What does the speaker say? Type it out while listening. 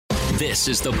This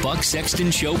is the Buck Sexton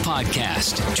Show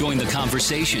podcast. Join the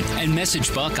conversation and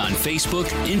message Buck on Facebook,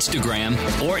 Instagram,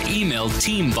 or email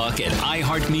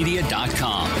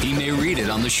teambuck@iheartmedia.com. He may read it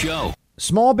on the show.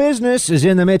 Small business is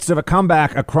in the midst of a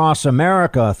comeback across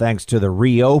America thanks to the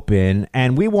reopen,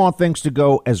 and we want things to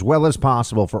go as well as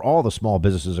possible for all the small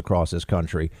businesses across this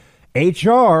country.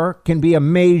 HR can be a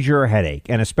major headache,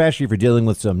 and especially if you're dealing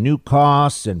with some new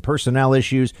costs and personnel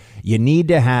issues, you need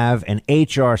to have an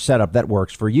HR setup that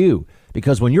works for you.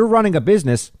 Because when you're running a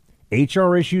business,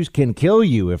 HR issues can kill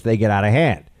you if they get out of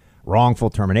hand. Wrongful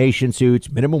termination suits,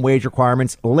 minimum wage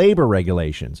requirements, labor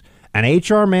regulations. And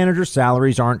HR manager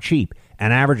salaries aren't cheap,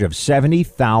 an average of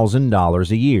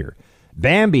 $70,000 a year.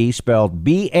 Bambee, spelled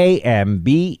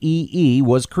Bambee,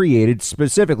 was created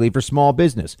specifically for small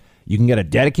business. You can get a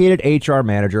dedicated HR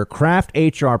manager, craft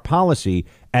HR policy,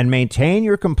 and maintain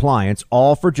your compliance,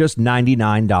 all for just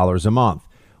 $99 a month.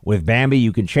 With Bambee,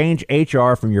 you can change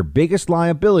HR from your biggest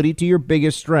liability to your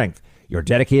biggest strength. Your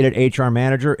dedicated HR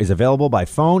manager is available by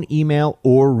phone, email,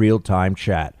 or real-time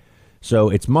chat. So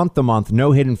it's month-to-month,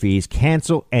 no hidden fees,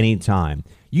 cancel anytime.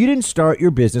 You didn't start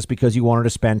your business because you wanted to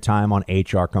spend time on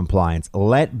HR compliance.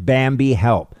 Let Bambee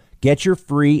help. Get your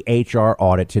free HR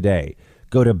audit today.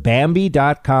 Go to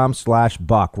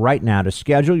Bambee.com/Buck right now to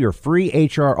schedule your free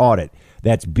HR audit.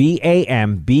 That's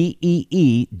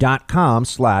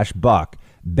BAMBEE.com/Buck.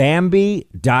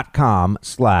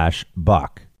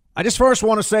 Bambee.com/Buck. I just first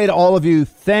want to say to all of you,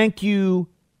 thank you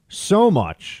so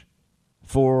much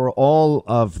for all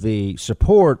of the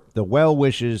support, the well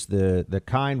wishes, the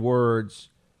kind words.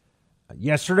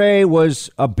 Yesterday was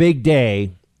a big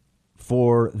day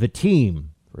for the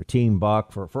team, for Team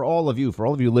Buck, for all of you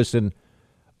listen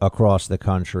across the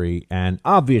country, and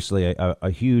obviously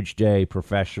a huge day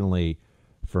professionally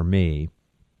for me.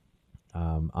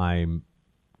 I'm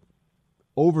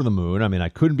over the moon. I mean, I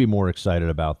couldn't be more excited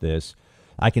about this.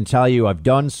 I can tell you I've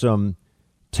done some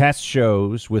test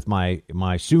shows with my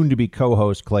soon-to-be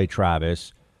co-host, Clay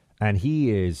Travis, and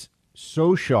he is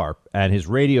so sharp, and his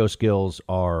radio skills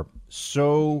are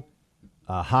so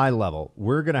high level.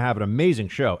 We're going to have an amazing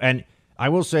show. And I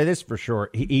will say this for sure.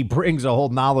 He brings a whole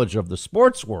knowledge of the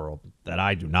sports world that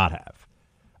I do not have.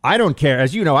 I don't care.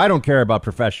 As you know, I don't care about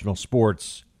professional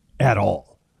sports at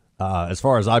all. As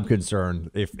far as I'm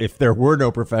concerned, if there were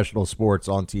no professional sports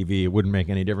on TV, it wouldn't make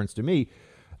any difference to me.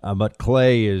 But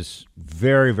Clay is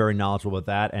very, very knowledgeable about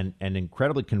that and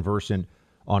incredibly conversant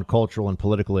on cultural and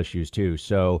political issues, too.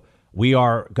 So we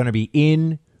are going to be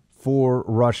in for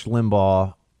Rush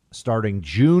Limbaugh starting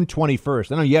June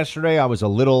 21st. I know yesterday I was a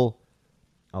little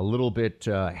bit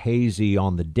hazy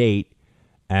on the date,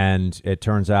 and it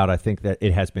turns out I think that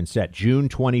it has been set. June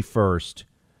 21st,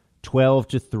 12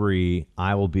 to 3,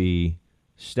 I will be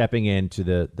stepping into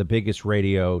the biggest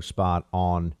radio spot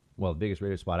the biggest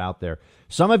radio spot out there.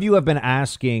 Some of you have been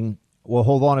asking, well,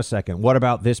 hold on a second, what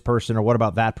about this person or what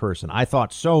about that person? I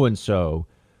thought so-and-so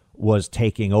was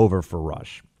taking over for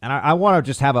Rush. And I want to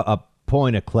just have a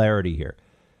point of clarity here.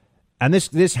 And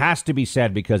this has to be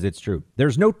said because it's true.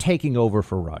 There's no taking over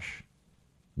for Rush.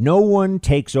 No one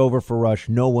takes over for Rush.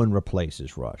 No one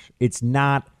replaces Rush. It's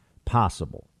not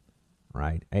possible,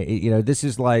 right? This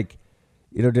is like,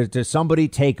 does somebody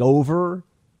take over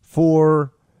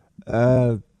for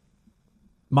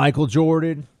Michael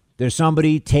Jordan? Does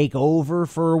somebody take over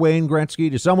for Wayne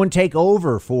Gretzky? Does someone take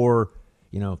over for,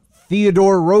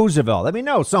 Theodore Roosevelt? I mean,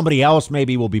 no, somebody else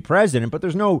maybe will be president, but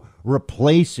there's no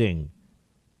replacing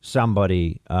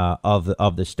somebody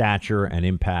of the stature and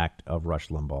impact of Rush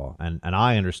Limbaugh. And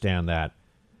I understand that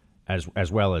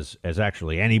as well as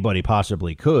actually anybody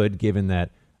possibly could, given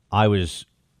that I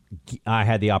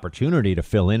had the opportunity to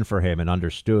fill in for him and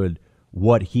understood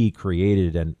what he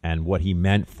created and what he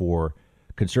meant for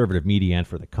conservative media and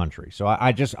for the country. So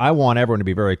I want everyone to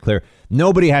be very clear.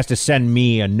 Nobody has to send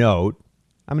me a note.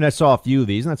 I mean, I saw a few of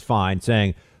these, and that's fine,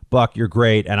 saying, Buck, you're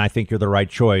great, and I think you're the right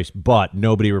choice, but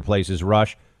nobody replaces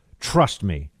Rush. Trust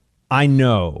me, I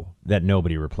know that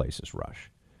nobody replaces Rush.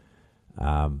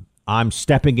 I'm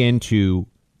stepping into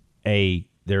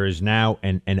there is now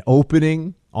an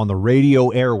opening on the radio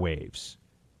airwaves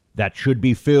that should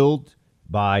be filled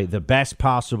by the best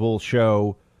possible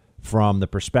show from the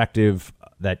perspective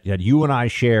that you and I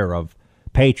share of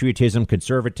patriotism,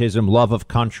 conservatism, love of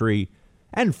country,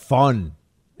 and fun.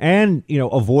 And,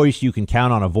 a voice you can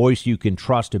count on, a voice you can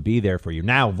trust to be there for you.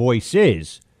 Now,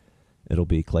 it'll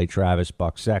be Clay Travis,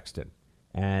 Buck Sexton.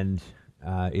 And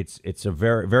it's a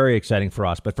very, very exciting for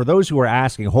us. But for those who are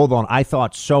asking, hold on, I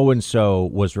thought so-and-so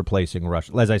was replacing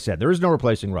Rush. As I said, there is no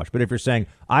replacing Rush. But if you're saying,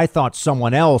 I thought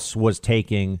someone else was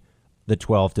taking the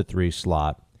 12 to 3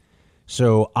 slot.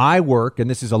 So I work, and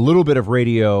this is a little bit of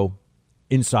radio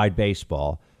inside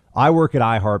baseball. I work at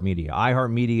iHeartMedia.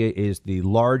 iHeartMedia is the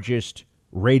largest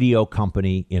radio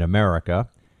company in America.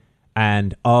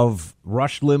 And of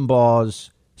Rush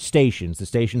Limbaugh's stations, the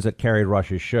stations that carried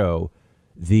Rush's show,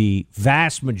 the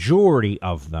vast majority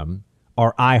of them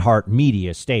are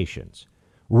iHeartMedia stations.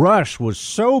 Rush was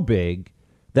so big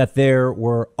that there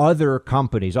were other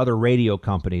companies, other radio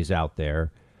companies out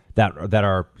there that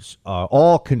are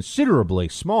all considerably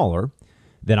smaller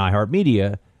than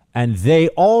iHeartMedia, and they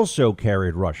also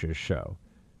carried Rush's show.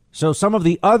 So some of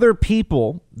the other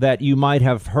people that you might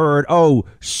have heard, oh,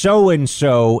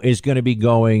 so-and-so is going to be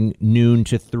going noon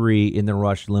to 3 in the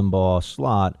Rush Limbaugh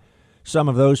slot, some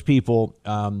of those people,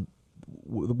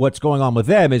 what's going on with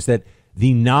them is that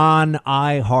the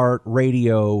non-iHeart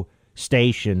radio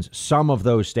stations, some of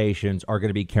those stations are going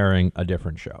to be carrying a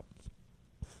different show.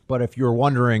 But if you're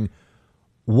wondering,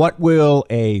 what will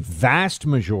a vast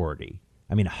majority,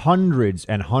 I mean, hundreds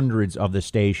and hundreds of the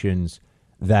stations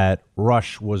that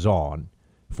Rush was on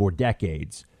for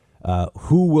decades,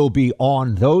 who will be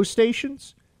on those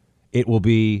stations? It will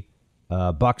be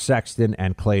Buck Sexton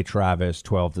and Clay Travis,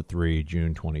 12 to 3,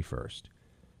 June 21st.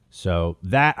 So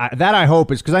that I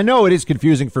hope is, because I know it is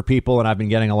confusing for people, and I've been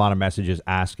getting a lot of messages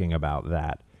asking about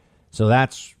that. So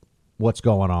that's what's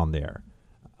going on there.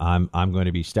 I'm going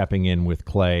to be stepping in with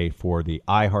Clay for the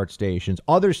iHeart stations,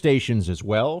 other stations as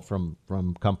well from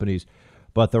companies,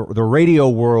 but the radio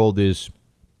world is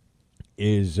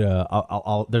there's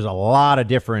a lot of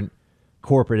different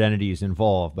corporate entities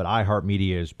involved, but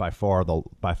iHeartMedia is by far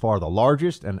the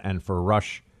largest, and for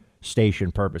Rush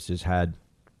station purposes had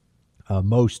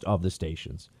most of the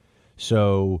stations.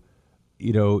 So,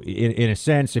 you know, in a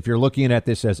sense, if you're looking at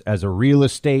this as a real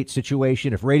estate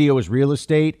situation, if radio is real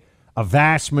estate, a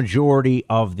vast majority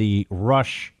of the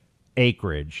Rush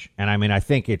acreage, and I mean, I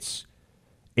think it's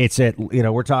at, you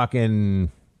know, we're talking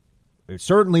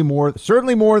certainly more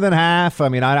than half. I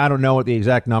mean, I don't know what the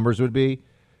exact numbers would be.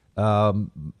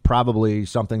 Probably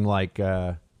something like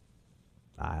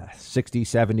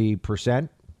 60-70%,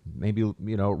 maybe,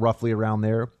 you know, roughly around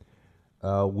there,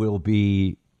 will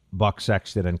be Buck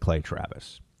Sexton and Clay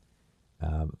Travis.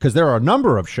 Because there are a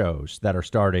number of shows that are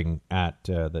starting at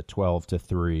the 12 to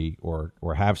 3 or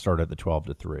have started at the 12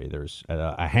 to 3. There's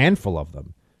a handful of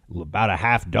them, about a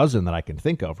half dozen that I can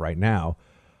think of right now.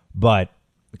 But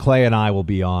Clay and I will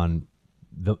be on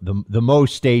the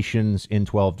most stations in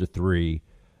 12 to 3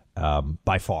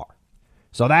 by far.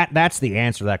 So that's the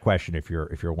answer to that question if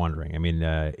you're wondering. I mean,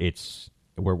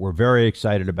 we're very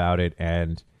excited about it,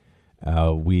 and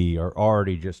we are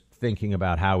already just thinking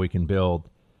about how we can build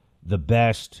the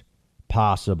best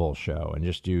possible show and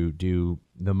just do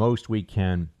the most we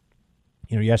can.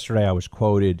 You know, yesterday I was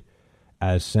quoted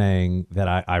as saying that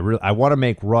I want to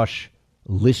make Rush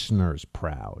listeners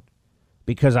proud,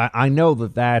 because I know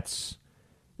that's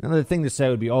another thing to say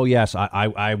would be, oh yes,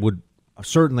 I would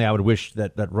wish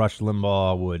that Rush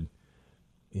Limbaugh would,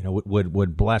 you know,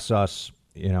 would bless us,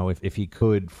 you know, if he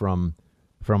could from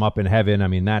up in heaven. I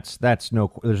mean, there's no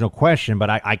question,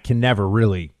 but I could never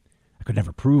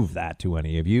prove that to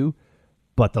any of you.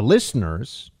 But the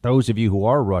listeners, those of you who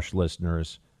are Rush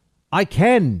listeners, I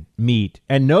can meet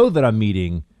and know that I'm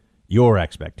meeting your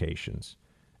expectations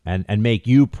and make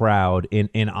you proud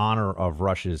in honor of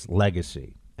Rush's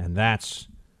legacy. And that's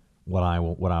what I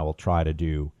will try to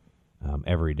do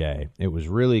every day. It was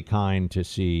really kind to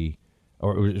see,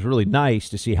 or it was really nice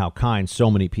to see how kind so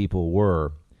many people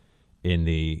were in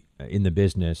the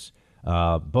business.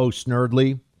 Bo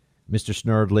Snerdley, Mr.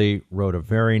 Snerdley, wrote a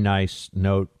very nice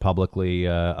note publicly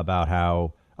about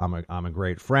how I'm a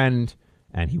great friend,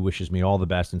 and he wishes me all the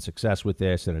best and success with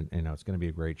this, and you know, it's going to be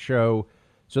a great show.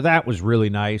 So that was really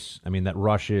nice. I mean, that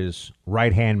Rush's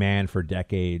right-hand man for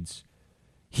decades,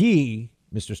 he,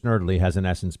 Mr. Snerdley, has in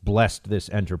essence blessed this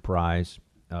enterprise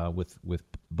with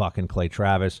Buck and Clay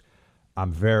Travis.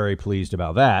 I'm very pleased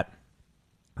about that.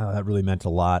 That really meant a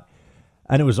lot.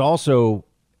 And it was also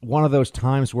one of those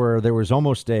times where it was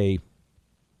almost a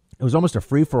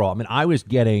free-for-all. I mean, I was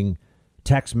getting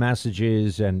text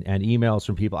messages and emails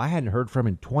from people I hadn't heard from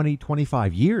in 20,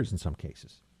 25 years in some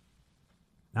cases.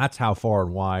 That's how far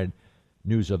and wide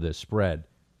news of this spread.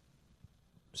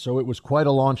 So it was quite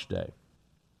a launch day.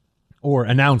 Or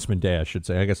announcement day, I should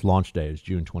say. I guess launch day is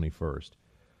June 21st.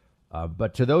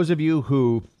 But to those of you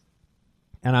who,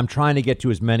 and I'm trying to get to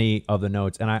as many of the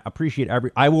notes, and I appreciate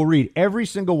I will read every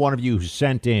single one of you who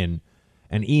sent in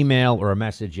an email or a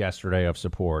message yesterday of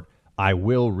support. I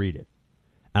will read it.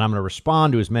 And I'm going to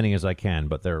respond to as many as I can,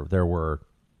 but there were,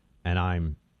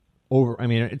 and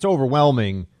it's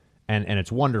overwhelming and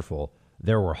it's wonderful.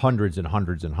 There were hundreds and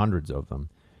hundreds and hundreds of them.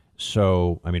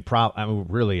 So, I mean,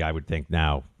 really, I would think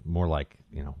now more like,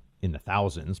 in the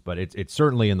thousands, but it's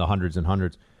certainly in the hundreds and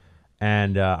hundreds.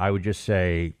 And I would just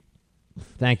say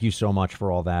thank you so much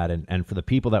for all that. And for the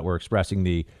people that were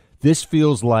expressing this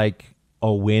feels like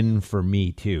a win for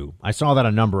me, too. I saw that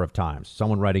a number of times.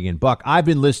 Someone writing in, Buck, I've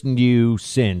been listening to you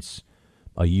since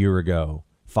a year ago,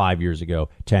 5 years ago,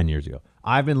 10 years ago.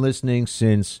 I've been listening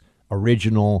since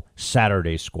original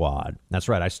Saturday Squad. That's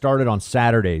right. I started on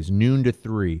Saturdays, noon to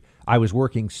 3. I was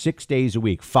working 6 days a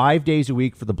week, 5 days a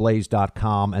week for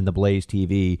theblaze.com and the Blaze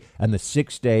TV, and the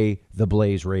 6th day, the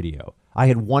Blaze Radio. I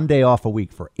had 1 day off a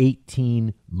week for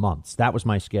 18 months. That was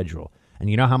my schedule. And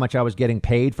you know how much I was getting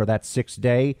paid for that 6th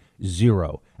day?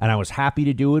 0. And I was happy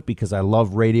to do it because I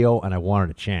love radio and I wanted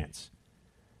a chance.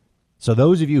 So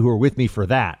those of you who are with me for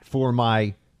that, for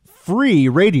my free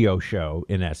radio show,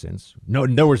 in essence,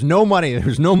 there was no money. There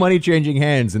was no money changing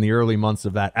hands in the early months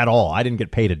of that at all. I didn't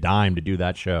get paid a dime to do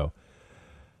that show.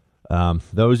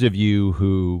 Those of you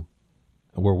who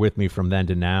were with me from then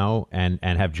to now and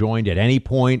have joined at any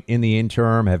point in the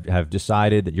interim, have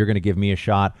decided that you're going to give me a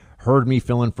shot, heard me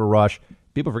fill in for Rush.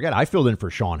 People forget I filled in for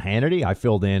Sean Hannity. I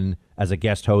filled in as a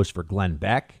guest host for Glenn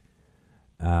Beck.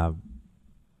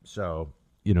 So,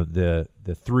 the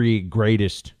three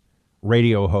greatest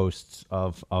radio hosts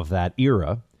of that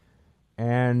era.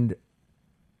 And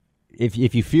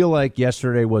if you feel like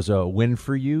yesterday was a win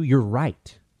for you, you're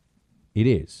right. It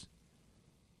is.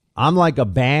 I'm like a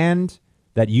band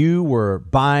that you were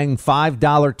buying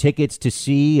 $5 tickets to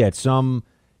see at some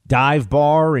dive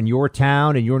bar in your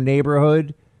town, in your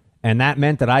neighborhood, and that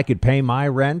meant that I could pay my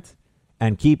rent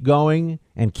and keep going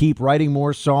and keep writing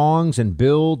more songs and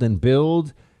build.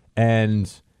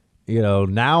 And,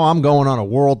 now I'm going on a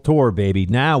world tour, baby.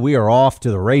 Now we are off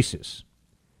to the races.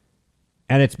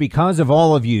 And it's because of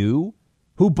all of you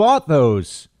who bought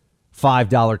those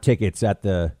 $5 tickets at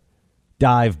the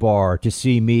dive bar to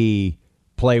see me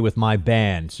play with my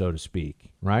band, so to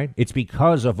speak, right? It's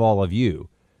because of all of you.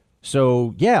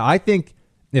 So, yeah, I think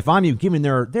if I'm you, given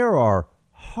there are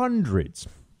hundreds,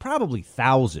 probably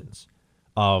thousands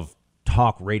of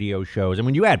talk radio shows. And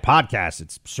when you add podcasts,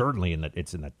 it's certainly in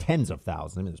the tens of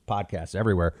thousands. I mean, there's podcasts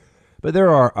everywhere. But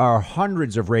there are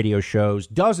hundreds of radio shows,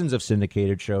 dozens of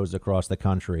syndicated shows across the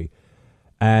country.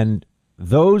 And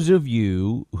those of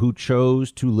you who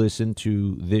chose to listen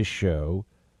to this show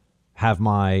have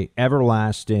my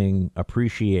everlasting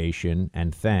appreciation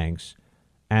and thanks.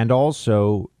 And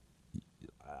also,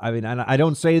 I mean, and I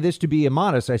don't say this to be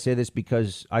immodest. I say this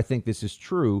because I think this is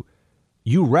true.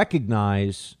 You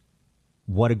recognize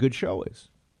what a good show is.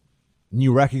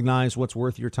 You recognize what's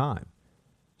worth your time.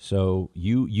 So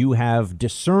you have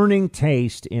discerning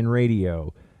taste in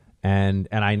radio. And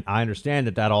I understand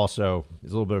that also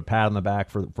is a little bit of a pat on the back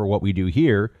for what we do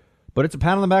here, but it's a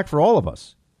pat on the back for all of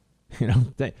us.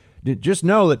 Just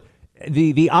know that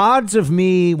the odds of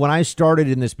me when I started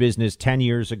in this business 10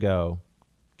 years ago,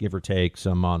 give or take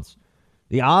some months,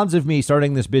 the odds of me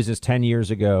starting this business 10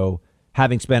 years ago,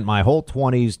 having spent my whole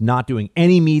 20s not doing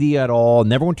any media at all,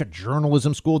 never went to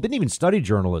journalism school, didn't even study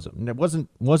journalism, and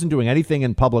wasn't doing anything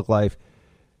in public life,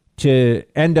 to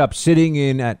end up sitting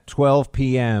in at 12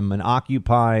 p.m. and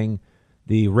occupying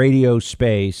the radio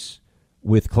space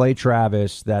with Clay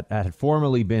Travis that had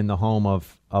formerly been the home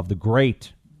of the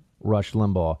great Rush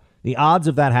Limbaugh. The odds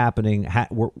of that happening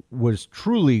was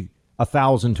truly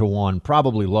 1,000 to 1,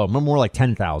 probably low, more like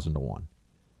 10,000 to 1.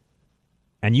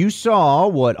 And you saw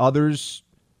what others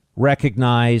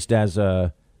recognized as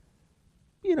a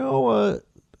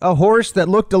horse that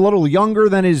looked a little younger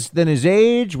than his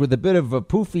age, with a bit of a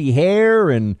poofy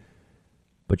hair,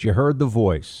 but you heard the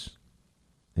voice,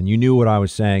 and you knew what I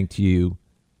was saying to you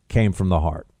came from the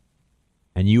heart.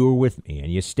 And you were with me,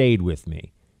 and you stayed with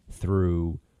me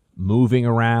through moving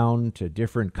around to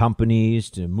different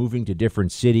companies, to moving to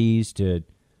different cities, to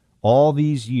all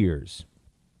these years.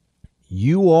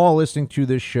 You all listening to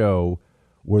this show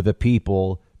were the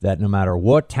people that no matter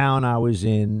what town I was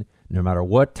in, no matter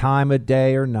what time of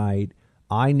day or night,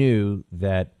 I knew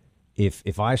that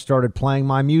if I started playing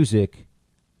my music,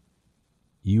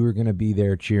 you were going to be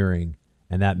there cheering,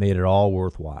 and that made it all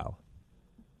worthwhile.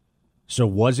 So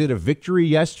was it a victory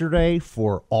yesterday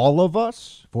for all of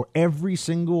us, for every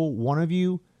single one of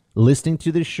you listening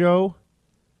to this show?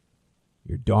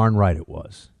 You're darn right it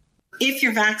was. If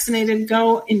you're vaccinated,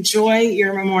 go enjoy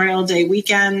your Memorial Day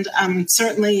weekend.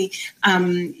 Certainly,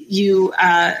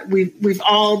 we've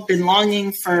all been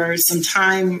longing for some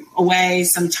time away,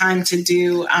 some time to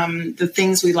do the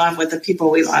things we love with the people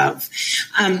we love.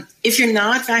 If you're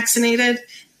not vaccinated,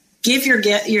 give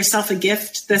yourself a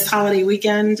gift this holiday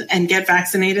weekend and get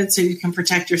vaccinated so you can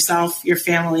protect yourself, your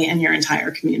family, and your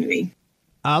entire community.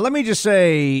 Let me just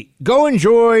say, go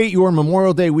enjoy your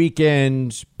Memorial Day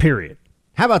weekend, period.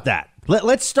 How about that?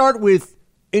 Let's start with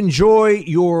enjoy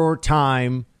your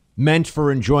time meant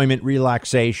for enjoyment,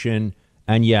 relaxation,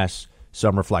 and yes,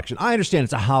 some reflection. I understand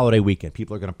it's a holiday weekend.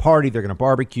 People are going to party. They're going to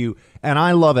barbecue. And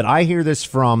I love it. I hear this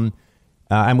from,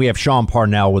 and we have Sean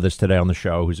Parnell with us today on the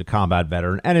show, who's a combat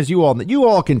veteran. And as you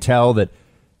all can tell that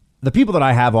the people that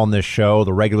I have on this show,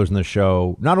 the regulars in the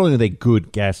show, not only are they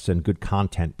good guests and good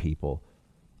content people,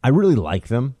 I really like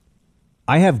them.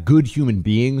 I have good human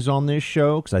beings on this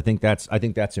show because I think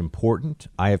that's important.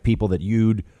 I have people that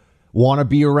you'd want to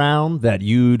be around, that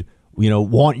you'd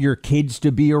want your kids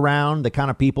to be around, the kind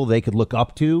of people they could look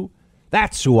up to.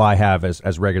 That's who I have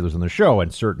as regulars on the show.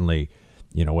 And certainly,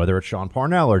 whether it's Sean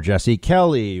Parnell or Jesse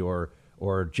Kelly or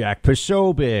Jack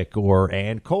Posobiec or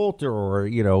Ann Coulter or,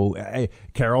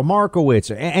 Carol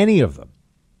Markowitz, any of them.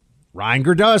 Ryan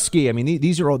Gerdusky. I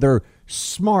mean, they're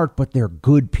smart, but they're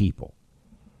good people.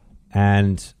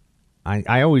 And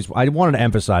I wanted to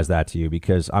emphasize that to you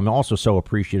because I'm also so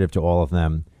appreciative to all of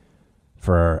them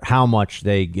for how much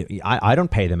they give. I don't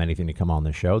pay them anything to come on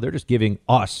the show. They're just giving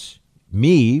us,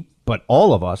 me, but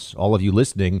all of us, all of you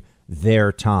listening,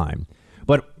 their time.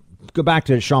 But go back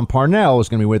to Sean Parnell is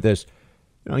going to be with us.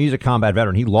 He's a combat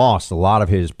veteran. He lost a lot of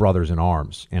his brothers in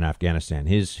arms in Afghanistan.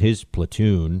 His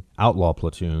platoon, outlaw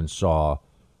platoon, saw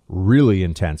really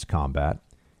intense combat,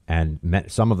 and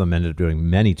some of them ended up doing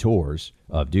many tours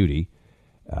of duty.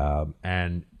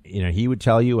 And he would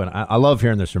tell you, and I love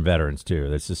hearing this from veterans too.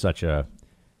 This is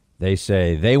they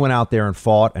say they went out there and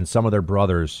fought, and some of their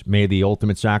brothers made the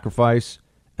ultimate sacrifice.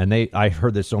 And I've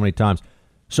heard this so many times,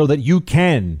 so that you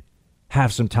can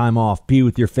have some time off, be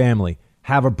with your family,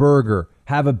 have a burger,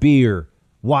 have a beer,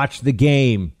 watch the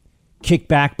game, kick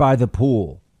back by the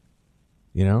pool.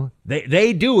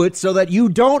 They do it so that you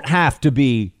don't have to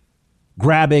be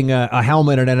grabbing a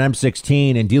helmet and an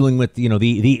M16 and dealing with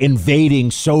the invading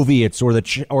Soviets or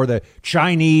the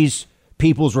Chinese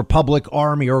People's Republic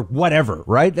Army or whatever,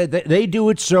 right? They do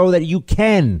it so that you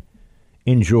can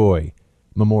enjoy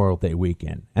Memorial Day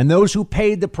weekend. And those who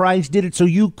paid the price did it so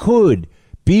you could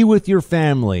be with your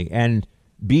family and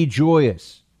be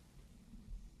joyous.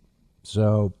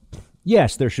 So,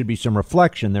 yes, there should be some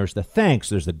reflection. There's the thanks,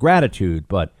 there's the gratitude,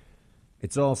 but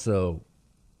it's also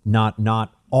not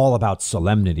all about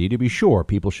solemnity. To be sure,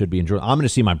 people should be enjoying. I'm going to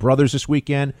see my brothers this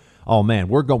weekend. Oh man,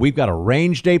 we've got a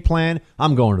range day plan.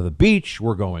 I'm going to the beach.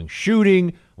 We're going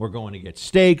shooting. We're going to get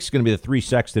steaks. It's going to be the three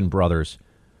Sexton brothers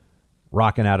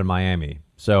rocking out in Miami.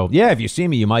 So yeah, if you see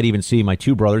me, you might even see my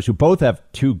two brothers who both have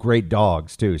two great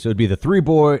dogs too. So it'd be the three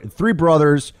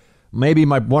brothers, maybe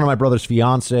one of my brother's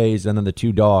fiancés, and then the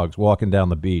two dogs walking down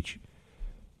the beach.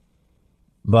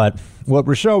 But what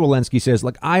Rochelle Walensky says,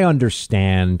 look, I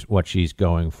understand what she's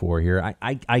going for here.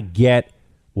 I get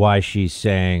why she's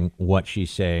saying what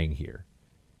she's saying here.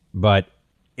 But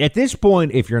at this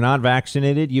point, if you're not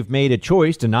vaccinated, you've made a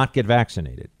choice to not get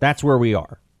vaccinated. That's where we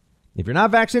are. If you're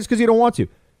not vaccinated, it's because you don't want to.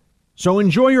 So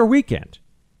enjoy your weekend.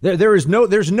 There's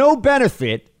no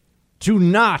benefit to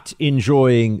not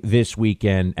enjoying this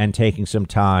weekend and taking some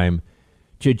time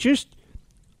to just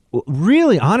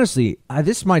really, honestly,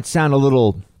 this might sound a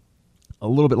little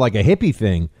bit like a hippie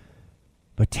thing,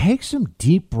 but take some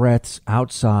deep breaths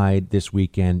outside this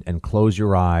weekend and close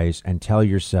your eyes and tell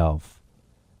yourself,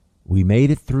 we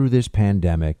made it through this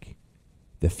pandemic.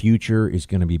 The future is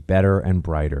going to be better and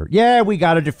brighter. Yeah, we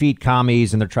got to defeat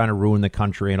commies and they're trying to ruin the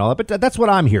country and all that, but that's what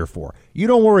I'm here for. You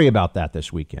don't worry about that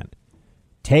this weekend.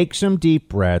 Take some deep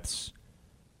breaths,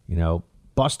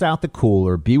 bust out the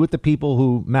cooler, be with the people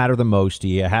who matter the most to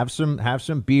you, have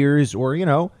some beers, or,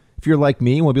 if you're like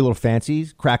me and want to be a little fancy,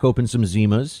 crack open some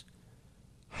Zimas.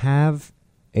 Have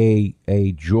a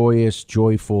joyous,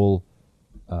 joyful,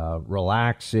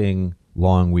 relaxing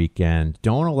long weekend.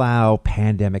 Don't allow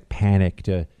pandemic panic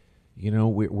to,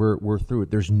 we're through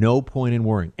it. There's no point in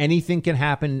worrying. Anything can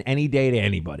happen any day to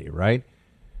anybody, right?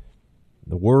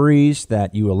 The worries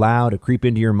that you allow to creep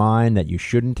into your mind that you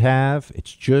shouldn't have,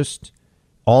 it's just,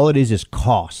 all it is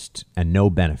cost and no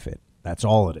benefit. That's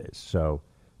all it is. So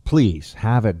please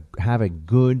have a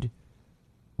good,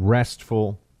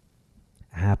 restful,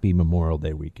 happy Memorial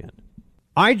Day weekend.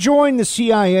 I joined the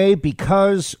CIA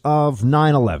because of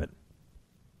 9/11.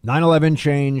 9/11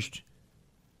 changed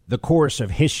the course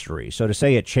of history. So to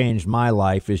say it changed my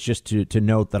life is just to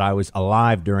note that I was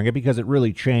alive during it, because it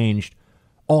really changed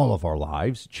all of our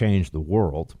lives, changed the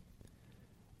world.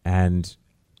 And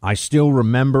I still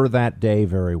remember that day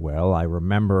very well. I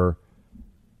remember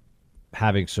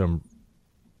having some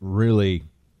really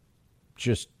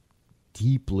just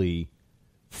deeply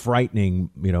frightening,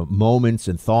 moments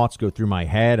and thoughts go through my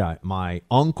head. My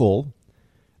uncle,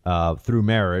 through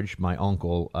marriage,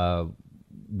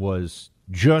 was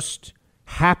just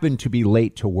happened to be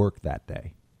late to work that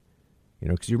day.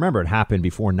 Because you remember it happened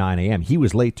before 9 a.m. He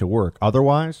was late to work.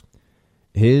 Otherwise,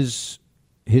 his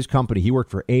company, he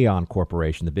worked for Aon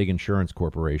Corporation, the big insurance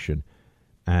corporation,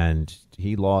 and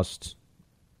he lost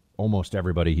almost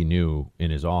everybody he knew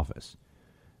in his office.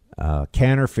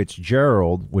 Cantor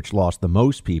Fitzgerald, which lost the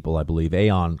most people, I believe,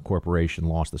 Aon Corporation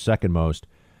lost the second most.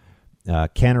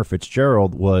 Cantor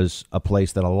Fitzgerald was a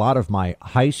place that a lot of my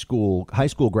high school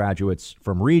graduates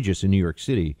from Regis in New York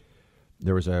City,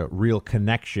 there was a real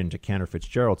connection to Cantor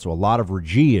Fitzgerald. So a lot of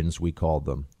Regians, we called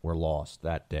them, were lost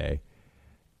that day.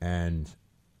 And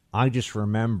I just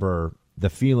remember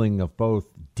the feeling of both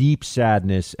deep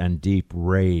sadness and deep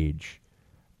rage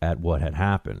at what had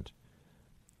happened.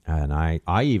 And I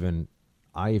even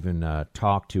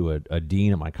talked to a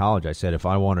dean at my college. I said, if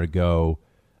I wanted to go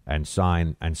and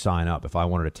sign up, if I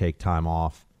wanted to take time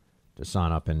off to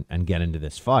sign up and get into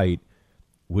this fight,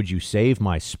 would you save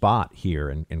my spot here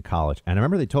in college? And I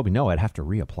remember they told me, no, I'd have to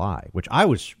reapply, which I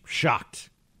was shocked.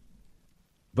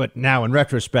 But now in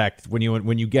retrospect, when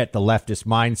you get the leftist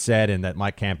mindset and that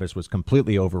my campus was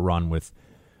completely overrun with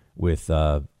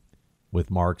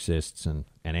Marxists and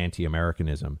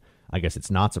anti-Americanism, I guess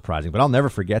it's not surprising. But I'll never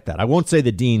forget that. I won't say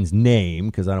the dean's name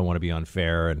because I don't want to be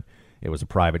unfair, and it was a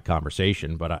private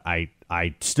conversation. But I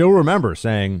still remember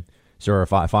saying, sir,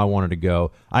 if I wanted to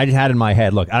go, I had in my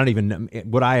head, look, I don't even know,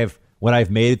 would I've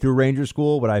made it through Ranger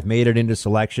School? Would I've made it into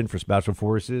selection for Special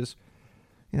Forces?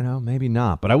 Maybe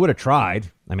not, but I would have tried.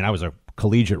 I mean, I was a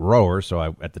collegiate rower,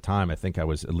 so at the time, I think I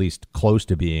was at least close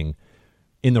to being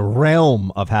in the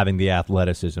realm of having the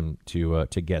athleticism to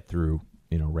get through,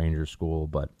 Ranger School.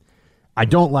 But I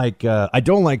don't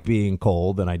like being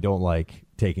cold, and I don't like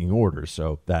taking orders.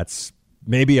 So that's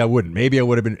maybe I wouldn't. Maybe I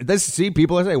would have been. See,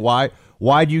 people say,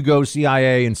 why do you go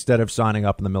CIA instead of signing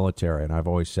up in the military? And I've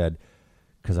always said,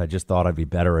 because I just thought I'd be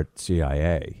better at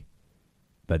CIA.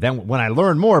 But then when I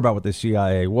learned more about what the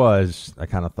CIA was, I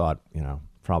kind of thought,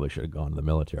 probably should have gone to the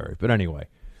military. But anyway,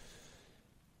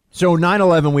 so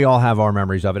 9/11, we all have our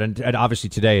memories of it. And obviously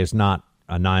today is not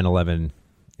a 9/11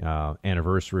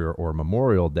 anniversary or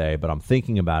Memorial Day, but I'm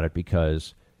thinking about it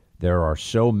because there are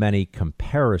so many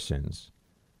comparisons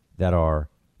that are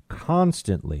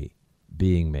constantly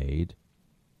being made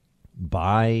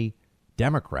by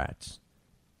Democrats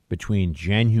between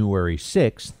January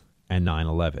 6th and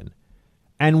 9/11.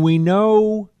 And we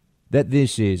know that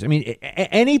this is,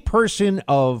 any person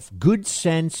of good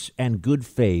sense and good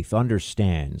faith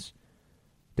understands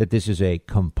that this is a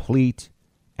complete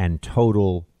and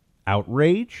total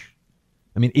outrage.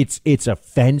 It's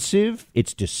offensive.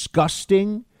 It's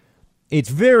disgusting. It's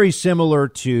very similar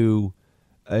to,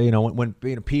 when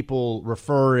people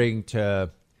referring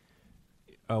to,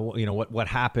 what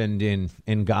happened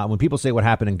in Gaza. When people say what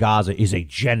happened in Gaza is a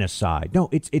genocide. No,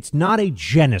 it's not a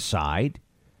genocide.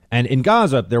 And in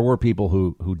Gaza, there were people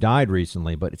who died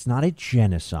recently, but it's not a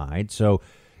genocide. So,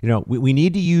 we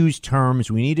need to use terms.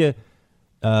 We need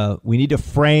to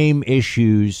frame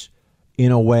issues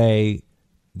in a way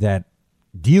that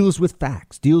deals with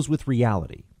facts, deals with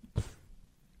reality.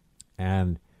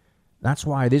 And that's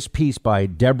why this piece by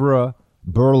Deborah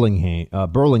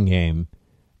Burlingame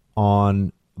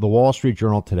on the Wall Street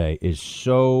Journal today is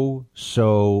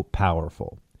so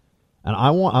powerful. And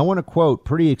I want to quote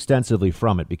pretty extensively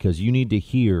from it because you need to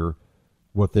hear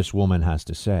what this woman has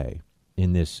to say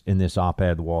in this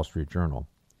op-ed, the Wall Street Journal.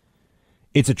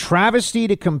 It's a travesty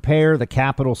to compare the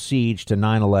Capitol siege to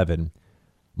 9/11.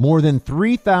 More than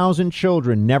 3,000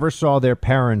 children never saw their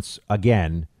parents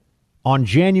again. On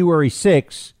January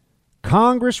 6,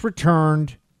 Congress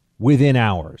returned within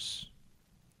hours.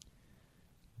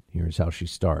 Here's how she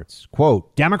starts.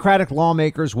 Quote, Democratic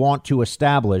lawmakers want to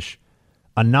establish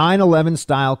a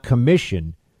 9/11-style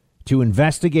commission to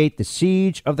investigate the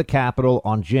siege of the Capitol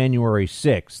on January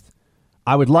 6th.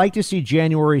 I would like to see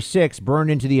January 6th burned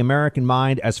into the American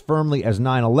mind as firmly as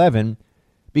 9/11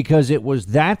 because it was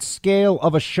that scale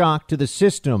of a shock to the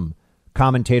system,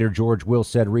 commentator George Will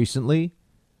said recently.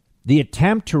 The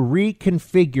attempt to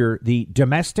reconfigure the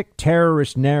domestic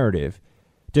terrorist narrative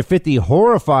to fit the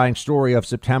horrifying story of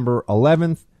September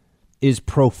 11th is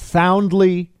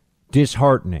profoundly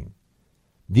disheartening.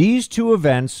 These two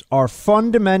events are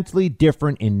fundamentally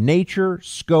different in nature,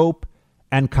 scope,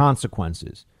 and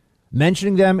consequences.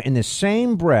 Mentioning them in the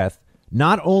same breath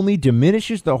not only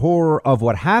diminishes the horror of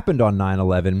what happened on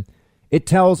 9/11, it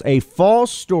tells a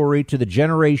false story to the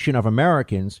generation of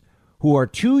Americans who are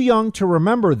too young to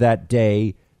remember that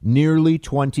day nearly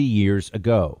 20 years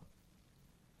ago.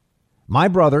 My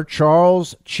brother,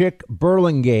 Charles Chick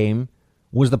Burlingame,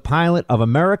 was the pilot of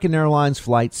American Airlines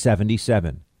Flight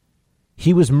 77.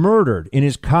 He was murdered in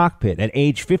his cockpit at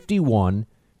age 51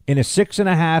 in a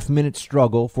 6.5-minute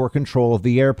struggle for control of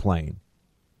the airplane.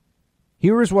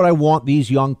 Here is what I want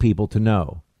these young people to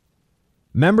know.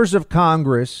 Members of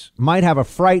Congress might have a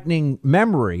frightening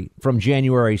memory from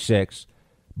January 6th,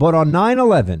 but on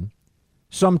 9/11,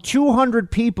 some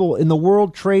 200 people in the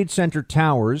World Trade Center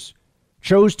towers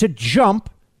chose to jump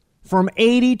from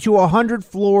 80 to 100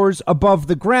 floors above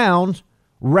the ground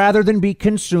rather than be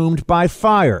consumed by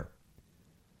fire.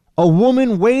 A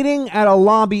woman waiting at a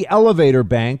lobby elevator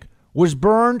bank was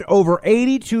burned over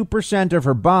 82% of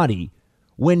her body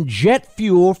when jet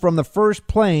fuel from the first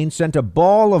plane sent a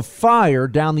ball of fire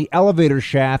down the elevator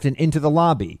shaft and into the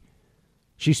lobby.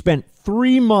 She spent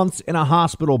 3 months in a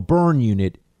hospital burn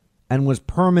unit and was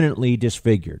permanently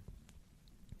disfigured.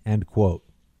 End quote.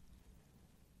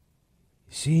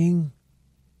 Seeing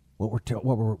what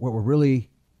we're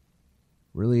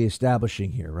really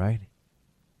establishing here, right?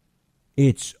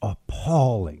 It's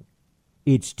appalling.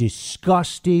 It's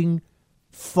disgusting,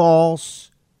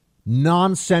 false,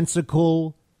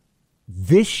 nonsensical,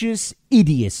 vicious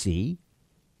idiocy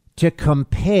to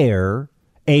compare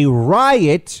a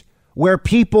riot where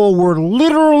people were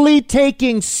literally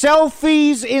taking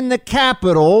selfies in the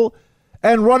Capitol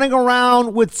and running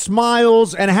around with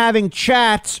smiles and having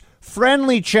chats,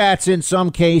 friendly chats in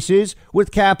some cases,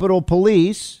 with Capitol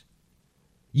Police.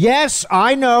 Yes,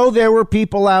 I know there were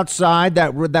people outside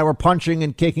that were punching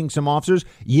and kicking some officers.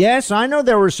 Yes, I know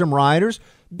there were some rioters.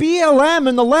 BLM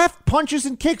and the left punches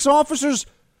and kicks officers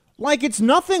like it's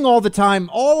nothing all the time,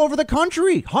 all over the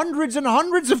country, hundreds and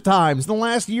hundreds of times in the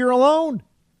last year alone.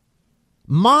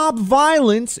 Mob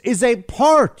violence is a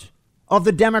part of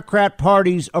the Democrat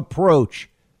Party's approach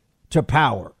to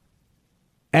power.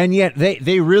 And yet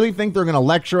they really think they're going to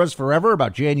lecture us forever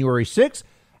about January 6th?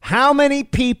 How many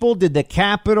people did the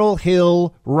Capitol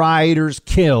Hill rioters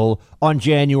kill on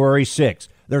January 6th?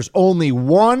 There's only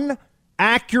one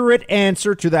accurate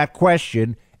answer to that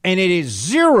question, and it is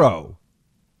zero.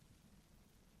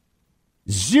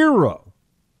 Zero.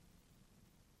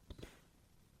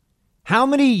 How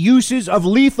many uses of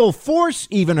lethal force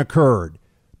even occurred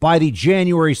by the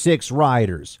January 6th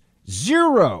rioters?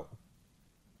 Zero.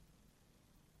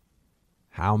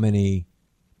 How many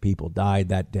people died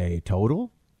that day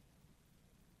total?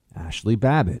 Ashley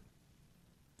Babbitt,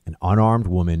 an unarmed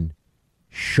woman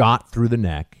shot through the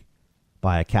neck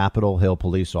by a Capitol Hill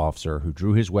police officer who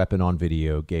drew his weapon on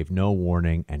video, gave no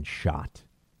warning, and shot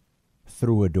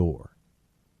through a door.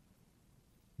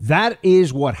 That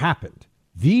is what happened.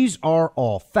 These are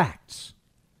all facts.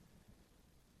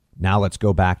 Now let's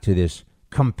go back to this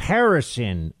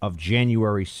comparison of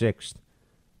January 6th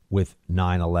with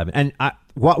 9/11. And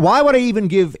why would I even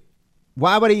give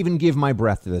my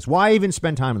breath to this? Why even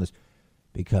spend time on this?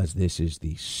 Because this is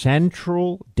the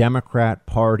central Democrat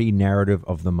Party narrative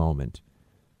of the moment.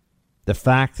 The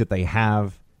fact that they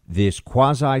have this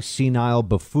quasi-senile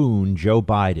buffoon, Joe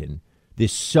Biden,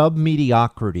 this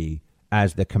sub-mediocrity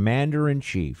as the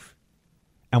commander-in-chief,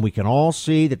 and we can all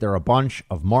see that they're a bunch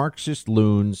of Marxist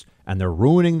loons, and they're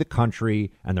ruining the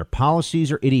country, and their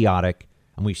policies are idiotic,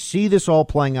 and we see this all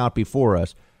playing out before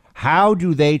us. How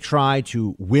do they try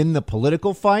to win the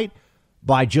political fight?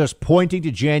 By just pointing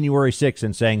to January 6th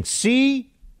and saying,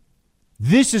 see,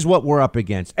 this is what we're up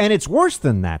against. And it's worse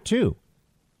than that, too.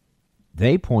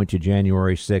 They point to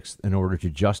January 6th in order to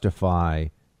justify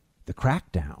the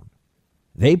crackdown.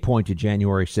 They point to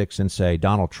January 6th and say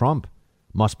Donald Trump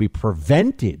must be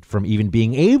prevented from even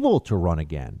being able to run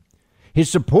again. His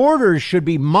supporters should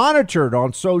be monitored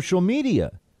on social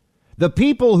media. The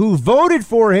people who voted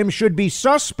for him should be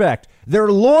suspect.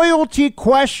 Their loyalty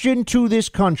questioned to this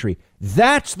country.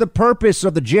 That's the purpose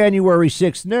of the January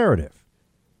 6th narrative.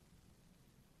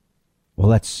 Well,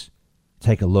 let's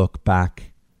take a look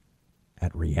back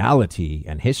at reality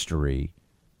and history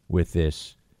with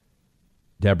this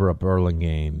Deborah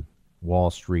Burlingame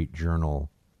Wall Street Journal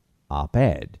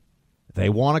op-ed. They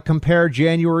want to compare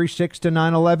January 6th to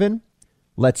 9/11?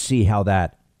 Let's see how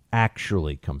that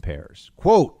actually compares.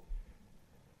 Quote,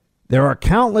 there are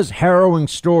countless harrowing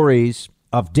stories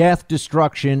of death,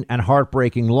 destruction, and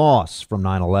heartbreaking loss from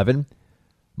 9/11.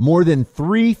 More than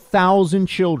 3,000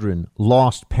 children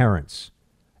lost parents.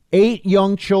 8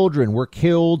 young children were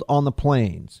killed on the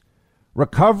planes.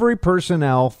 Recovery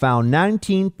personnel found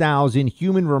 19,000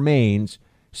 human remains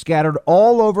scattered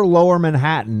all over Lower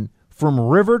Manhattan from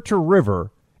river to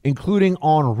river, including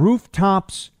on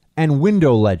rooftops and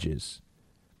window ledges.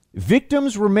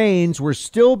 victims' remains were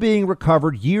still being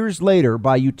recovered years later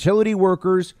by utility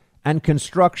workers and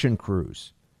construction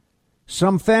crews.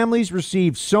 Some families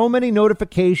received so many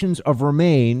notifications of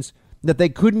remains that they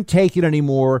couldn't take it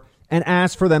anymore and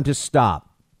asked for them to stop.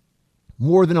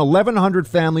 More than 1,100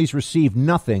 families received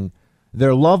nothing.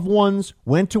 Their loved ones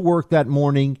went to work that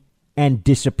morning and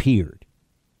disappeared.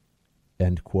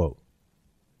 End quote.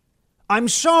 I'm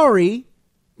sorry,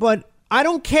 but I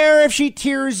don't care if she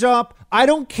tears up. I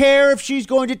don't care if she's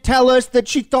going to tell us that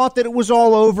she thought that it was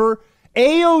all over.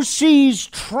 AOC's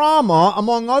trauma,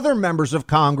 among other members of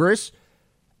Congress,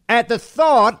 at the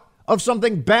thought of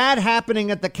something bad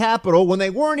happening at the Capitol when they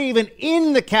weren't even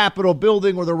in the Capitol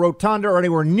building or the rotunda or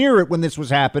anywhere near it when this was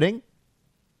happening,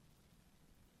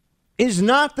 is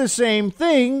not the same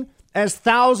thing as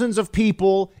thousands of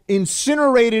people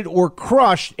incinerated or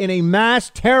crushed in a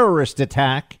mass terrorist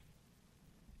attack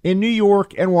in New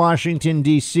York and Washington,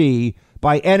 D.C.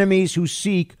 by enemies who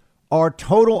seek our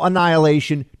total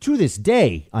annihilation to this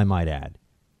day, I might add.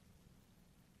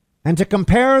 And to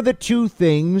compare the two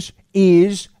things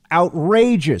is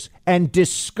outrageous and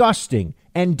disgusting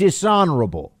and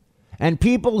dishonorable. And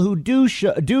people who do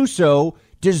so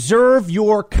deserve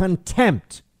your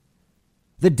contempt.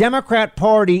 The Democrat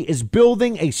Party is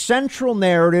building a central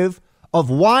narrative of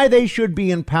why they should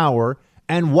be in power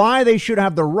and why they should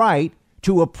have the right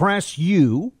to oppress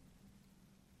you.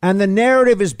 And the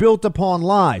narrative is built upon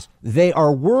lies. They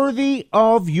are worthy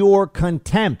of your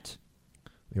contempt.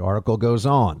 The article goes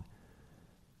on.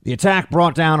 The attack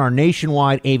brought down our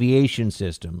nationwide aviation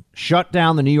system, shut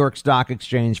down the New York Stock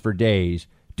Exchange for days,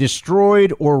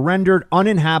 destroyed or rendered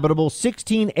uninhabitable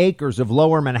 16 acres of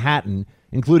lower Manhattan,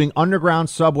 including underground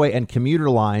subway and commuter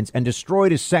lines, and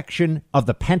destroyed a section of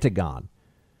the Pentagon.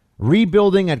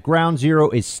 Rebuilding at Ground Zero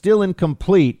is still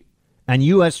incomplete, and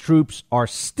U.S. troops are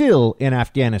still in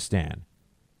Afghanistan.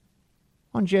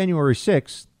 On January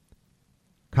 6th,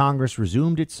 Congress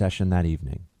resumed its session that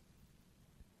evening.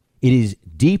 It is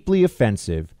deeply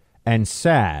offensive and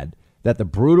sad that the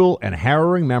brutal and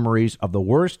harrowing memories of the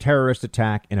worst terrorist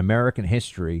attack in American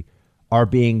history are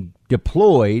being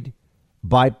deployed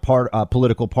by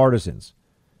political partisans.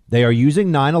 They are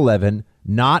using 9/11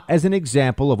 not as an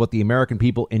example of what the American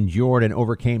people endured and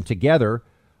overcame together,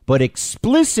 but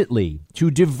explicitly to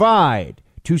divide,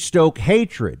 to stoke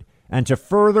hatred, and to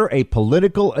further a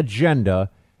political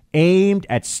agenda aimed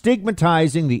at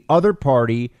stigmatizing the other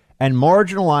party and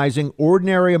marginalizing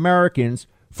ordinary Americans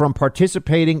from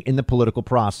participating in the political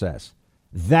process.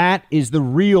 That is the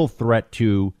real threat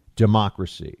to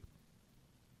democracy.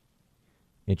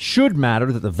 It should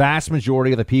matter that the vast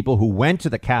majority of the people who went to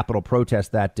the Capitol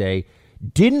protest that day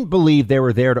didn't believe they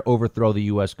were there to overthrow the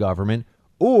U.S. government,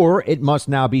 or, it must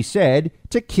now be said,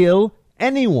 to kill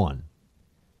anyone.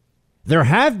 There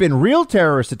have been real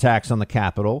terrorist attacks on the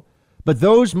Capitol, but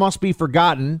those must be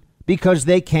forgotten because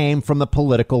they came from the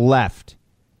political left.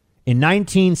 In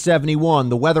 1971,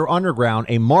 the Weather Underground,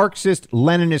 a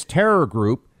Marxist-Leninist terror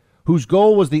group whose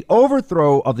goal was the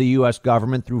overthrow of the U.S.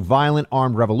 government through violent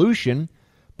armed revolution,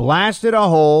 blasted a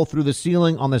hole through the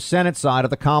ceiling on the Senate side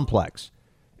of the complex.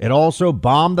 It also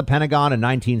bombed the Pentagon in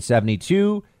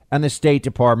 1972 and the State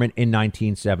Department in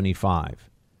 1975.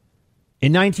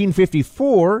 In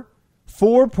 1954,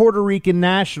 4 Puerto Rican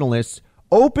nationalists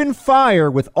opened fire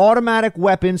with automatic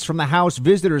weapons from the House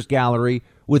Visitors Gallery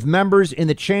with members in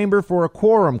the chamber for a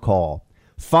quorum call.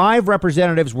 5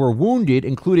 representatives were wounded,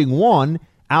 including one,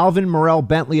 Alvin Morrell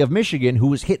Bentley of Michigan, who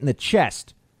was hit in the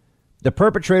chest. The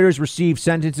perpetrators received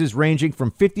sentences ranging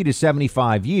from 50 to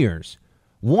 75 years.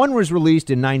 One was released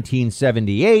in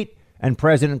 1978, and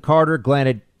President Carter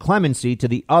granted clemency to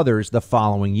the others the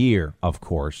following year, of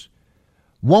course.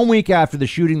 1 week after the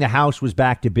shooting, the House was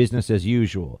back to business as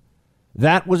usual.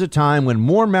 That was a time when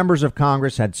more members of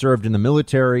Congress had served in the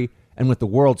military, and with the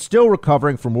world still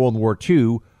recovering from World War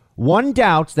II, one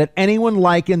doubts that anyone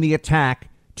likened the attack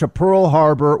to Pearl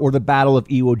Harbor or the Battle of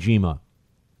Iwo Jima.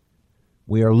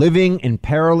 We are living in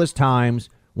perilous times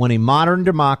when a modern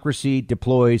democracy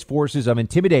deploys forces of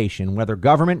intimidation, whether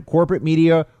government, corporate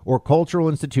media, or cultural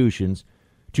institutions,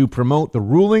 to promote the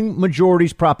ruling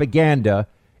majority's propaganda.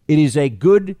 It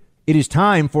is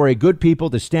time for a good people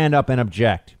to stand up and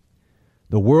object.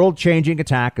 The world-changing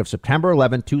attack of September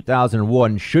 11,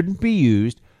 2001 shouldn't be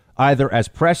used either as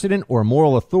precedent or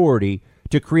moral authority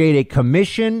to create a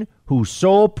commission whose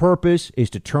sole purpose is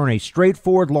to turn a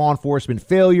straightforward law enforcement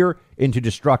failure into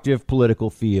destructive political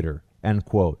theater. End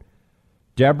quote.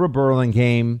 Deborah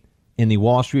Burlingame in the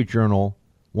Wall Street Journal,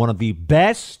 one of the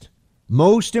best,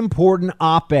 most important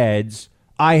op-eds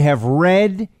I have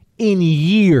read in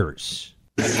years.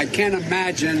 I can't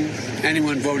imagine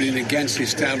anyone voting against the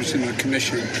establishment of a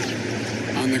commission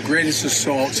on the greatest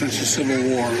assault since the Civil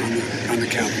War on the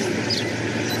Capitol.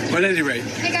 But at any rate,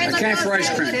 I can't for ice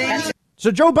cream.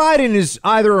 So Joe Biden is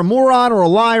either a moron or a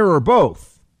liar or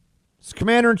both. It's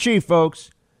commander-in-chief,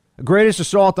 folks. The greatest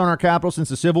assault on our Capitol since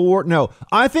the Civil War? No.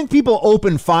 I think people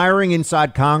open firing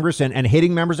inside Congress and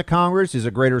hitting members of Congress is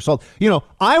a greater assault. You know,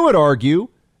 I would argue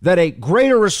that a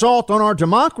greater assault on our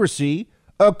democracy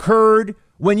occurred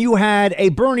when you had a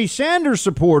Bernie Sanders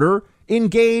supporter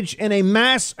engage in a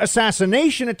mass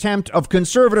assassination attempt of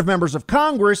conservative members of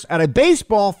Congress at a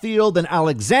baseball field in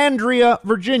Alexandria,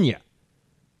 Virginia.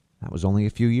 That was only a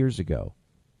few years ago.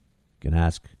 You can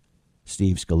ask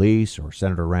Steve Scalise or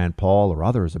Senator Rand Paul or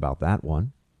others about that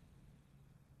one.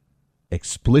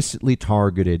 Explicitly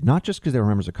targeted, not just because they were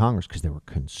members of Congress, because they were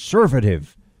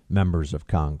conservative members of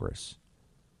Congress.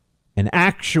 An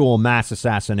actual mass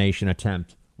assassination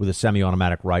attempt with a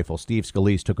semi-automatic rifle. Steve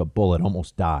Scalise took a bullet,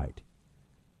 almost died.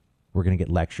 We're going to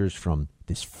get lectures from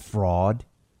this fraud,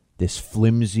 this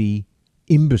flimsy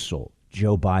imbecile,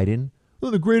 Joe Biden. Oh,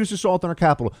 the greatest assault on our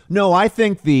Capitol. No, I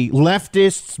think the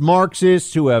leftists,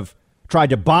 Marxists who have tried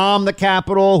to bomb the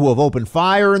Capitol, who have opened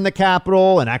fire in the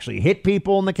Capitol and actually hit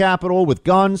people in the Capitol with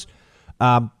guns.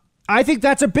 I think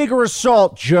that's a bigger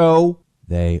assault, Joe.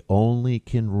 They only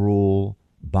can rule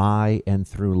by and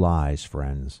through lies,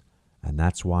 friends. And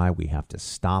that's why we have to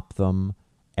stop them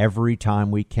every time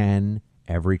we can,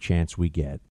 every chance we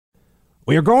get.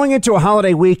 We are going into a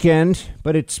holiday weekend,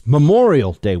 but it's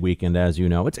Memorial Day weekend, as you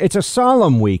know. It's a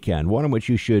solemn weekend, one in which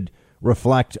you should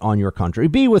reflect on your country.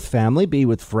 Be with family, be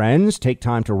with friends, take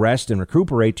time to rest and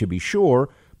recuperate, to be sure,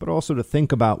 but also to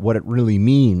think about what it really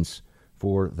means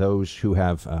for those who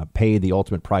have paid the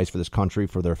ultimate price for this country,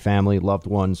 for their family, loved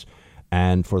ones,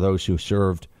 and for those who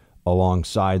served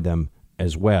alongside them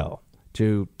as well.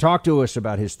 To talk to us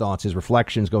about his thoughts, his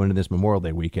reflections going into this Memorial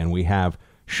Day weekend, we have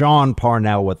Sean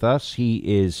Parnell with us. He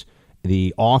is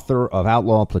the author of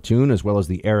Outlaw Platoon as well as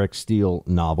the Eric Steele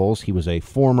novels. He was a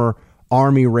former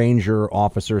Army Ranger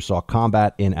officer, saw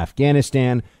combat in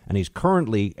Afghanistan, and he's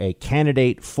currently a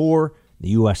candidate for the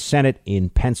U.S. Senate in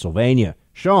Pennsylvania.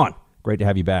 Sean, great to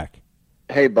have you back.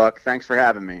 Hey, Buck. Thanks for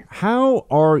having me. How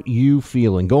are you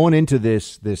feeling going into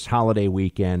this holiday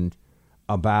weekend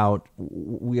about,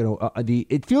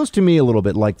 it feels to me a little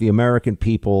bit like the American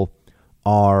people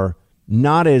are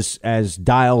not as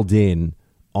dialed in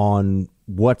on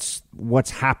what's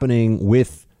happening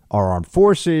with our armed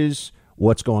forces,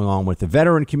 what's going on with the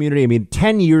veteran community. I mean,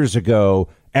 10 years ago,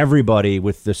 everybody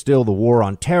with the war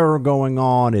on terror going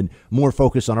on and more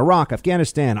focus on Iraq,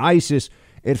 Afghanistan, ISIS,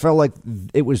 it felt like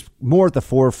it was more at the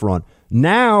forefront.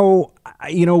 Now,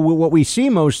 what we see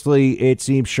mostly, it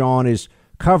seems, Sean, is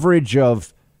coverage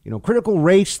of, critical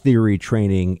race theory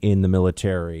training in the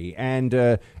military and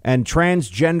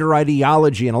transgender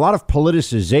ideology and a lot of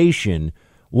politicization.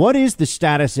 What is the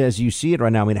status as you see it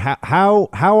right now? I mean, how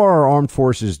are our armed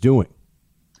forces doing?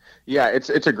 Yeah, it's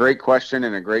a great question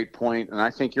and a great point, and I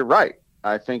think you're right.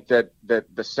 I think that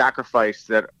the sacrifice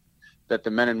that the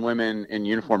men and women in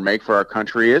uniform make for our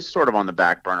country is sort of on the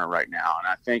back burner right now, and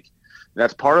I think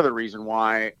that's part of the reason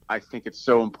why I think it's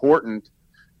so important.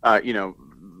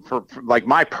 For like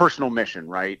my personal mission,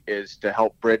 right, is to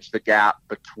help bridge the gap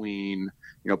between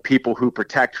people who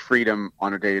protect freedom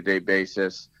on a day-to-day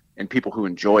basis and people who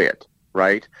enjoy it.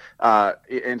 Right.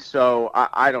 And so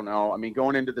I don't know. I mean,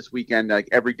 going into this weekend, like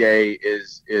every day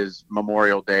is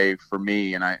Memorial Day for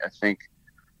me. And I think,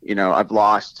 I've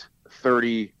lost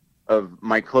 30 of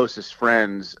my closest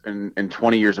friends in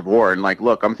 20 years of war. And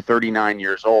look, I'm 39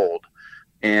 years old.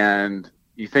 And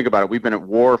you think about it, we've been at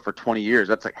war for 20 years.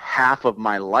 That's like half of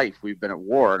my life we've been at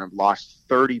war. And I've lost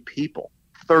 30 people.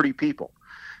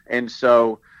 And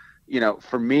so,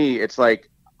 for me, it's like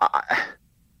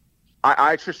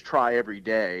I just try every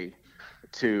day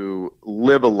to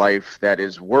live a life that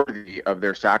is worthy of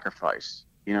their sacrifice.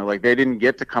 They didn't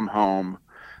get to come home.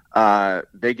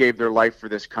 They gave their life for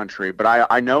this country. But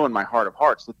I know in my heart of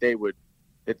hearts that they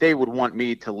would want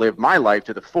me to live my life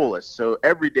to the fullest. So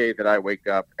every day that I wake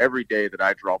up, every day that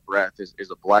I draw breath is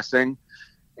a blessing.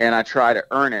 And I try to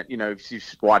earn it. If you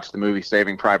watch the movie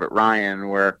Saving Private Ryan,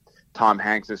 where Tom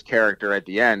Hanks's character at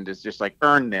the end is just like,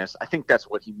 earn this. I think that's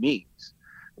what he means.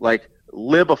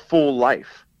 Live a full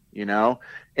life,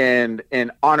 and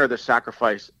honor the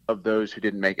sacrifice of those who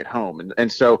didn't make it home.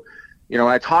 And so, when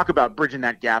I talk about bridging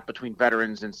that gap between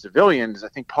veterans and civilians, I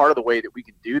think part of the way that we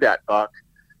can do that, Buck,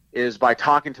 is by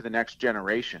talking to the next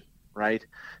generation, right?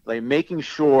 Making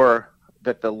sure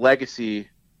that the legacy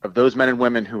of those men and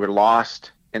women who were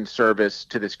lost in service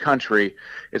to this country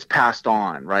is passed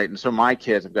on, right? And so my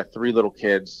kids, I've got 3 little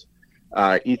kids,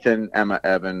 Ethan, Emma,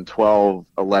 Evan, 12,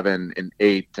 11, and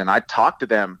 8. And I talk to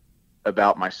them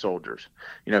about my soldiers,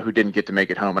 who didn't get to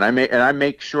make it home. And I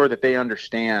make sure that they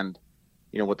understand,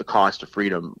 what the cost of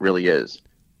freedom really is.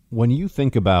 When you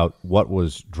think about what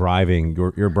was driving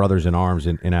your brothers in arms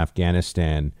in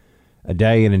Afghanistan, a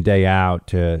day in and day out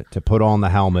to put on the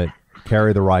helmet,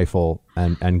 carry the rifle,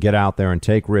 and get out there and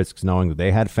take risks, knowing that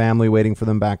they had family waiting for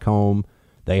them back home,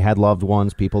 they had loved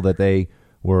ones, people that they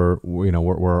were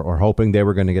hoping they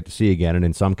were going to get to see again, and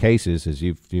in some cases, as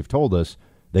you've told us,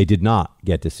 they did not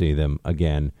get to see them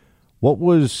again. What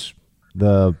was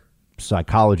the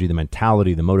psychology, the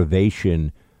mentality, the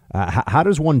motivation? How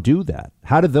does one do that?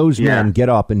 How did those men get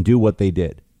up and do what they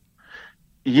did?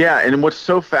 Yeah, and what's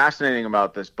so fascinating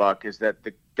about this, Buck, is that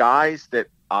the guys that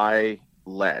I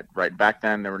led, right, back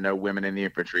then there were no women in the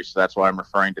infantry, so that's why I'm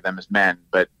referring to them as men.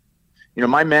 But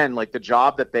my men, like the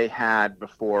job that they had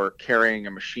before carrying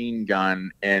a machine gun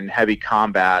in heavy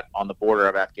combat on the border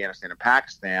of Afghanistan and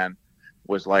Pakistan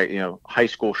was like, high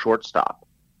school shortstop,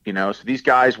 so these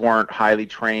guys weren't highly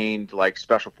trained like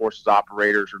special forces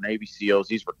operators or Navy SEALs.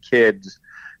 These were kids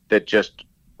that just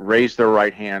raised their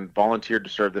right hand, volunteered to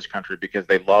serve this country because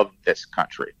they loved this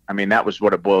country. I mean, that was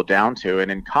what it boiled down to.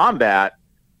 And in combat,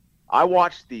 I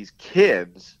watched these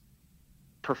kids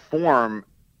perform,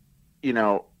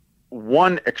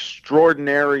 one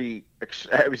extraordinary,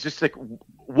 it was just like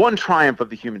one triumph of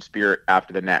the human spirit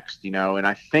after the next, and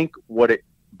I think what it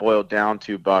boiled down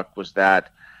to, Buck, was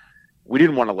that we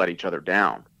didn't want to let each other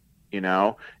down.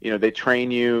 They train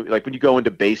you, like when you go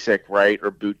into basic, right, or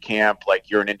boot camp, like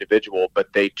you're an individual,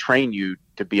 but they train you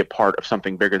to be a part of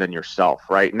something bigger than yourself,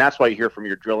 right? And that's why you hear from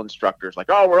your drill instructors, like,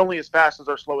 oh, we're only as fast as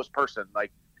our slowest person.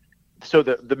 Like, so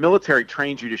the military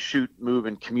trains you to shoot, move,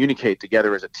 and communicate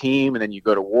together as a team, and then you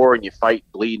go to war and you fight,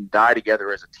 bleed, and die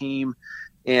together as a team,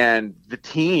 and the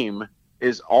team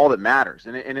is all that matters.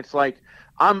 And it's like,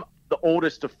 I'm the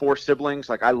oldest of 4 siblings.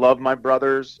 Like, I love my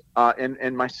brothers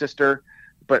and my sister,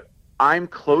 but I'm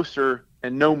closer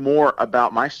and know more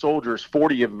about my soldiers,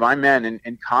 40 of my men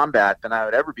in combat, than I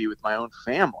would ever be with my own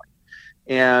family.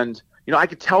 And, I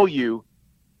could tell you,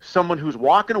 someone who's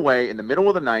walking away in the middle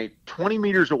of the night, 20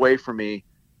 meters away from me,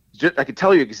 I could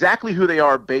tell you exactly who they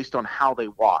are based on how they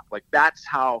walk. Like, that's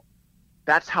how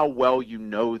well you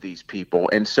know these people.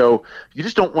 And so you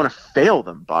just don't want to fail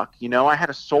them, Buck. I had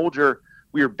a soldier,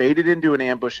 we were baited into an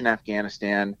ambush in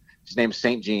Afghanistan. His name's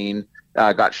St. Jean,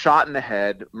 got shot in the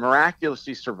head,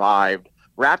 miraculously survived,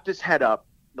 wrapped his head up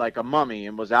like a mummy,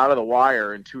 and was out of the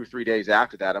wire in 2 or 3 days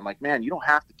after that. I'm like, man, you don't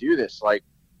have to do this. Like,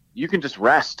 you can just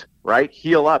rest, right?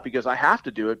 Heal up, because I have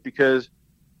to do it because,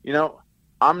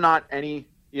 I'm not any,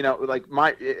 like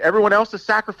everyone else is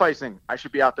sacrificing. I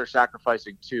should be out there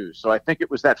sacrificing too. So I think it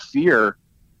was that fear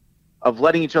of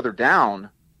letting each other down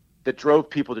that drove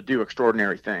people to do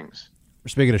extraordinary things. We're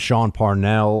speaking to Sean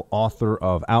Parnell, author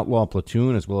of Outlaw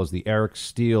Platoon, as well as the Eric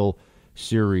Steele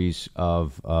series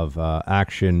of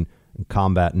action and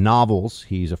combat novels.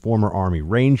 He's a former Army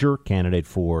Ranger, candidate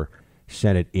for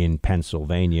Senate in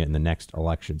Pennsylvania in the next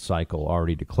election cycle,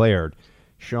 already declared.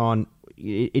 Sean,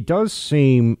 it does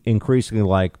seem increasingly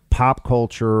like pop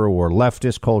culture or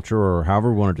leftist culture, or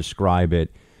however we want to describe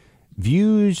it,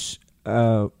 views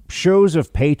shows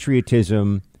of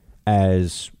patriotism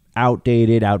as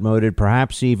outdated, outmoded,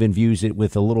 perhaps even views it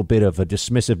with a little bit of a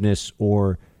dismissiveness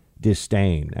or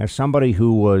disdain. As somebody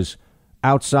who was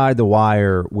outside the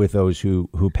wire with those who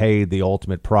paid the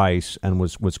ultimate price and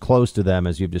was close to them,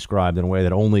 as you've described, in a way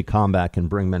that only combat can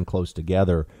bring men close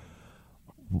together,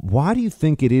 why do you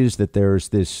think it is that there's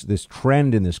this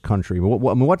trend in this country?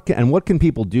 What can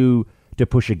people do to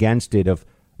push against it, of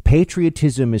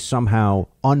patriotism is somehow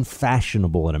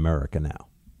unfashionable in America now?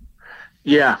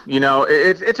 Yeah,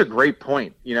 it's a great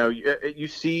point. You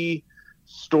see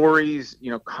stories,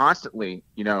 constantly,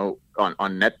 on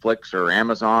Netflix or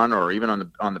Amazon or even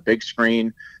on the big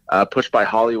screen, pushed by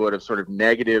Hollywood, of sort of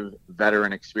negative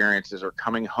veteran experiences, or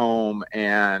coming home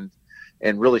and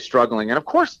really struggling. And of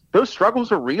course, those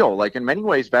struggles are real. Like, in many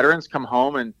ways, veterans come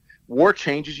home and war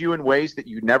changes you in ways that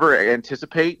you never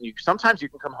anticipate. Sometimes you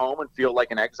can come home and feel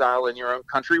like an exile in your own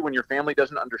country when your family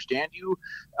doesn't understand you,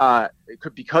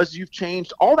 because you've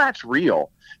changed. All that's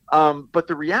real. But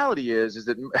the reality is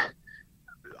that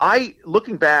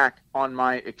looking back on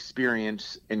my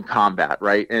experience in combat,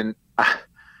 right, and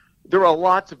there are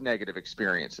lots of negative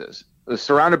experiences,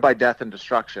 surrounded by death and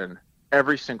destruction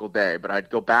every single day, but I'd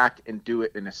go back and do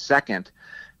it in a second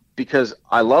because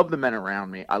I love the men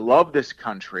around me. I love this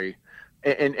country,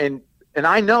 and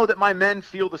I know that my men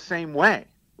feel the same way,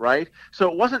 right? So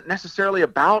it wasn't necessarily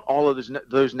about all of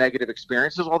those negative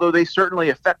experiences, although they certainly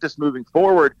affect us moving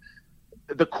forward.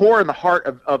 The core and the heart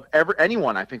of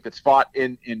anyone, I think, that's fought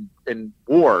in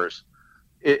wars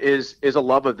is a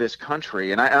love of this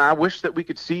country. And I wish that we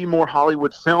could see more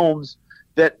Hollywood films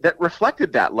that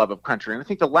reflected that love of country. And I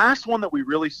think the last one that we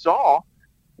really saw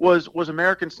was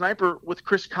American Sniper with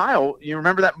Chris Kyle. You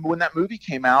remember that when that movie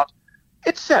came out,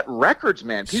 it set records,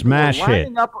 man. People Smash were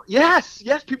lining hit. up. Yes,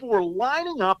 people were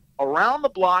lining up around the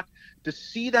block to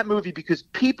see that movie because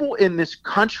people in this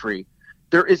country,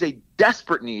 there is a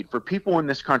desperate need for people in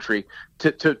this country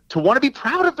to want to be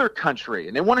proud of their country,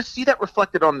 and they want to see that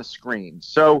reflected on the screen.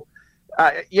 So,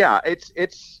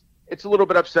 it's a little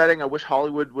bit upsetting. I wish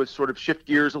Hollywood would sort of shift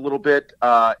gears a little bit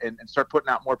and start putting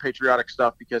out more patriotic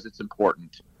stuff because it's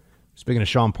important. Speaking of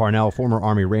Sean Parnell, former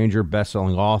Army Ranger,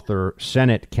 best-selling author,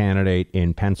 Senate candidate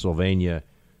in Pennsylvania.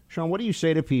 Sean, what do you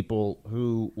say to people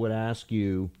who would ask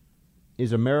you,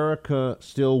 is America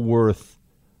still worth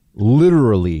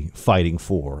literally fighting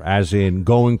for, as in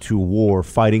going to war,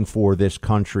 fighting for this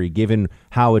country, given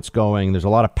how it's going? There's a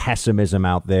lot of pessimism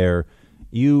out there.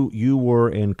 You were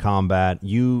in combat.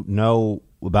 You know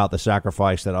about the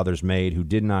sacrifice that others made who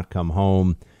did not come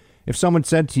home. If someone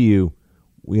said to you,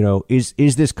 is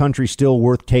this country still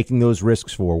worth taking those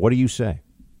risks for? What do you say?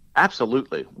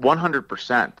 Absolutely.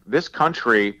 100%. This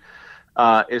country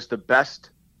is the best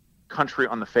country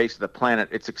on the face of the planet.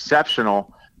 It's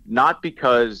exceptional, not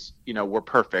because, we're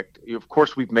perfect. Of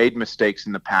course, we've made mistakes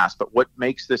in the past, but what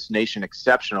makes this nation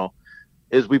exceptional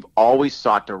is we've always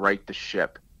sought to right the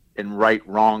ship and right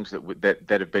wrongs that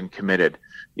have been committed.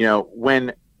 When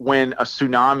a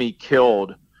tsunami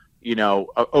killed,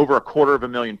 over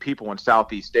 250,000 people in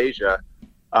Southeast Asia,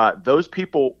 those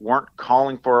people weren't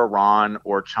calling for Iran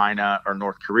or China or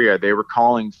North Korea. They were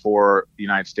calling for the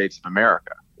United States of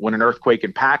America. When an earthquake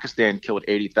in Pakistan killed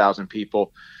 80,000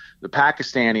 people, the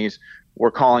Pakistanis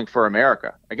were calling for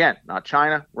America. Again, not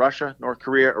China, Russia, North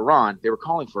Korea, Iran. They were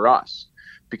calling for us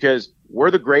because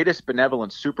we're the greatest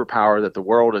benevolent superpower that the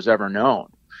world has ever known.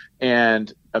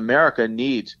 And America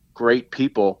needs great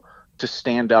people to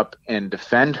stand up and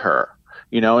defend her.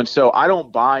 And so I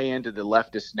don't buy into the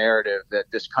leftist narrative that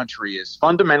this country is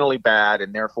fundamentally bad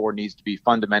and therefore needs to be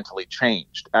fundamentally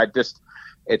changed.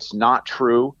 It's not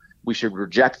true. We should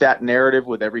reject that narrative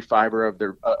with every fiber of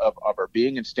our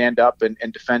being and stand up and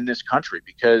defend this country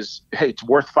because, hey, it's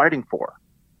worth fighting for.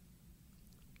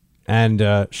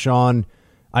 And Sean,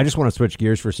 I just want to switch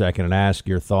gears for a second and ask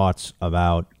your thoughts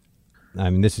about,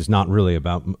 this is not really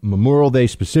about Memorial Day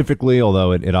specifically,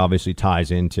 although it obviously ties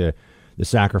into the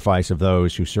sacrifice of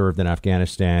those who served in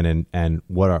Afghanistan and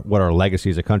what our legacy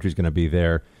as a country is going to be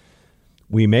there.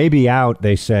 We may be out,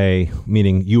 they say,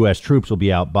 meaning U.S. troops will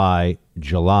be out by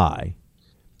July.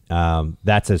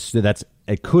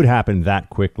 It could happen that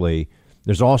quickly.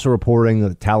 There's also reporting that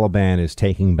the Taliban is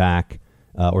taking back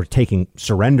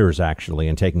surrenders actually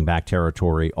and taking back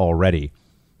territory already.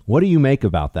 What do you make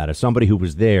about that? As somebody who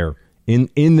was there in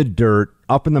the dirt,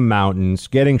 up in the mountains,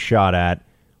 getting shot at,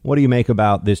 what do you make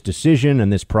about this decision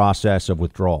and this process of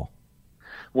withdrawal?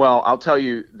 Well, I'll tell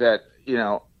you that,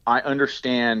 I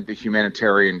understand the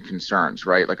humanitarian concerns,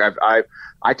 right? Like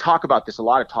I talk about this a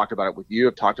lot. I've talked about it with you.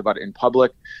 I've talked about it in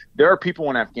public. There are people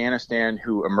in Afghanistan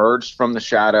who emerged from the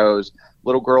shadows,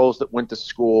 little girls that went to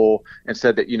school and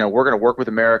said that, we're going to work with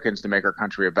Americans to make our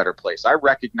country a better place. I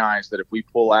recognize that if we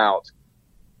pull out,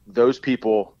 those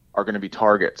people are going to be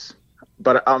targets.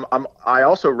 But I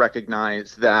also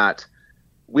recognize that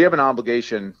we have an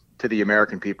obligation to the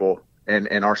American people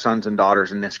and our sons and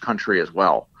daughters in this country as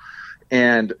well.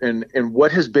 And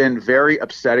what has been very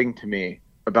upsetting to me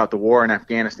about the war in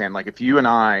Afghanistan, like if you and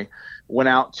I went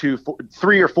out to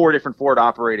 3 or 4 different forward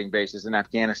operating bases in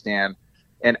Afghanistan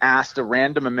and asked a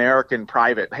random American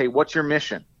private, hey, what's your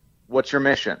mission? What's your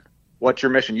mission? What's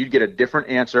your mission? You'd get a different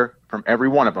answer from every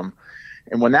one of them.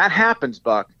 And when that happens,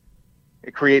 Buck,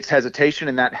 it creates hesitation,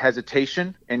 and that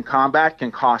hesitation in combat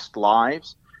can cost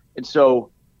lives. And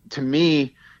so to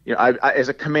me, I as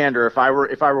a commander, if I were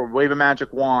to wave a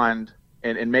magic wand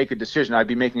and make a decision, I'd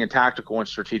be making a tactical and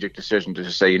strategic decision to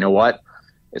just say, you know what,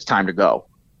 it's time to go.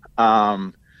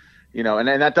 And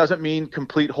that doesn't mean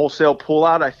complete wholesale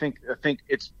pullout. I think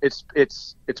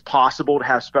it's possible to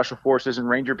have special forces and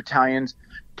Ranger battalions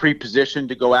pre-positioned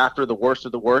to go after the worst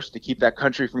of the worst to keep that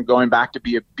country from going back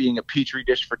to being a petri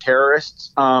dish for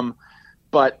terrorists.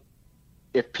 But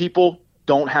if people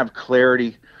don't have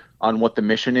clarity on what the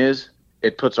mission is,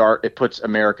 it puts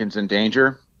Americans in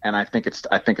danger. And I think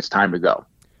it's time to go.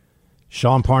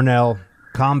 Sean Parnell,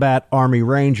 combat Army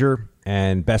Ranger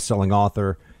and best-selling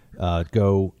author.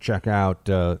 Go check out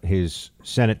his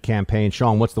Senate campaign.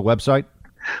 Sean, what's the website?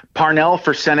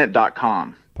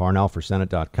 ParnellForSenate.com.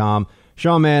 ParnellForSenate.com.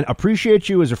 Sean, man, appreciate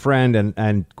you as a friend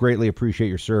and greatly appreciate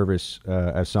your service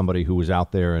as somebody who was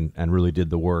out there and really did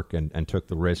the work and took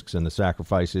the risks and the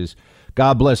sacrifices.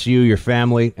 God bless you, your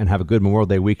family, and have a good Memorial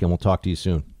Day weekend. We'll talk to you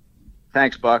soon.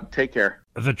 Thanks, Buck. Take care.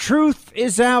 The truth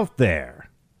is out there.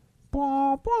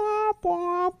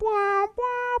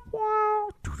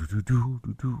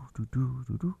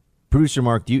 Producer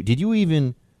Mark, did you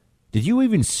even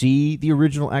see the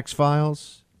original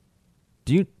X-Files?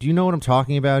 Do you know what I'm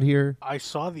talking about here? I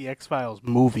saw the X-Files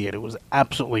movie and it was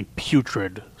absolutely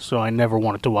putrid, so I never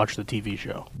wanted to watch the TV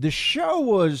show. The show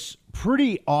was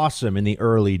pretty awesome in the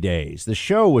early days. The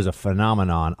show was a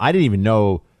phenomenon. I didn't even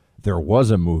know there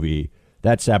was a movie.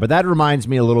 That's sad, but that reminds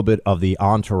me a little bit of the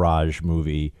Entourage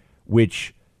movie,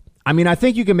 which, I mean, I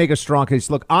think you can make a strong case.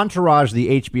 Look, Entourage,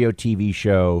 the HBO TV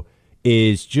show,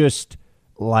 is just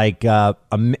like a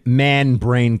man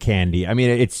brain candy. I mean,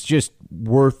 it's just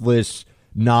worthless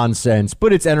nonsense,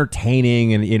 but it's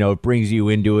entertaining and, it brings you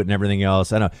into it and everything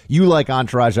else. I know you like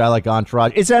Entourage. I like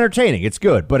Entourage. It's entertaining. It's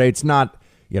good, but it's not,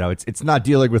 it's not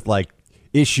dealing with like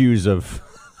issues of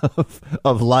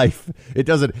life. It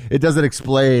doesn't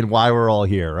explain why we're all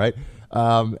here. Right.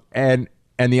 And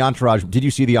the Entourage, did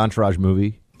you see the Entourage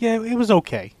movie? Yeah, it was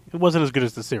okay. It wasn't as good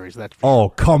as the series. That's for sure.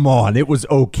 Come on. It was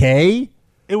okay.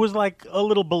 It was like a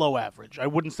little below average. I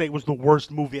wouldn't say it was the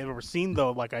worst movie I've ever seen,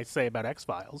 though, like I say about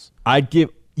X-Files.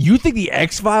 You think the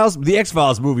X-Files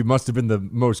movie must have been the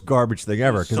most garbage thing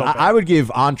ever? Because I would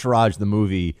give Entourage the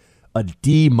movie a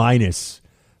D-.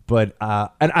 But,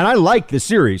 and I like the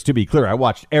series, to be clear. I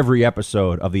watched every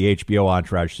episode of the HBO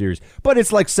Entourage series. But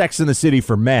it's like Sex and the City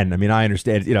for men. I mean, I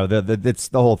understand, it's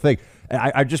the whole thing.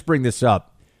 I just bring this up.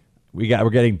 We're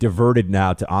getting diverted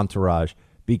now to Entourage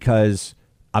because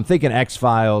I'm thinking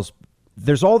X-Files.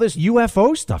 There's all this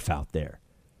UFO stuff out there.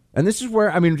 And this is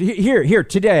where, I mean, here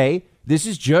today, this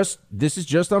is just on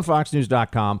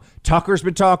FoxNews.com. Tucker's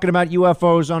been talking about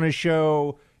UFOs on his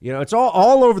show. It's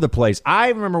all over the place. I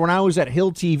remember when I was at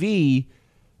Hill TV,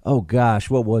 oh gosh,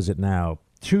 what was it now?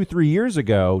 2 years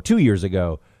ago,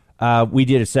 we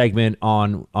did a segment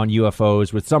on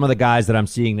UFOs with some of the guys that I'm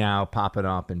seeing now popping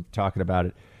up and talking about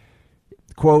it.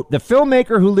 Quote, the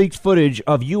filmmaker who leaked footage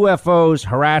of UFOs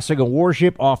harassing a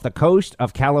warship off the coast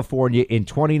of California in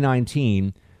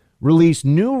 2019 released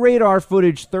new radar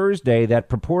footage Thursday that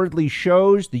purportedly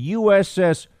shows the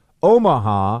USS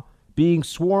Omaha being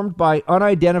swarmed by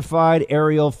unidentified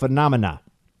aerial phenomena.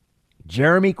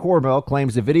 Jeremy Corbell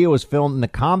claims the video was filmed in the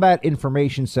Combat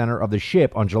Information Center of the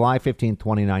ship on July 15,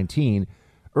 2019.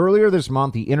 Earlier this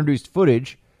month, he introduced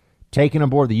footage taken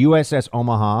aboard the USS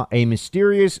Omaha, a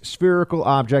mysterious spherical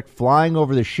object flying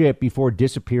over the ship before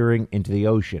disappearing into the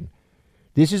ocean.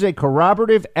 This is a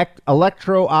corroborative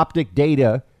electro-optic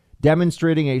data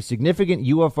demonstrating a significant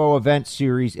UFO event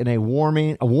series in a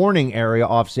warning area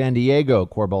off San Diego,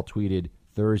 Corbell tweeted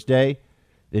Thursday.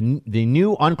 The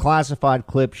new unclassified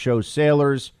clip shows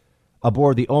sailors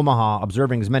aboard the Omaha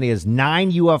observing as many as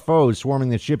 9 UFOs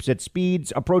swarming the ships at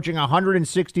speeds approaching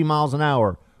 160 miles an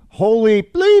hour. Holy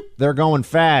bleep, they're going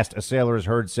fast, a sailor is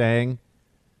heard saying.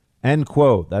 End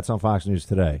quote. That's on Fox News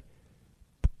today.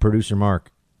 Producer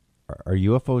Mark, are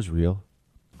UFOs real?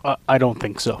 I don't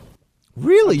think so.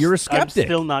 Really? You're a skeptic? I'm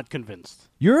still not convinced.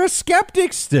 You're a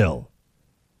skeptic still?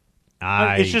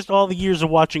 It's just all the years of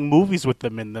watching movies with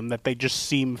them in them that they just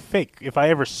seem fake. If I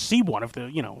ever see one, if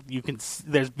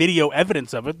there's video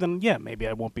evidence of it, then yeah, maybe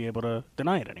I won't be able to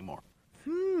deny it anymore.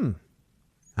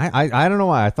 I don't know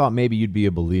why. I thought maybe you'd be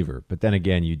a believer, but then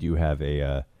again, you do have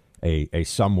a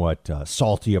somewhat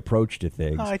salty approach to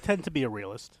things. I tend to be a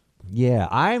realist. Yeah,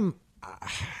 I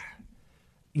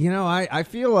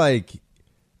feel like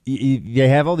you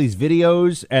have all these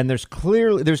videos, and there's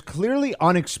clearly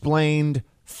unexplained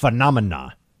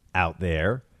phenomena out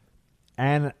there,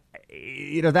 and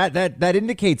that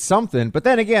indicates something. But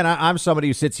then again, I'm somebody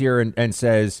who sits here and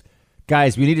says,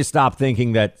 guys, we need to stop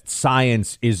thinking that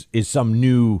science is some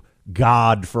new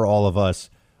god for all of us.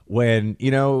 When,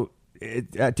 to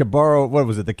borrow, what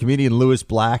was it, the comedian Louis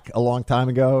Black a long time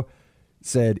ago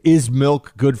said, is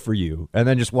milk good for you? And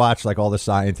then just watch like all the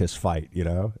scientists fight,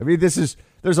 I mean,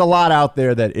 there's a lot out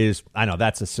there that is, I know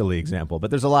that's a silly example, but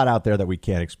there's a lot out there that we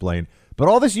can't explain. But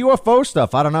all this UFO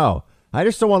stuff, I don't know. I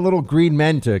just don't want little green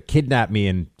men to kidnap me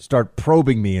and start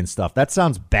probing me and stuff. That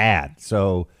sounds bad.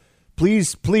 So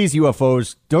please,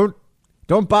 UFOs, don't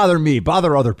bother me.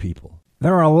 Bother other people.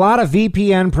 There are a lot of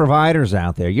VPN providers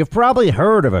out there. You've probably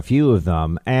heard of a few of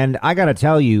them. And I got to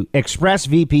tell you,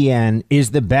 ExpressVPN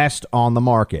is the best on the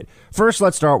market. First,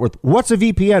 let's start with what's a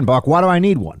VPN, Buck? Why do I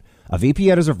need one? A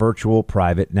VPN is a virtual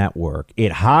private network.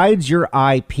 It hides your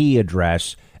IP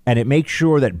address and it makes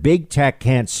sure that big tech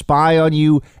can't spy on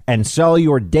you and sell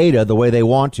your data the way they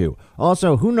want to.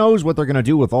 Also, who knows what they're going to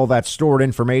do with all that stored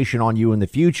information on you in the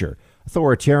future?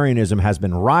 Authoritarianism has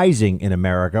been rising in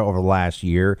America over the last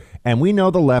year, and we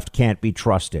know the left can't be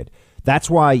trusted. That's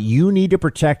why you need to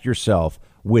protect yourself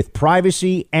with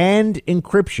privacy and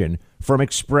encryption from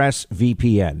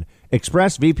ExpressVPN.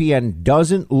 ExpressVPN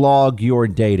doesn't log your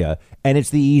data, and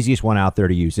it's the easiest one out there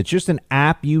to use. It's just an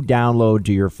app you download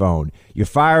to your phone. You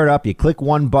fire it up, you click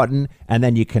one button, and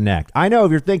then you connect. I know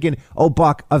if you're thinking, oh,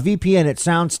 Buck, a VPN, it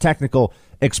sounds technical.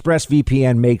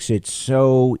 ExpressVPN makes it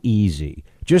so easy.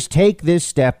 Just take this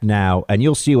step now, and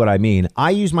you'll see what I mean. I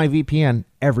use my VPN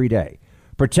every day.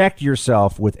 Protect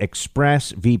yourself with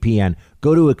ExpressVPN.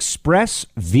 Go to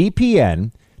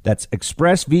ExpressVPN. That's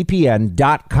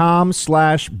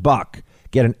expressvpn.com/buck.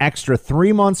 Get an extra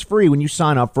 3 months free when you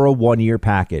sign up for a 1-year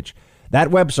package. That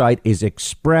website is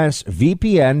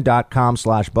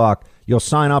expressvpn.com/buck. You'll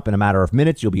sign up in a matter of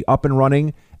minutes. You'll be up and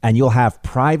running, and you'll have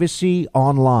privacy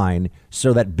online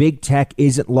so that big tech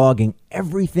isn't logging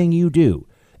everything you do.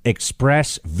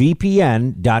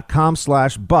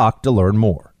 expressvpn.com/buck to learn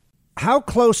more. How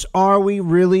close are we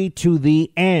really to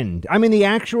the end? I mean, the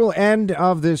actual end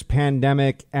of this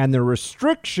pandemic and the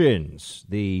restrictions,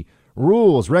 the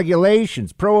rules,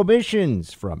 regulations,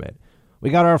 prohibitions from it. We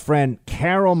got our friend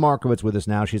Carol Markowitz with us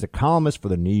now. She's a columnist for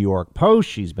the New York Post.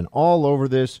 She's been all over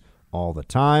this all the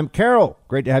time. Carol,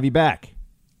 great to have you back.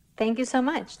 Thank you so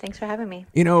much. Thanks for having me.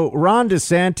 You know, Ron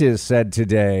DeSantis said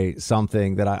today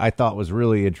something that I thought was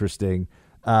really interesting.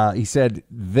 He said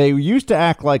they used to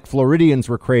act like Floridians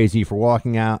were crazy for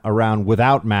walking around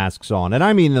without masks on. And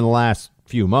I mean in the last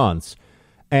few months.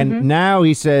 And now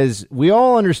he says we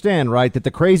all understand, right, that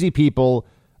the crazy people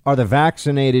are the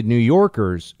vaccinated New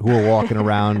Yorkers who are walking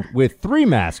around with 3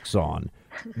 masks on.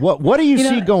 What do you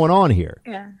see going on here?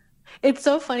 Yeah. It's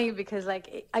so funny because,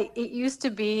 like, it used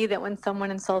to be that when someone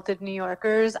insulted New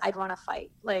Yorkers, I'd want to fight.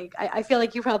 Like, I feel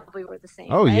like you probably were the same.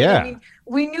 Oh, right? yeah. I mean,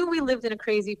 we knew we lived in a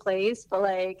crazy place, but,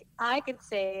 like, I could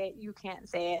say it, you can't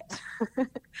say it.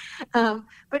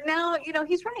 But now, you know,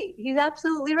 he's right. He's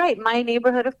absolutely right. My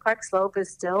neighborhood of Park Slope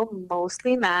is still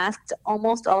mostly masked.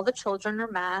 Almost all the children are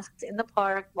masked in the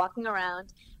park, walking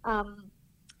around.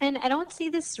 And I don't see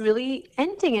this really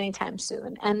ending anytime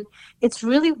soon. And it's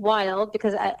really wild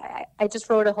because I just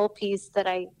wrote a whole piece that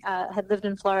I had lived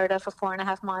in Florida for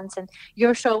 4.5 months. And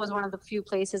your show was one of the few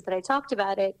places that I talked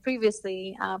about it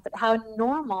previously, but how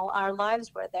normal our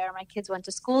lives were there. My kids went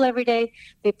to school every day.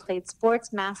 They played sports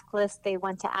maskless. They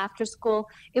went to after school.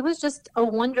 It was just a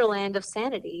wonderland of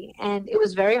sanity. And it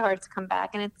was very hard to come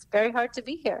back. And it's very hard to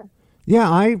be here. Yeah,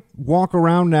 I walk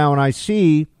around now and I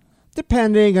see,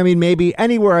 depending, I mean, maybe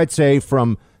anywhere I'd say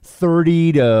from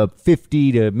 30 to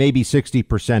 50 to maybe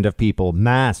 60% of people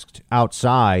masked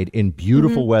outside in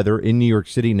beautiful weather in New York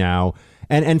City now.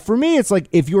 And for me, it's like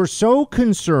if you're so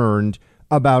concerned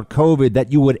about COVID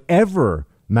that you would ever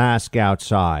mask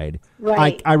outside,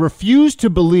 Right. I refuse to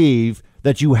believe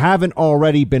that you haven't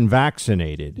already been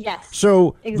vaccinated. Yes,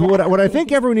 So exactly. what I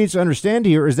think everyone needs to understand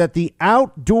here is that the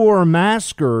outdoor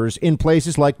maskers in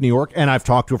places like New York, and I've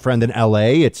talked to a friend in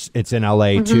L.A., it's in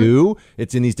L.A. too,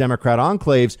 it's in these Democrat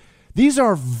enclaves, these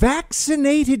are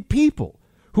vaccinated people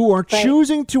who are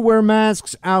choosing to wear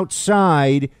masks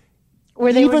outside,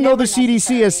 even though the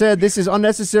CDC has said this is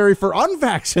unnecessary for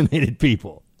unvaccinated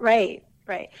people. Right.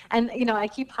 Right. And, you know, I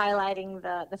keep highlighting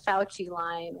the Fauci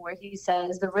line where he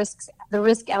says the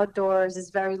risk outdoors is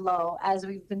very low, as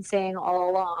we've been saying all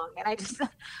along. And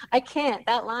I can't.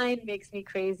 That line makes me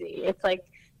crazy. It's like,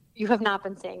 you have not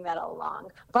been saying that all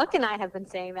along. Buck and I have been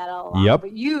saying that all along. Yep.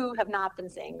 But you have not been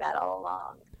saying that all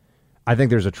along. I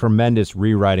think there's a tremendous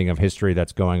rewriting of history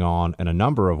that's going on in a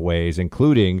number of ways,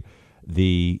 including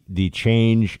the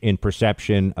change in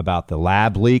perception about the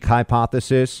lab leak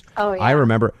hypothesis. Oh, yeah. I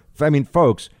remember, I mean,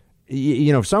 folks,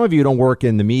 you know, some of you don't work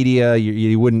in the media.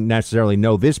 You wouldn't necessarily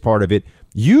know this part of it.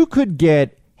 You could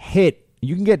get hit.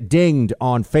 You can get dinged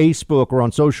on Facebook or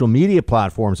on social media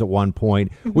platforms at one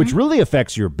point, which really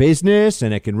affects your business,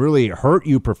 and it can really hurt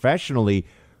you professionally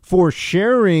for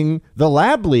sharing the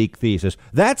lab leak thesis.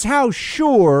 That's how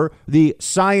sure the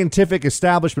scientific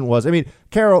establishment was. I mean,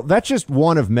 Carol, that's just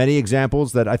one of many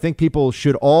examples that I think people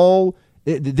should all.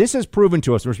 This has proven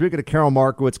to us. We're speaking to Carol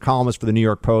Markowitz, columnist for the New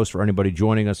York Post, for anybody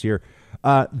joining us here.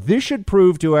 This should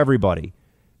prove to everybody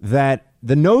that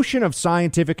the notion of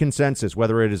scientific consensus,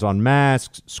 whether it is on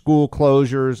masks, school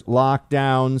closures,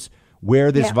 lockdowns,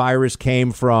 where this virus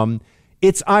came from,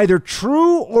 it's either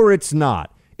true or it's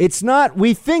not. It's not,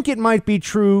 we think it might be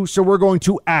true, so we're going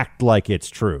to act like it's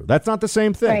true. That's not the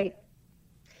same thing. Right.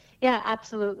 Yeah,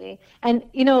 absolutely. And,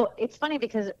 you know, it's funny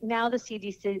because now the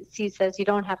CDC says you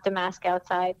don't have to mask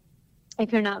outside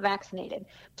if you're not vaccinated.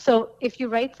 So if you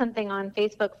write something on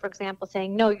Facebook, for example,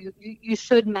 saying, no, you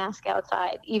should mask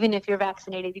outside, even if you're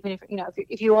vaccinated, even if, you know,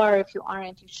 if you are, if you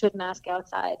aren't, you should mask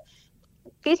outside.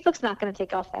 Facebook's not going to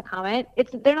take off that comment.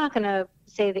 They're not going to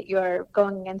say that you're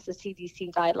going against the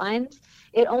CDC guidelines.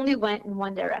 It only went in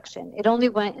one direction. It only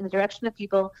went in the direction of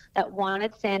people that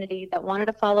wanted sanity, that wanted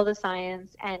to follow the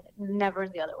science, and never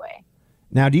in the other way.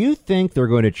 Now, do you think they're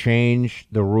going to change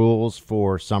the rules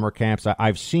for summer camps?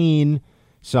 I've seen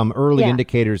some early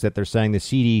indicators that they're saying the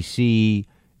CDC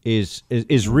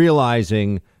is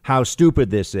realizing how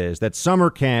stupid this is, that summer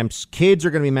camps, kids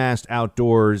are going to be masked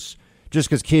outdoors just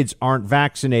because kids aren't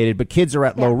vaccinated, but kids are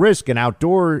at low risk and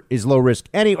outdoor is low risk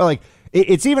anyway. Like,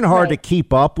 it's even hard to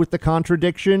keep up with the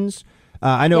contradictions.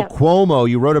 I know Cuomo,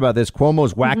 you wrote about this.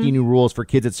 Cuomo's wacky new rules for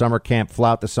kids at summer camp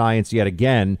flout the science yet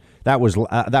again. That was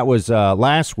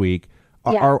last week.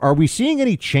 Are we seeing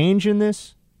any change in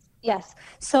this? Yes.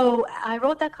 So I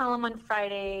wrote that column on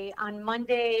Friday. On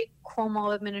Monday,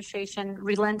 Cuomo administration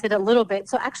relented a little bit.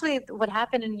 So actually what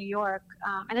happened in New York,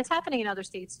 and it's happening in other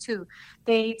states too,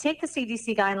 they take the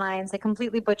CDC guidelines, they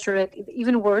completely butcher it,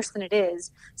 even worse than it is.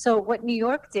 So what New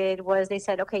York did was they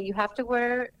said, okay, you have to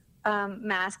wear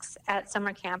masks at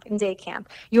summer camp and day camp.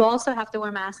 You also have to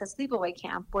wear masks at sleepaway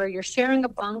camp, where you're sharing a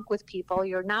bunk with people.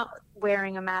 You're not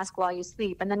wearing a mask while you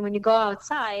sleep. And then when you go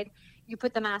outside, you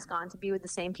put the mask on to be with the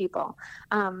same people.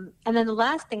 And then the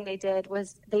last thing they did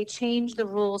was they changed the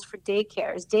rules for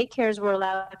daycares. Daycares were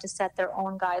allowed to set their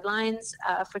own guidelines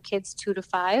for kids 2 to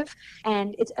 5.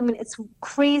 And it's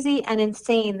crazy and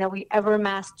insane that we ever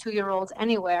mask 2-year-olds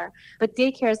anywhere. But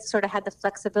daycares sort of had the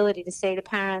flexibility to say to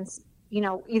parents, you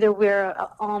know, either wear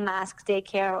all mask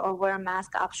daycare or wear a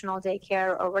mask optional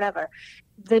daycare or whatever.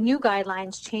 The new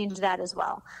guidelines changed that as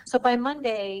well. So by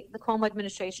Monday, the Cuomo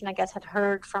administration, I guess, had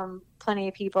heard from plenty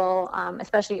of people,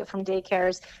 especially from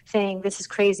daycares, saying this is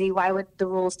crazy. Why would the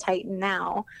rules tighten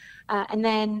now? And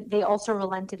then they also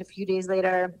relented a few days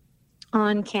later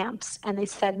on camps, and they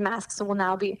said masks will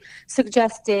now be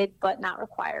suggested but not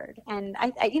required. And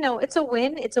I it's a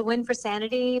win. It's a win for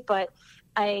sanity, but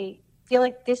I feel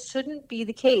like this shouldn't be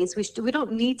the case. We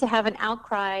don't need to have an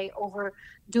outcry over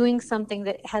doing something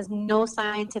that has no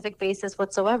scientific basis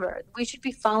whatsoever. We should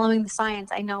be following the science.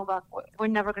 I know we're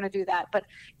never going to do that, but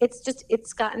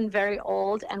it's gotten very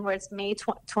old, and where it's May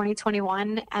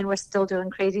 2021 and we're still doing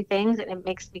crazy things, and it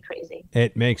makes me crazy.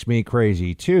 It makes me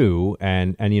crazy too.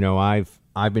 And you know,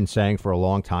 I've been saying for a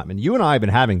long time, and you and I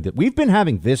have we've been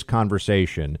having this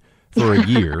conversation for a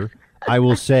year. I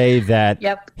will say that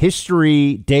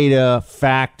history, data,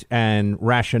 fact, and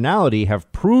rationality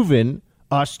have proven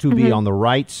us to be on the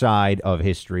right side of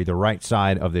history, the right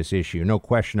side of this issue. No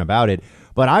question about it.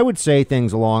 But I would say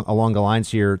things along the lines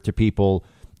here to people,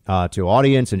 to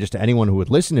audience, and just to anyone who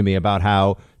would listen to me about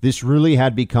how this really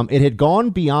had gone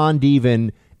beyond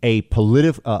even a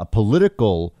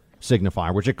political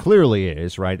signifier, which it clearly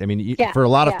is, right? I mean, for a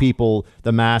lot of people,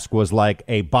 the mask was like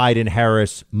a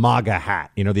Biden-Harris MAGA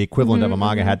hat, you know, the equivalent of a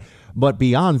MAGA hat. But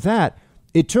beyond that,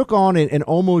 it took on an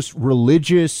almost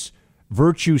religious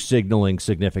virtue signaling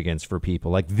significance for people.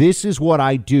 Like, this is what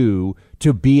I do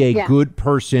to be a good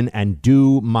person and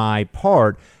do my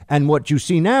part. And what you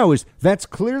see now is that's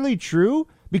clearly true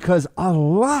because a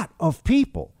lot of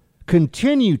people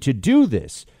continue to do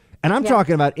this. And I'm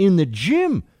talking about in the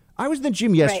gym. I was in the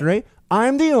gym yesterday. Right.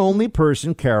 I'm the only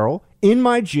person, Carol, in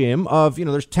my gym of, you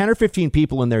know, there's 10 or 15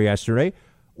 people in there yesterday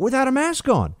without a mask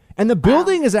on. And the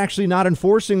building is actually not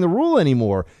enforcing the rule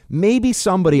anymore. Maybe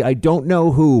somebody, I don't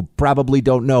know who, probably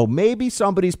don't know, maybe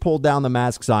somebody's pulled down the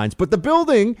mask signs, but the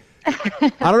building,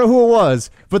 I don't know who it was,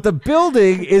 but the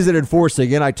building isn't enforcing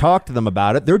it. I talked to them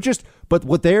about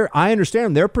it. I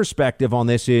understand their perspective on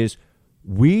this is,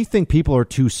 we think people are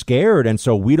too scared, and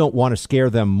so we don't want to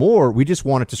scare them more. We just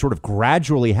want it to sort of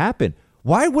gradually happen.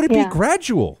 Why would it be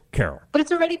gradual, Carol? But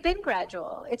it's already been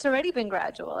gradual. It's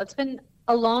been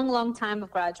a long, long time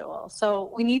of gradual.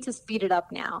 So we need to speed it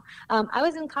up now. I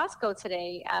was in Costco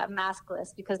today,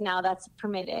 maskless, because now that's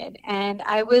permitted. And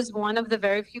I was one of the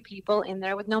very few people in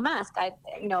there with no mask. A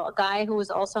guy who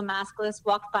was also maskless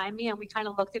walked by me, and we kind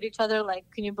of looked at each other like,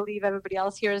 can you believe everybody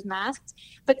else here is masked?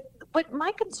 But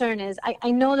my concern is,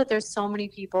 I know that there's so many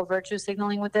people virtue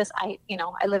signaling with this. I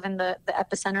live in the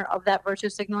epicenter of that virtue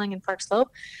signaling in Park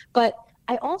Slope, but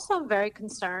I also am very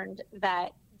concerned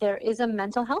that there is a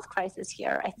mental health crisis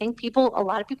here. I think a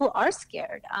lot of people are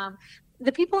scared.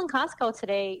 The people in Costco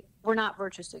today were not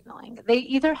virtue signaling. They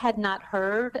either had not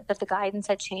heard that the guidance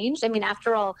had changed. I mean,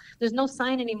 after all, there's no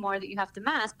sign anymore that you have to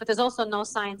mask, but there's also no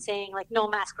sign saying like no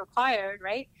mask required,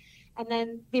 right? And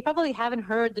then they probably haven't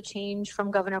heard the change from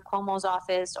Governor Cuomo's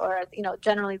office or,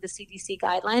 generally the CDC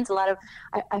guidelines.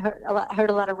 I heard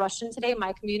a lot of Russian today,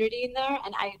 my community in there,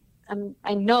 and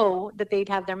I know that they'd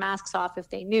have their masks off if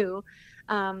they knew.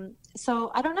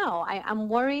 So I don't know. I'm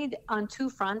worried on two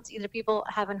fronts. Either people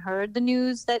haven't heard the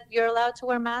news that you're allowed to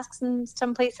wear masks in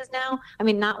some places now. I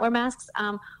mean, not wear masks.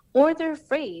 Or they're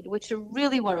afraid, which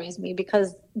really worries me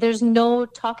because there's no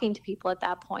talking to people at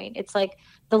that point. It's like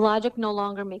the logic no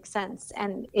longer makes sense,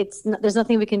 and there's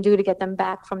nothing we can do to get them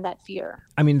back from that fear.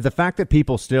 I mean, the fact that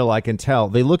people still, I can tell,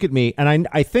 they look at me, and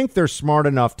I think they're smart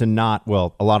enough to not,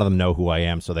 well, a lot of them know who I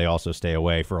am, so they also stay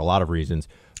away for a lot of reasons,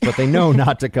 but they know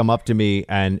not to come up to me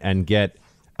and get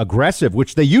aggressive,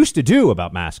 which they used to do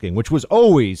about masking, which was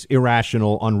always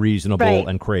irrational, unreasonable,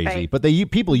 and crazy. Right. But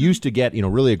people used to get,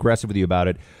 really aggressive with you about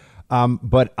it.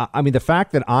 But I mean, the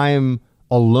fact that I'm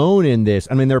alone in this,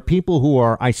 I mean, there are people who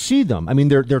I see them. I mean,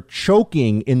 they're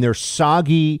choking in their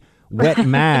soggy, wet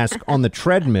mask on the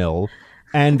treadmill,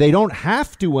 and they don't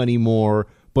have to anymore.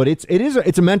 But it's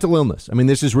a mental illness. I mean,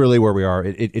 this is really where we are.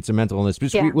 It's a mental illness.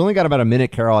 We only got about a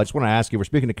minute, Carol. I just want to ask you, we're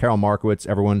speaking to Carol Markowitz,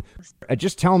 everyone.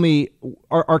 Just tell me,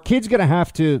 are kids going to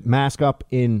have to mask up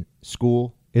in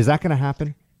school? Is that going to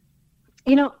happen?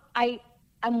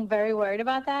 I'm very worried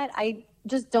about that. I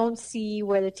just don't see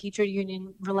where the teacher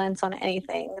union relents on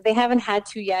anything. They haven't had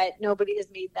to yet. Nobody has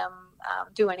made them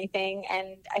do anything.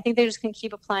 And I think they're just going to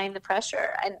keep applying the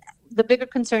pressure. And the bigger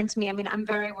concern to me, I mean, I'm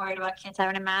very worried about kids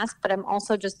having a mask, but I'm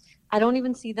also I don't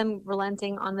even see them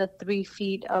relenting on the 3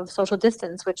 feet of social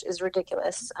distance, which is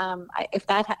ridiculous. If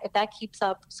that keeps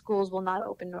up, schools will not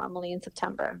open normally in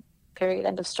September. Period.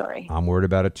 End of story. I'm worried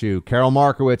about it too. Carol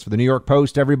Markowitz for the New York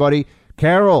Post, everybody.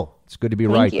 Carol, it's good to be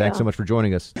right. Thanks so much for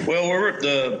joining us. Well,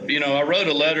 I wrote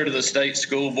a letter to the state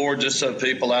school board just so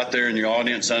people out there in your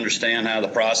audience understand how the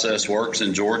process works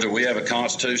in Georgia. We have a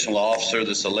constitutional officer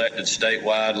that's elected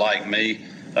statewide like me,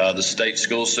 the state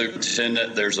school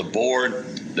superintendent. There's a board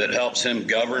that helps him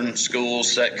govern schools,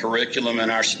 set curriculum in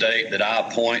our state that I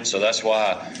appoint. So that's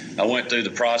why I went through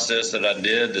the process that I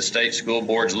did. The state school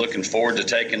board's looking forward to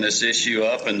taking this issue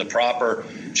up in the proper,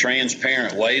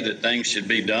 transparent way that things should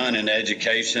be done in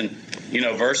education,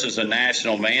 versus a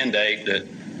national mandate that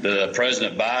the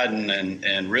President Biden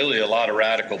and really a lot of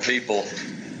radical people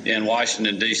in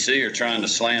Washington, D.C. are trying to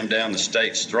slam down the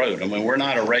state's throat. I mean, we're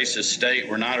not a racist state.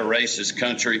 We're not a racist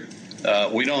country.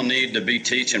 We don't need to be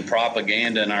teaching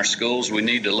propaganda in our schools. We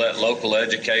need to let local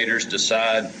educators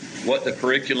decide what the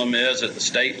curriculum is at the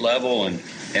state level and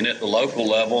at the local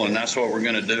level, and that's what we're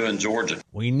going to do in Georgia.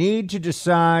 We need to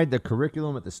decide the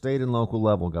curriculum at the state and local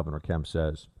level, Governor Kemp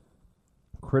says.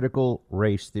 Critical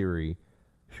race theory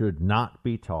should not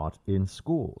be taught in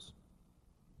schools.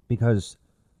 Because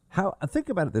think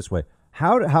about it this way.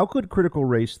 How could critical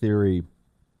race theory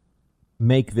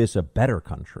make this a better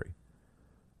country?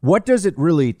 What does it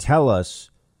really tell us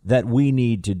that we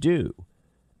need to do?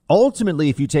 Ultimately,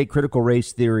 if you take critical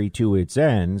race theory to its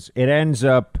ends, it ends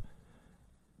up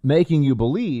making you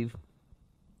believe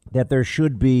that there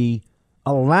should be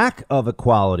a lack of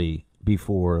equality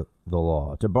before the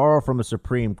law. To borrow from a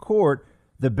Supreme Court,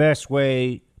 the best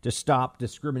way to stop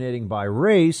discriminating by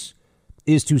race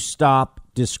is to stop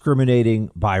discriminating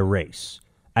by race.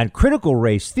 And critical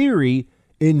race theory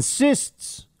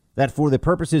insists that for the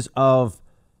purposes of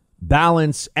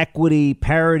balance, equity,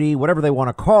 parity, whatever they want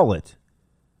to call it,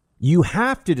 you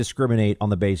have to discriminate on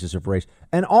the basis of race,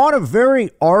 and on a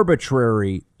very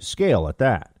arbitrary scale at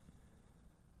that.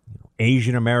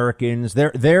 Asian Americans,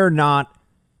 they're not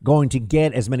going to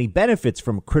get as many benefits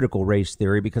from critical race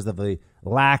theory because of the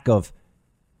lack of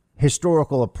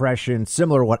historical oppression,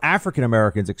 similar to what African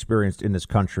Americans experienced in this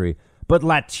country. But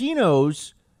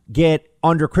Latinos get,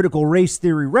 under critical race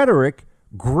theory rhetoric,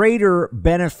 greater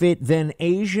benefit than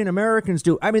Asian Americans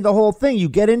do. I mean, the whole thing, you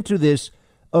get into this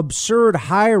absurd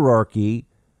hierarchy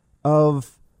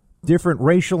of different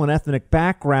racial and ethnic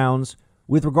backgrounds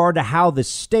with regard to how the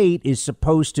state is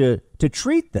supposed to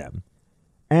treat them.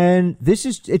 And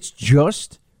it's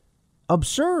just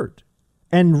absurd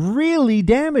and really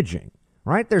damaging,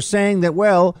 right? They're saying that,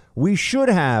 well, we should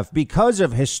have, because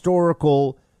of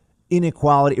historical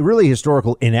inequality, really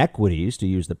historical inequities, to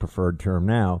use the preferred term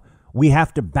now, we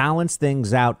have to balance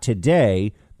things out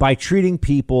today by treating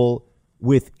people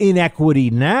with inequity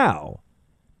now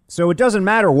So it doesn't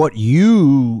matter what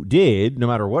you did, no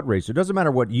matter what race. It doesn't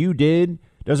matter what you did.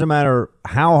 Doesn't matter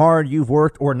how hard you've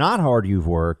worked or not hard you've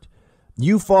worked.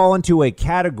 You fall into a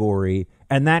category,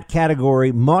 and that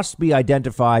category must be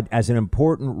identified as an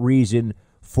important reason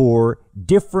for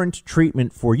different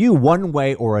treatment for you one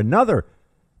way or another.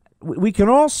 We can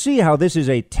all see how this is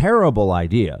a terrible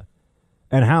idea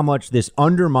and how much this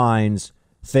undermines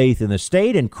faith in the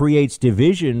state and creates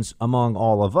divisions among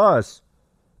all of us.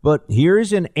 But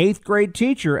here's an 8th grade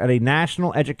teacher at a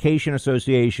National Education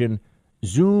Association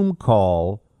Zoom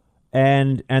call.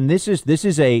 And this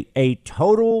is a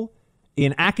total,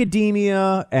 in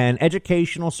academia and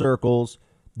educational circles,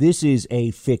 this is a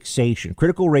fixation.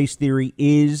 Critical race theory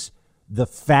is the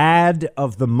fad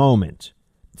of the moment.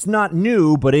 It's not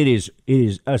new, but it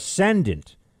is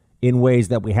ascendant in ways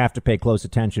that we have to pay close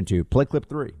attention to. Play clip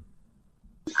 3.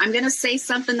 I'm going to say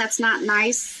something that's not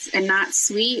nice and not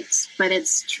sweet, but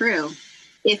it's true.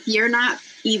 If you're not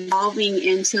evolving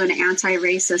into an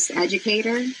anti-racist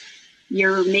educator,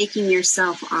 you're making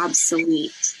yourself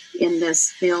obsolete in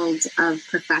this field of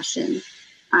profession.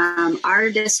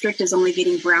 Our district is only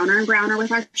getting browner and browner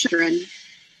with our children.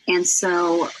 And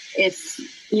so if,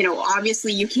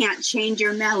 obviously you can't change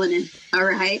your melanin, all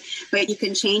right, but you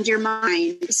can change your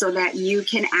mind so that you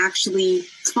can actually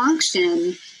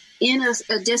function in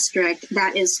a district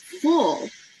that is full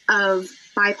of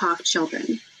BIPOC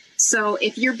children. So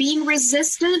if you're being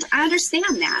resistant, I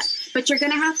understand that, but you're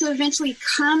going to have to eventually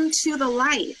come to the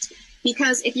light,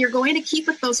 because if you're going to keep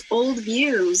with those old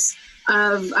views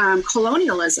of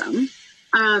colonialism,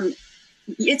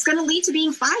 it's going to lead to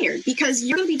being fired, because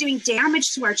you're going to be doing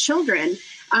damage to our children,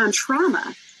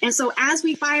 trauma. And so as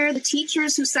we fire the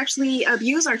teachers who sexually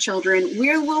abuse our children,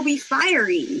 we will be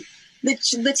firing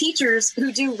the teachers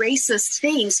who do racist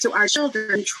things to our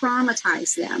children and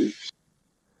traumatize them.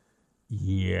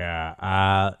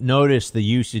 Yeah. Notice the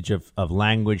usage of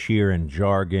language here and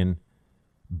jargon.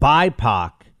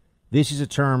 BIPOC. This is a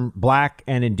term Black,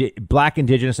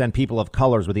 Indigenous, and people of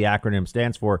colors, what the acronym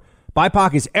stands for.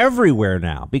 BIPOC is everywhere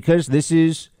now because this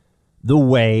is the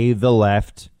way the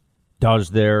left does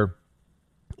their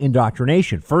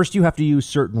indoctrination. First, you have to use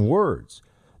certain words.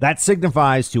 That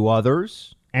signifies to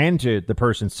others and to the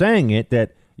person saying it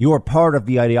that you're part of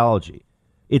the ideology.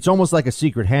 It's almost like a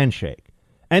secret handshake.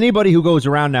 Anybody who goes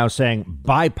around now saying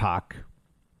BIPOC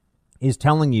is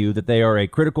telling you that they are a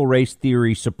critical race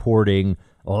theory supporting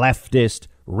leftist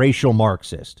racial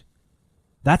Marxist.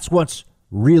 That's what's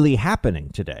really happening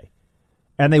today.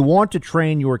 And they want to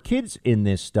train your kids in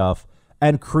this stuff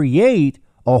and create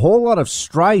a whole lot of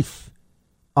strife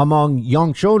among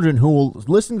young children who will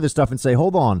listen to this stuff and say,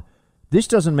 hold on, this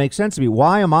doesn't make sense to me.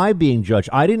 Why am I being judged?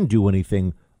 I didn't do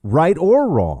anything right or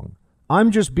wrong.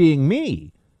 I'm just being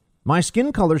me. My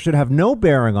skin color should have no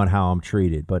bearing on how I'm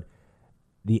treated. But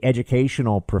the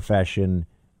educational profession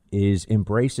is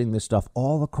embracing this stuff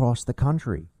all across the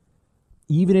country.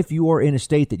 Even if you are in a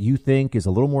state that you think is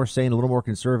a little more sane, a little more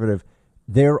conservative,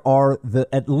 there are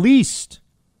at least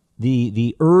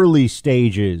the early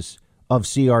stages of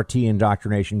CRT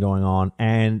indoctrination going on,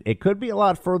 and it could be a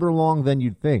lot further along than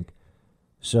you'd think.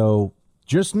 So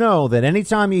just know that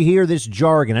anytime you hear this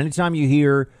jargon, anytime you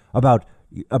hear about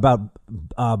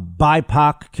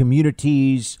BIPOC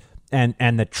communities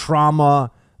and the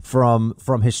trauma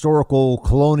from historical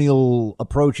colonial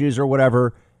approaches or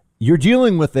whatever, you're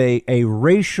dealing with a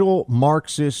racial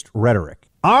Marxist rhetoric.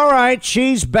 All right,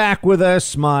 she's back with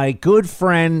us, my good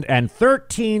friend and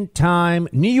 13-time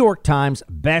New York Times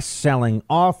best-selling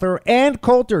author, and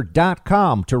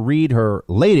Coulter.com to read her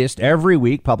latest every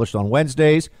week, published on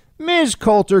Wednesdays. Ms.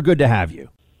 Coulter, good to have you.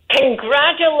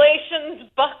 Congratulations,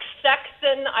 Buck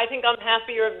Sexton. I think I'm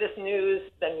happier of this news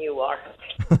than you are.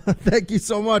 Thank you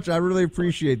so much. I really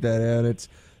appreciate that, Ann.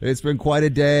 It's been quite a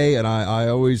day, and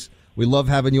we love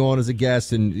having you on as a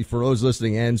guest. And for those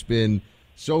listening, Ann's been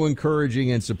so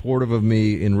encouraging and supportive of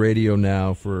me in radio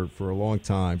now for a long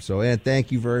time. So, Ann,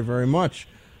 thank you very, very much.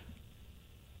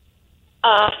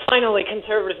 Finally,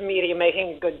 conservative media making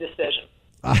a good decision.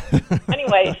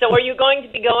 Anyway, so are you going to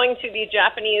be going to the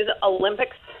Japanese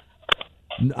Olympics?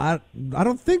 I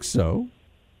don't think so.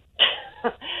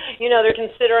 They're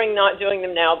considering not doing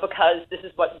them now because this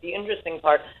is what's the interesting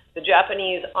part. The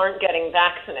Japanese aren't getting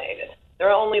vaccinated.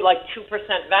 They're only like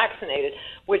 2% vaccinated,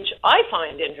 which I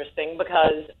find interesting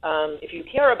because if you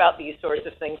care about these sorts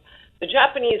of things, the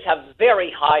Japanese have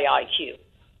very high IQ.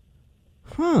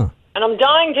 Huh. And I'm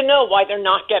dying to know why they're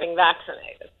not getting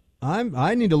vaccinated.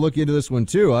 I need to look into this one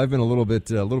too. I've been a little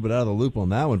bit out of the loop on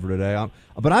that one for today.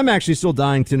 But I'm actually still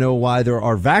dying to know why there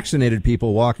are vaccinated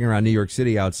people walking around New York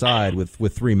City outside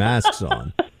with 3 masks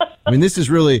on. I mean, this is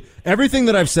really everything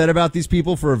that I've said about these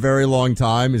people for a very long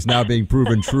time is now being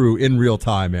proven true in real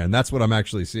time, man. That's what I'm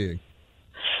actually seeing.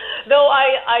 Though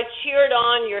I cheered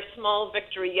on your small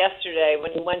victory yesterday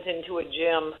when you went into a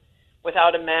gym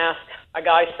without a mask. A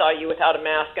guy saw you without a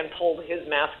mask and pulled his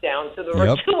mask down. So there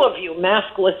were two of you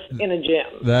maskless in a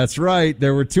gym. That's right.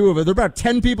 There were two of us. There were about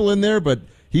 10 people in there, but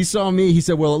he saw me. He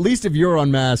said, well, at least if you're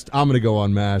unmasked, I'm going to go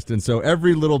unmasked. And so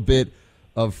every little bit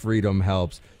of freedom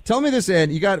helps. Tell me this, Ann.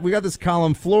 We got this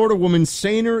column, Florida Woman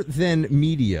Saner Than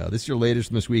Media. This is your latest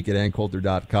from this week at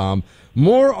AnnCoulter.com.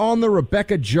 More on the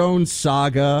Rebecca Jones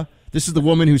saga. This is the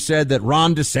woman who said that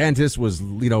Ron DeSantis was,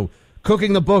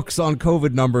 cooking the books on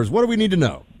COVID numbers. What do we need to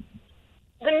know?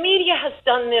 The media has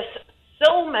done this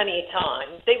so many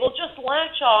times. They will just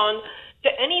latch on to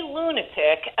any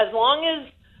lunatic as long as,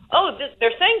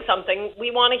 they're saying something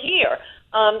we want to hear.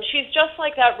 She's just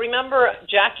like that. Remember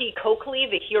Jackie Coakley,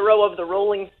 the hero of the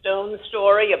Rolling Stones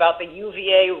story about the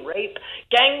UVA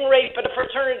gang rape at a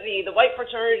fraternity, the white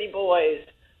fraternity boys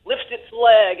lift its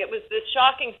leg. It was this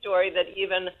shocking story that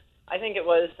even, I think it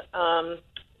was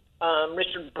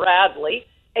Richard Bradley,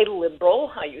 a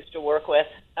liberal I used to work with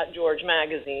at George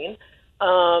Magazine.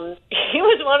 He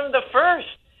was one of the first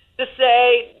to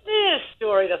say, this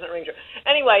story doesn't ring true.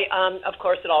 Anyway, of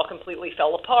course, it all completely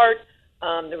fell apart.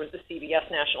 There was the CBS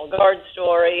National Guard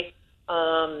story.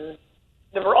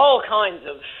 There were all kinds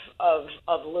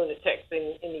of lunatics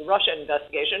in the Russia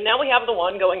investigation. Now we have the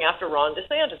one going after Ron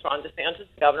DeSantis. Ron DeSantis,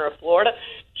 the governor of Florida,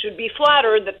 should be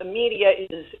flattered that the media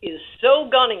is so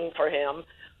gunning for him.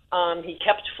 He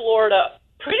kept Florida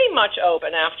pretty much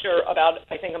open after about,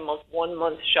 I think, 1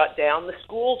 month shutdown. The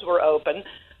schools were open.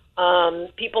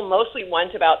 People mostly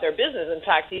went about their business. In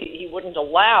fact, he wouldn't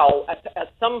allow,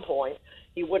 at some point,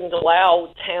 he wouldn't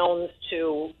allow towns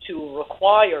to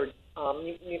require,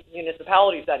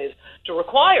 municipalities, that is, to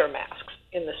require masks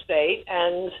in the state.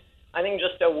 And I think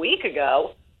just a week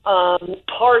ago,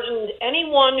 pardoned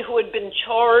anyone who had been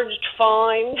charged,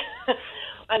 fined,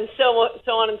 and so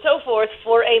on and so forth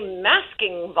for a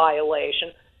masking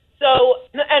violation. So,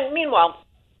 and meanwhile,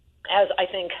 as I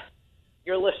think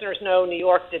your listeners know, New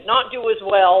York did not do as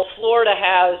well. Florida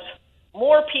has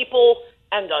more people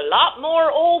and a lot more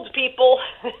old people.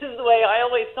 This is the way I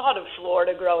always thought of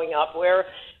Florida growing up, where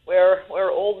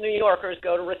old New Yorkers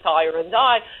go to retire and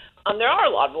die. There are a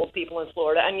lot of old people in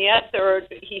Florida, and yet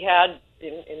he had,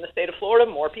 in the state of Florida,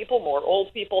 more people, more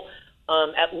old people,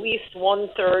 at least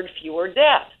 1/3 fewer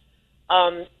deaths.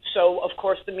 So, of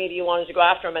course, the media wanted to go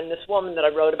after him. And this woman that I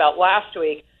wrote about last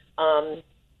week,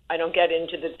 I don't get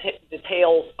into the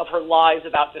details of her lies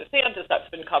about DeSantis. That's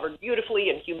been covered beautifully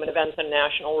in Human Events and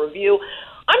National Review.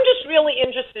 I'm just really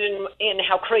interested in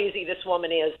how crazy this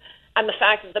woman is, and the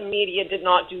fact that the media did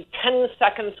not do 10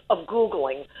 seconds of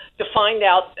Googling to find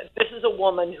out that this is a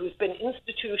woman who's been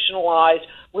institutionalized,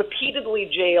 repeatedly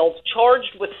jailed,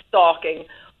 charged with stalking,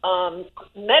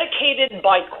 medicated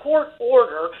by court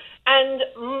order, and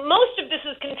most of this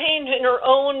is contained in her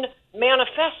own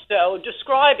manifesto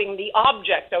describing the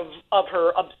object of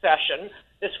her obsession,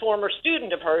 this former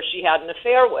student of hers she had an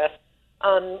affair with.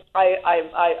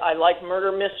 I like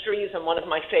murder mysteries, and one of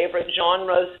my favorite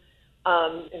genres,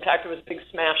 in fact, it was a big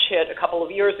smash hit a couple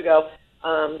of years ago,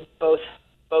 both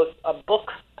a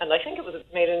book and I think it was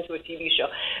made into a TV show.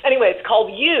 Anyway, it's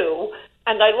called You.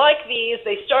 And I like these.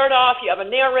 They start off, you have a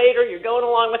narrator, you're going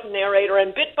along with the narrator,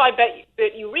 and bit by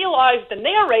bit you realize the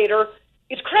narrator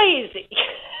is crazy,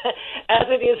 as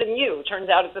it is in You. Turns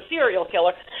out it's a serial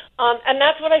killer. And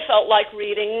that's what I felt like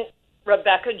reading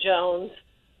Rebecca Jones'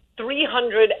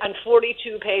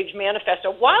 342-page manifesto.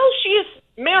 While she is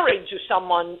married to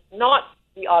someone not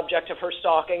the object of her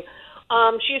stalking,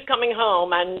 she's coming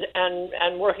home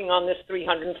and working on this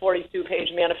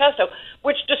 342-page manifesto,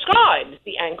 which describes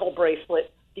the ankle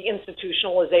bracelet, the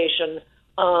institutionalization,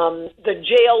 the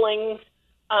jailings,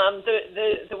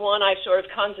 the one I sort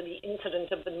of come to the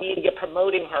incident of the media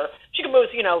promoting her. She was,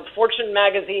 Fortune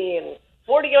magazine,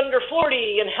 40 under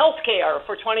 40 in healthcare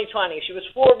for 2020. She was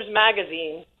Forbes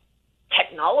magazine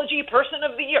technology person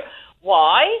of the year.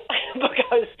 Why?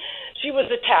 Because she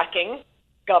was attacking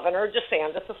Governor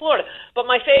DeSantis of Florida. But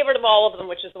my favorite of all of them,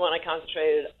 which is the one I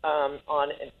concentrated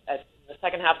on at the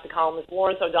second half of the column, is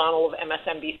Lawrence O'Donnell of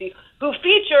MSNBC, who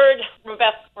featured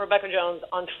Rebecca Jones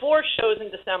on 4 shows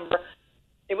in December.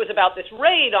 It was about this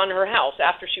raid on her house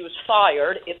after she was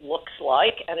fired, it looks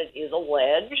like, and it is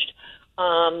alleged.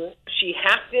 She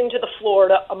hacked into the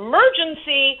Florida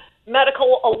Emergency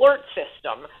Medical Alert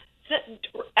System,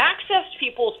 accessed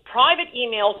people's private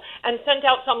emails, and sent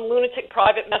out some lunatic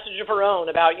private message of her own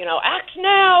about, act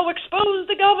now, expose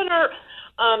the governor.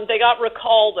 They got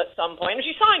recalled at some point, and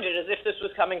she signed it as if this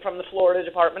was coming from the Florida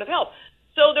Department of Health.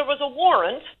 So there was a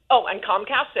warrant. Oh, and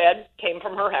Comcast said, came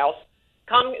from her house.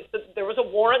 There was a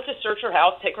warrant to search her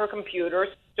house, take her computers,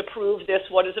 to prove this,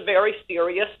 what is a very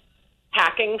serious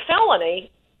hacking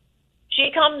felony.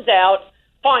 She comes out,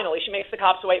 finally, she makes the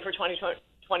cops wait for 20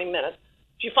 minutes.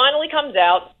 She finally comes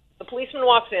out, the policeman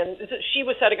walks in. She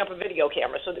was setting up a video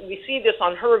camera, so that we see this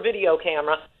on her video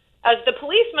camera. As the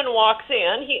policeman walks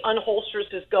in, he unholsters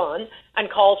his gun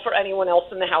and calls for anyone else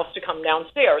in the house to come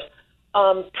downstairs.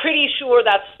 Pretty sure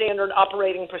that's standard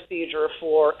operating procedure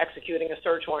for executing a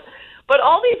search warrant. But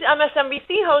all these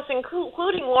MSNBC hosts,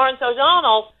 including Lawrence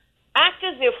O'Donnell, act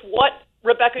as if what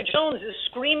Rebecca Jones is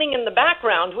screaming in the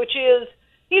background, which is,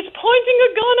 he's pointing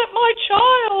a gun at my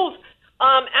child,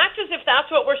 act as if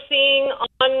that's what we're seeing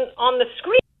on the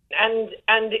screen,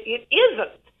 and it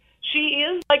isn't. She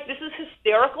is like, this is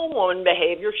hysterical woman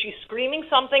behavior. She's screaming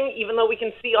something, even though we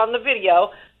can see on the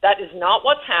video that is not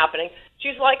what's happening.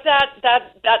 She's like that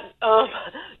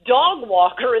dog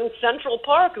walker in Central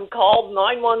Park who called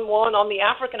 911 on the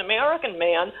African-American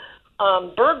man,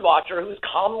 bird watcher, who's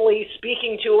calmly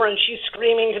speaking to her, and she's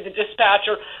screaming to the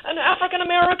dispatcher, an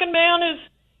African-American man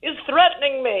is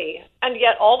threatening me. And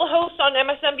yet all the hosts on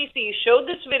MSNBC showed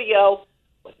this video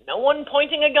with no one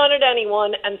pointing a gun at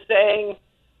anyone and saying,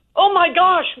 oh my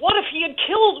gosh, what if he had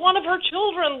killed one of her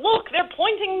children? Look, they're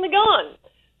pointing the gun.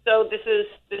 So this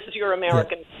is your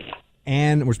American. Yeah.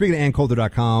 And we're speaking to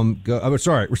AnnCoulter.com.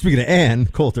 We're speaking to Ann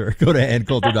Coulter. Go to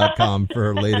AnnCoulter.com for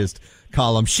her latest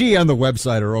column. She and the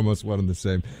website are almost one and the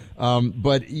same.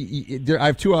 But I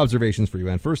have two observations for you,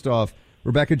 Ann. First off,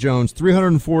 Rebecca Jones,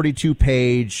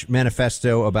 342-page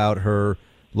manifesto about her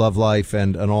love life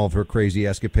and all of her crazy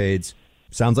escapades.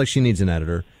 Sounds like she needs an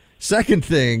editor. Second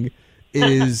thing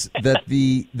is that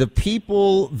the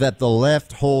people that the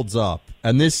left holds up,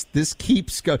 and this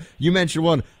keeps going. You mentioned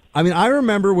one. I mean, I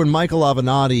remember when Michael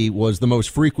Avenatti was the most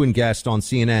frequent guest on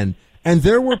CNN, and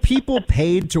there were people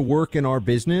paid to work in our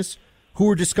business who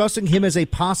were discussing him as a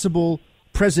possible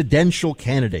presidential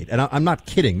candidate. And I'm not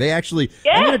kidding. They actually,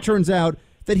 and then it turns out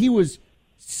that he was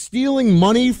stealing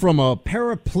money from a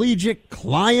paraplegic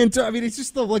client. I mean, it's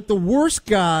just the worst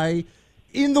guy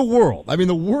in the world. I mean,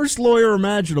 the worst lawyer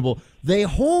imaginable. They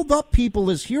hold up people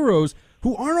as heroes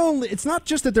who aren't only, it's not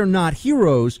just that they're not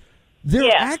heroes,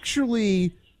 they're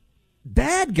actually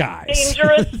bad guys.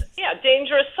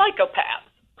 Dangerous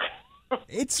psychopaths.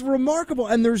 It's remarkable,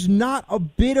 and there's not a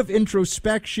bit of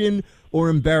introspection or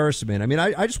embarrassment. I mean,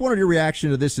 I just wanted your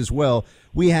reaction to this as well.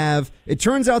 It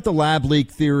turns out the lab leak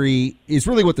theory is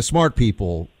really what the smart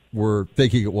people were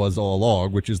thinking it was all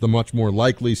along, which is the much more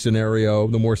likely scenario,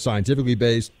 the more scientifically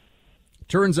based.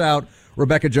 Turns out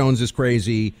Rebecca Jones is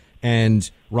crazy, and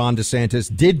Ron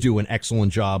DeSantis did do an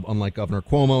excellent job, unlike Governor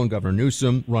Cuomo and Governor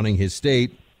Newsom, running his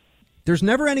state. There's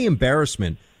never any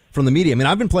embarrassment from the media. I mean,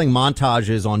 I've been playing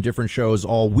montages on different shows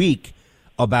all week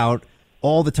about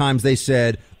all the times they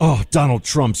said, oh, Donald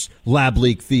Trump's lab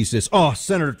leak thesis. Oh,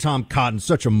 Senator Tom Cotton,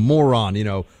 such a moron,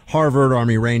 Harvard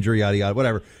Army Ranger, yada, yada,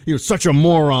 whatever. Such a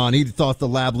moron. He thought the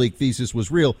lab leak thesis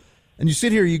was real. And you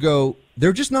sit here, you go,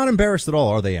 they're just not embarrassed at all,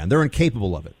 are they, Ann? They're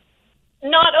incapable of it.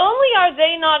 Not only are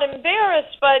they not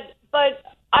embarrassed, but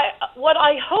what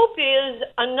I hope is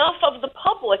enough of the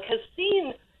public has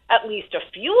seen at least a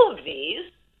few of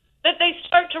these that they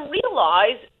start to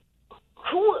realize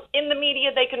who in the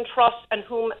media they can trust and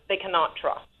whom they cannot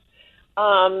trust.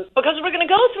 Because we're going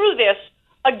to go through this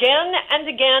again and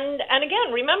again and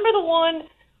again. Remember the one,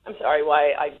 I'm sorry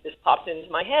why this popped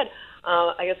into my head,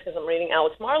 I guess because I'm reading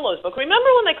Alex Marlowe's book. Remember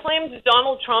when they claimed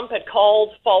Donald Trump had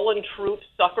called fallen troops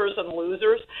suckers and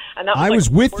losers? And that was I was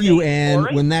with you,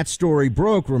 Ann, when that story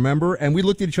broke, remember? And we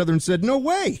looked at each other and said, no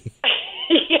way.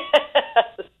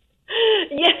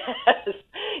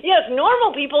 Yes,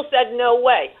 normal people said no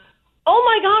way. Oh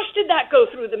my gosh, did that go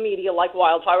through the media like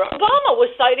wildfire? Obama was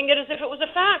citing it as if it was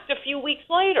a fact a few weeks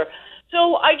later.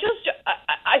 So I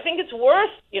think it's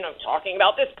worth, talking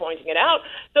about this, pointing it out,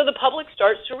 so the public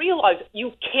starts to realize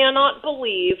you cannot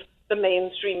believe the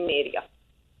mainstream media.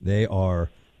 They are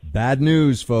bad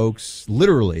news, folks.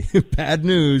 Literally bad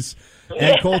news.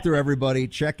 Ann Coulter, everybody.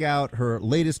 Check out her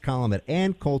latest column at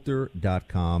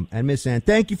AnnCoulter.com. And Miss Ann,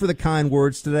 thank you for the kind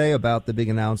words today about the big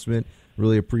announcement.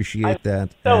 Really appreciate that.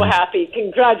 So happy.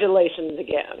 Congratulations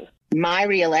again. My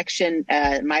reelection,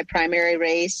 my primary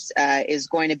race is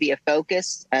going to be a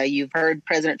focus. You've heard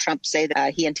President Trump say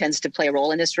that he intends to play a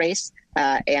role in this race.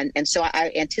 And so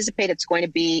I anticipate it's going to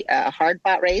be a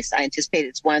hard-fought race. I anticipate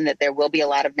it's one that there will be a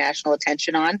lot of national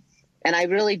attention on. And I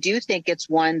really do think it's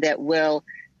one that will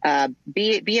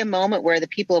be a moment where the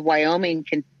people of Wyoming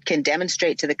can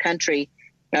demonstrate to the country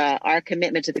our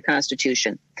commitment to the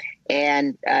Constitution.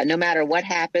 And no matter what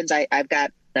happens, I've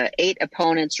got 8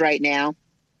 opponents right now.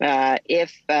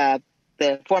 If the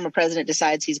former president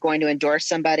decides he's going to endorse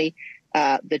somebody,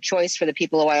 the choice for the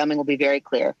people of Wyoming will be very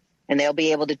clear, and they'll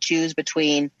be able to choose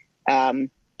between, me,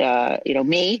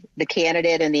 the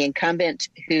candidate, and the incumbent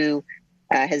who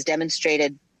has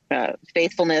demonstrated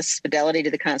faithfulness, fidelity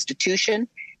to the Constitution,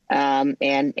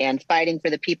 and fighting for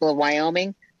the people of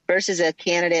Wyoming, versus a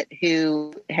candidate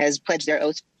who has pledged their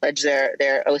oath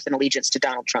and allegiance to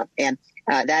Donald Trump. And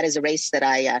that is a race that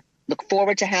I look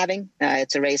forward to having.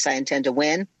 It's a race I intend to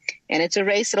win. And it's a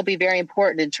race that'll be very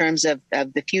important in terms of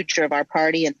the future of our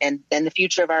party and the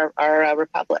future of our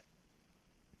republic.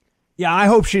 Yeah, I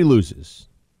hope she loses.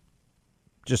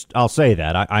 I'll say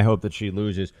that. I hope that she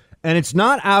loses. And it's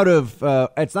not out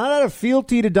of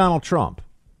fealty to Donald Trump.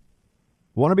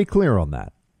 I want to be clear on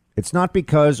that. It's not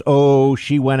because,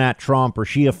 she went at Trump or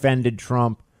she offended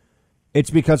Trump. It's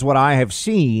because what I have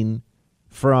seen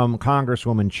from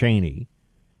Congresswoman Cheney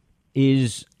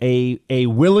is a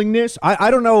willingness.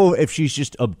 I don't know if she's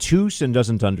just obtuse and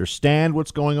doesn't understand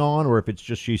what's going on, or if it's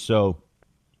just she's so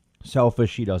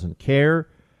selfish she doesn't care.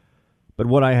 But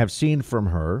what I have seen from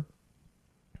her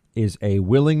is a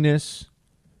willingness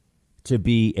to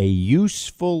be a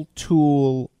useful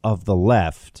tool of the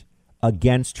left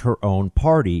against her own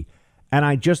party. And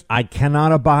I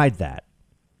cannot abide that.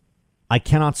 I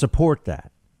cannot support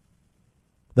that.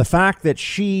 The fact that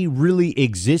she really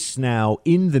exists now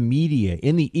in the media,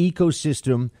 in the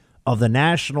ecosystem of the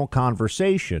national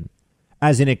conversation,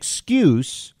 as an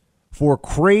excuse for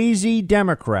crazy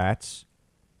Democrats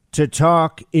to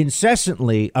talk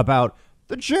incessantly about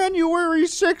the January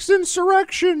 6th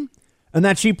insurrection, and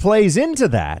that she plays into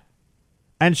that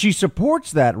and she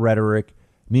supports that rhetoric,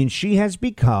 means she has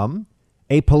become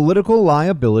a political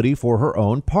liability for her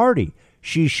own party.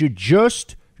 She should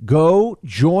just go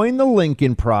join the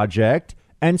Lincoln Project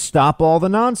and stop all the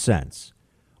nonsense.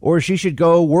 Or she should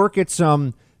go work at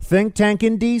some think tank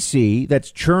in D.C.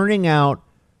 that's churning out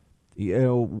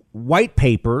white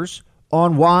papers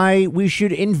on why we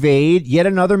should invade yet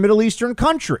another Middle Eastern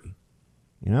country.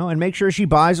 And make sure she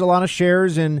buys a lot of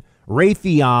shares in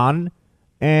Raytheon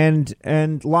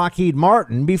and Lockheed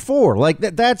Martin before. Like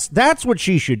that's what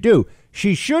she should do.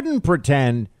 She shouldn't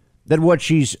pretend that what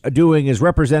she's doing is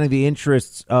representing the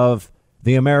interests of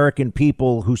the American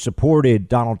people who supported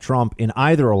Donald Trump in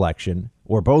either election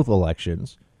or both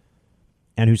elections,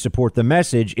 and who support the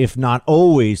message, if not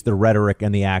always the rhetoric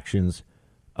and the actions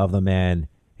of the man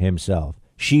himself.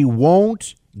 She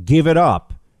won't give it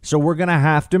up. So we're going to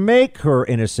have to make her,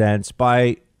 in a sense,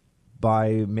 by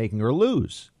making her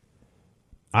lose.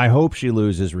 I hope she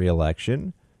loses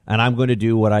re-election, and I'm going to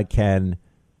do what I can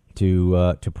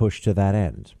to push to that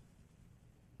end,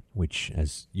 which,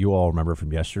 as you all remember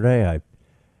from yesterday,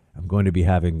 I'm going to be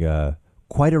having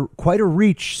quite a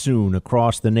reach soon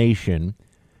across the nation,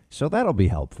 so that'll be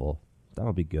helpful.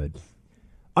 That'll be good.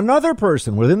 Another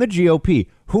person within the GOP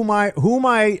whom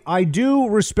I do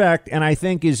respect and I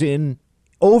think is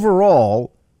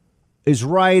overall is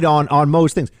right on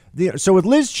most things. So with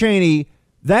Liz Cheney,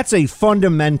 that's a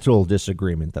fundamental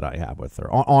disagreement that I have with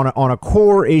her on a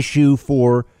core issue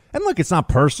and look, it's not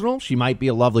personal. She might be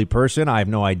a lovely person. I have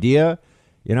no idea.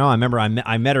 I remember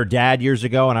I met her dad years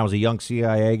ago, and I was a young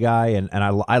CIA guy, and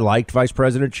I liked Vice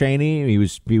President Cheney. He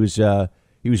was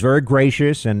very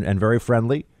gracious and very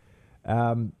friendly.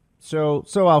 So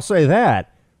I'll say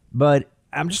that, but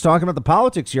I'm just talking about the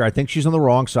politics here. I think she's on the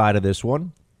wrong side of this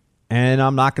one, and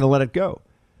I'm not going to let it go.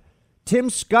 Tim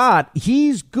Scott,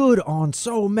 he's good on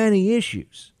so many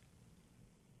issues,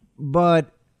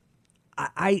 but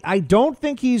I don't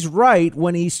think he's right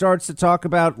when he starts to talk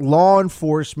about law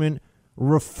enforcement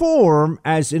reform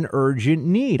as an urgent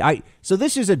need. So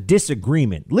this is a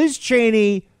disagreement. Liz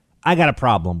Cheney, I got a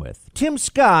problem with. Tim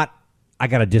Scott, I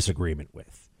got a disagreement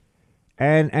with.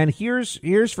 And here's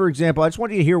for example, I just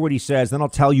want you to hear what he says, then I'll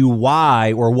tell you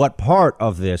why or what part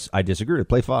of this I disagree with.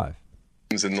 Play 5.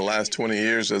 In the last 20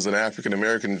 years as an African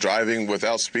American, driving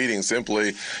without speeding,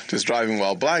 simply just driving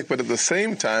while black. But at the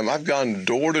same time, I've gone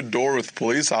door to door with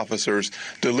police officers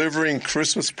delivering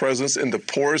Christmas presents in the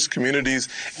poorest communities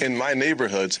in my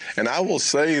neighborhoods. And I will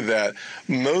say that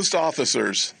most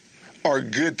officers are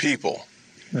good people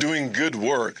doing good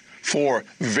work for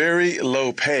very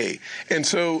low pay. And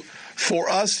so for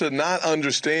us to not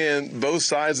understand both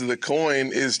sides of the coin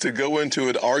is to go into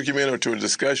an argument or to a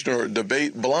discussion or a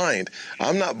debate blind.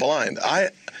 I'm not blind. I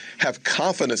have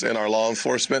confidence in our law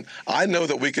enforcement, I know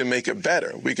that we can make it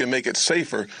better. We can make it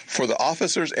safer for the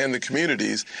officers and the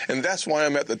communities. And that's why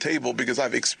I'm at the table, because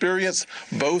I've experienced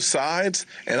both sides,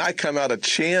 and I come out a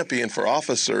champion for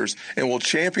officers and will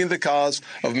champion the cause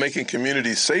of making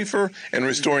communities safer and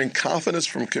restoring confidence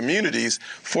from communities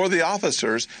for the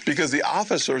officers, because the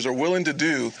officers are willing to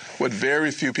do what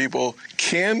very few people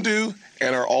can do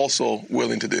and are also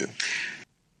willing to do.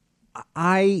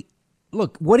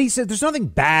 Look, what he said, there's nothing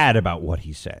bad about what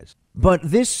he says. But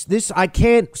this I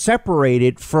can't separate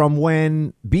it from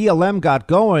when BLM got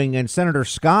going and Senator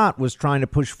Scott was trying to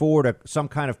push forward some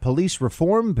kind of police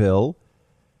reform bill.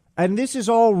 And this is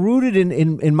all rooted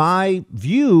in my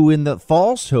view, in the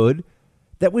falsehood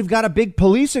that we've got a big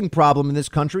policing problem in this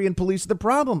country and police are the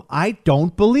problem. I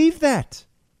don't believe that.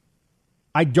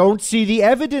 I don't see the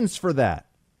evidence for that.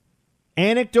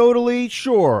 Anecdotally,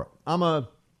 sure, I'm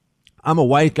a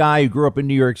white guy who grew up in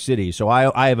New York City, so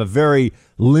I have a very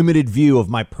limited view of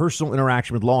my personal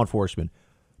interaction with law enforcement.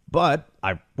 But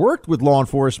I've worked with law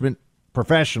enforcement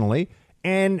professionally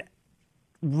and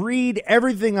read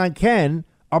everything I can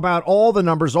about all the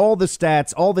numbers, all the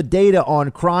stats, all the data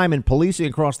on crime and policing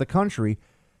across the country.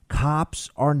 Cops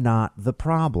are not the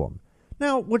problem.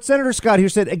 Now, what Senator Scott here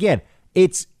said, again,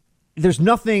 there's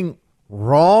nothing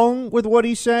wrong with what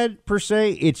he said per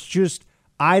se. It's just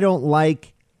I don't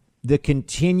like the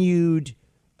continued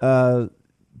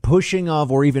pushing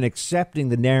of or even accepting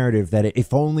the narrative that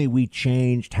if only we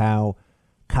changed how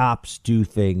cops do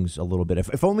things a little bit,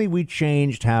 if only we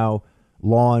changed how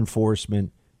law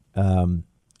enforcement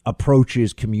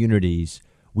approaches communities,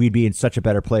 we'd be in such a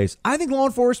better place. I think law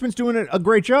enforcement's doing a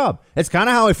great job. It's kind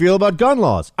of how I feel about gun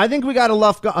laws. I think we got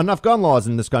enough gun laws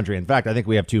in this country. In fact, I think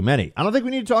we have too many. I don't think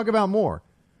we need to talk about more.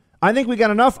 I think we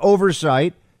got enough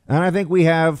oversight, and I think we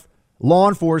have law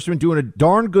enforcement doing a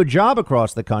darn good job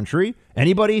across the country.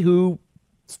 Anybody who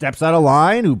steps out of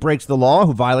line, who breaks the law,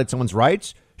 who violates someone's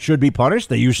rights should be punished.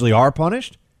 They usually are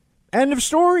punished. End of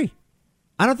story.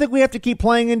 I don't think we have to keep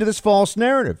playing into this false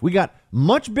narrative. We got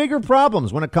much bigger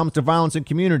problems when it comes to violence in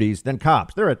communities than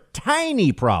cops. They're a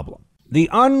tiny problem. The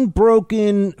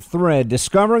Unbroken Thread,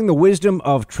 Discovering the Wisdom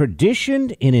of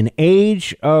Tradition in an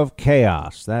Age of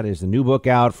Chaos. That is the new book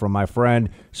out from my friend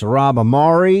Saurabh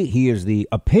Amari. He is the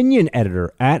opinion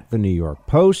editor at the New York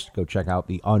Post. Go check out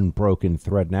The Unbroken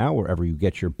Thread now, wherever you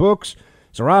get your books.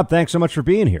 Saurabh, thanks so much for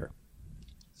being here.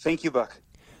 Thank you, Buck.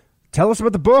 Tell us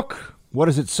about the book. What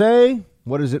does it say?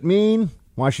 What does it mean?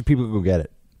 Why should people go get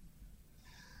it?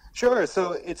 Sure.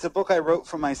 So it's a book I wrote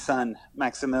for my son,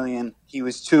 Maximilian. He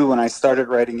was 2 when I started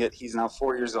writing it. He's now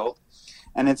 4 years old.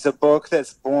 And it's a book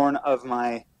that's born of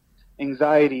my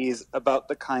anxieties about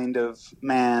the kind of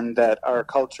man that our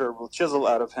culture will chisel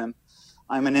out of him.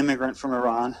 I'm an immigrant from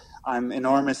Iran. I'm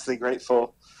enormously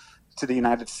grateful to the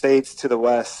United States, to the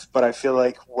West, but I feel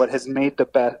like what has made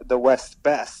the West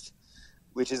best,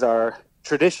 which is our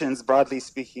traditions, broadly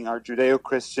speaking, our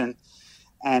Judeo-Christian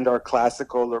and our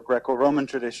classical or Greco-Roman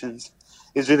traditions,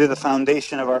 is really the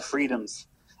foundation of our freedoms.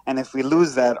 And if we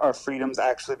lose that, our freedoms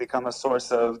actually become a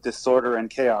source of disorder and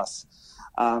chaos.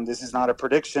 This is not a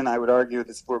prediction. I would argue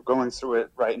that we're going through it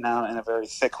right now in a very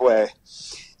thick way.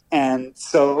 And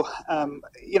so,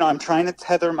 I'm trying to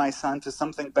tether my son to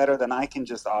something better than I can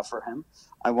just offer him.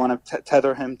 I want to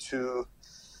tether him to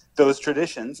those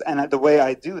traditions. And the way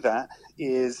I do that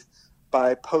is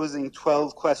by posing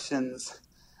 12 questions,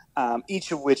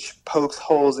 each of which pokes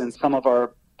holes in some of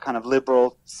our kind of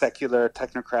liberal, secular,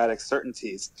 technocratic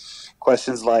certainties.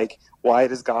 Questions like, why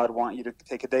does God want you to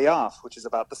take a day off, which is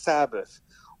about the Sabbath?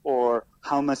 Or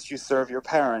how must you serve your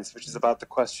parents, which is about the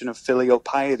question of filial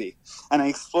piety. And I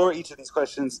explore each of these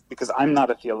questions because I'm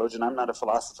not a theologian, I'm not a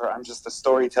philosopher, I'm just a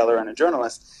storyteller and a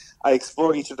journalist. I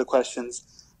explore each of the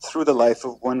questions through the life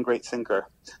of one great thinker.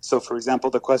 So, for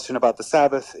example, the question about the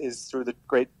Sabbath is through the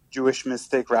great Jewish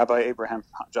mystic Rabbi Abraham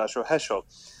Joshua Heschel.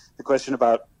 The question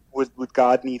about would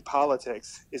God need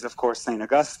politics is, of course, St.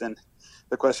 Augustine.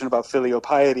 The question about filial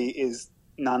piety is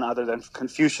none other than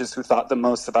Confucius, who thought the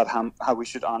most about how we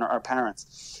should honor our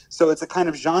parents. So it's a kind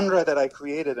of genre that I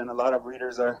created, and a lot of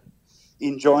readers are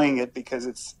enjoying it because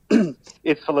it's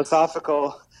it's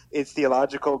philosophical, it's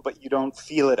theological, but you don't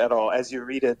feel it at all. As you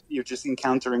read it, you're just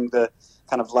encountering the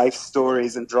kind of life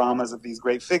stories and dramas of these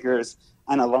great figures,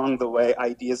 and along the way,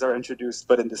 ideas are introduced,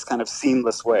 but in this kind of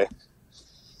seamless way.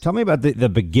 Tell me about the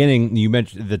beginning. You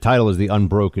mentioned the title is The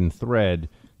Unbroken Thread.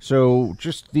 So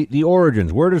just the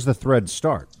origins, where does the thread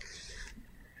start?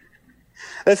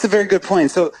 That's a very good point.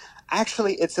 So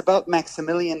actually, it's about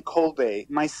Maximilian Kolbe.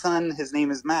 My son, his name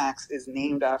is Max, is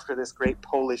named after this great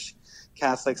Polish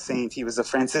Catholic saint. He was a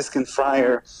Franciscan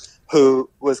friar who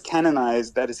was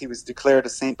canonized, that is, he was declared a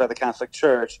saint by the Catholic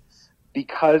Church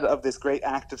because of this great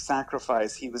act of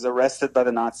sacrifice. He was arrested by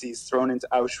the Nazis, thrown into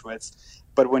Auschwitz,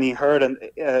 but when he heard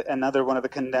another one of the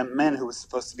condemned men who was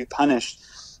supposed to be punished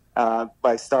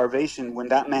by starvation, when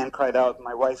that man cried out,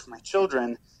 "My wife, my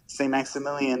children," St.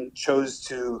 Maximilian chose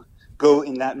to go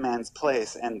in that man's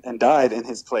place and died in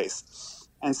his place.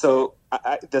 And so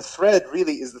the thread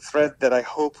really is the thread that I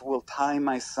hope will tie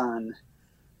my son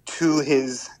to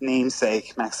his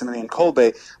namesake, Maximilian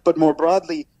Kolbe, but more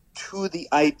broadly to the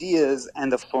ideas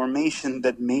and the formation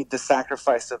that made the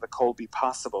sacrifice of the Kolbe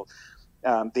possible.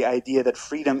 The idea that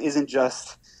freedom isn't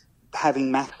just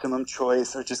having maximum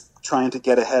choice or just trying to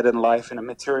get ahead in life in a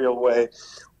material way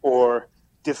or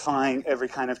defying every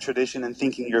kind of tradition and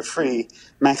thinking you're free.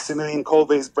 Maximilian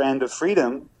Kolbe's brand of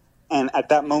freedom, and at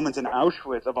that moment in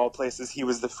Auschwitz, of all places, he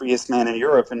was the freest man in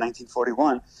Europe in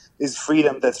 1941, is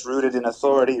freedom that's rooted in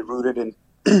authority, rooted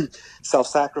in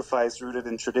self-sacrifice, rooted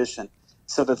in tradition.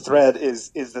 So the thread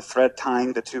is the thread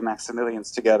tying the two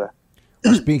Maximilians together.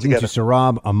 We're speaking to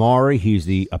Sohrab Ahmari. He's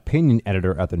the opinion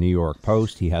editor at the New York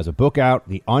Post. He has a book out,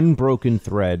 The Unbroken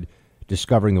Thread,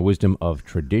 Discovering the Wisdom of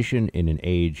Tradition in an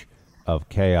Age of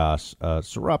Chaos.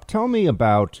 Sohrab, tell me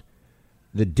about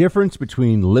the difference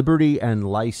between liberty and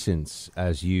license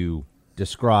as you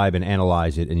describe and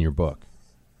analyze it in your book.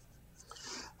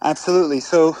 Absolutely.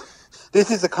 So this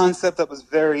is a concept that was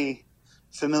very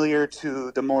familiar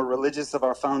to the more religious of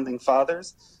our founding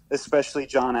fathers, especially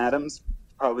John Adams,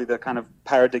 probably the kind of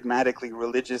paradigmatically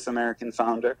religious American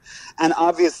founder. And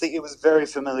obviously it was very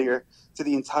familiar to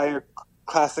the entire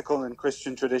classical and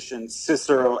Christian traditions,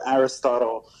 Cicero,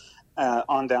 Aristotle,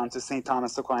 on down to St.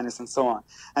 Thomas Aquinas and so on.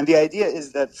 And the idea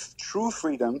is that true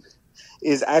freedom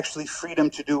is actually freedom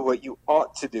to do what you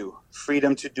ought to do,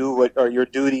 freedom to do what are your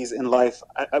duties in life,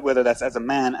 whether that's as a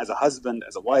man, as a husband,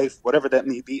 as a wife, whatever that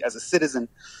may be, as a citizen,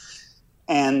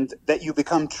 and that you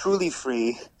become truly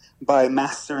free by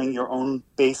mastering your own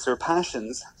baser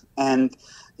passions. And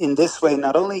in this way,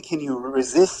 not only can you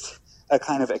resist a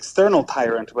kind of external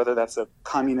tyrant, whether that's a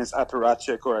communist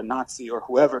apparatchik or a Nazi or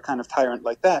whoever kind of tyrant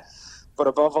like that, but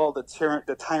above all, the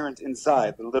tyrant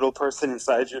inside, the little person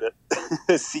inside you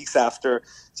that seeks after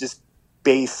just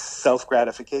base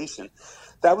self-gratification.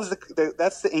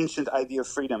 That's the ancient idea of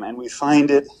freedom, and we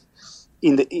find it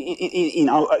in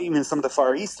even some of the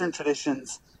Far Eastern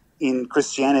traditions, in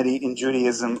Christianity, in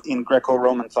Judaism, in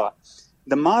Greco-Roman thought.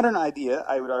 The modern idea,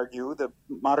 I would argue, the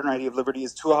modern idea of liberty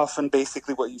is too often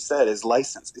basically what you said, is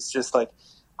license. It's just like,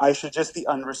 I should just be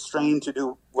unrestrained to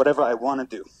do whatever I want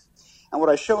to do. And what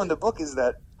I show in the book is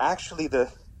that actually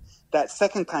that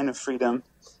second kind of freedom,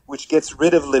 which gets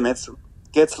rid of limits,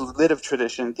 gets rid of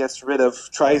tradition,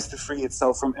 tries to free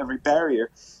itself from every barrier,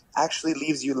 actually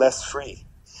leaves you less free.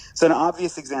 So an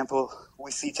obvious example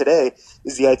we see today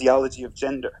is the ideology of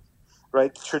gender.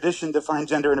 Right? Tradition defined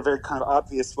gender in a very kind of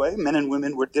obvious way. Men and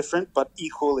women were different, but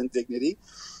equal in dignity.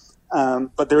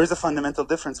 But there is a fundamental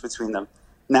difference between them.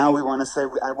 Now we want to say,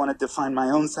 I want to define my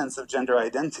own sense of gender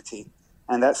identity.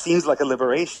 And that seems like a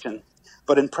liberation.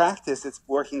 But in practice, it's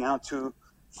working out to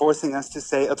forcing us to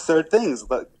say absurd things,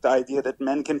 like the idea that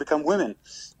men can become women,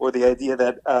 or the idea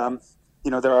that,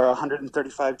 there are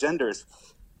 135 genders.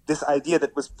 This idea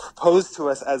that was proposed to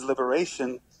us as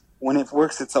liberation, when it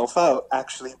works itself out,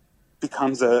 actually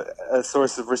becomes a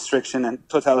source of restriction and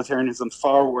totalitarianism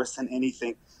far worse than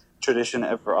anything tradition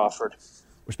ever offered.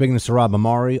 We're speaking to Sohrab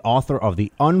Ahmari, author of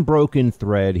The Unbroken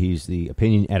Thread. He's the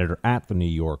opinion editor at the New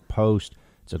York Post.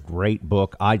 It's a great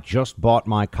book. I just bought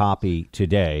my copy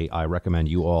today. I recommend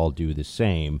you all do the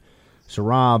same.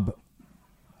 Sohrab,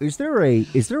 is there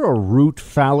a root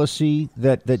fallacy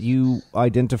that you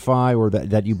identify or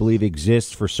that you believe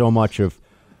exists for so much of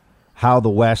how the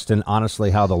West and honestly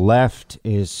how the left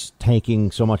is taking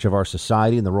so much of our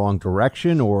society in the wrong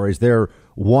direction? Or is there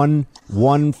one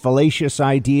fallacious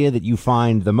idea that you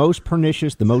find the most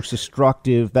pernicious, the most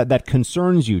destructive, that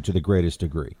concerns you to the greatest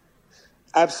degree?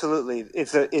 Absolutely.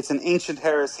 It's an ancient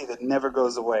heresy that never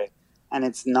goes away, and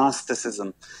it's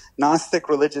Gnosticism. Gnostic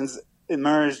religions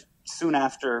emerged soon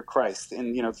after Christ,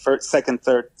 in first, second,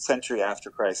 third century after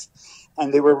Christ.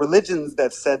 And they were religions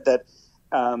that said that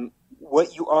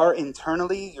what you are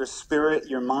internally, your spirit,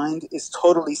 your mind, is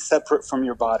totally separate from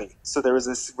your body. So there is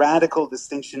this radical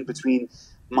distinction between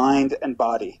mind and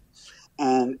body.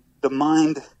 And the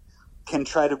mind can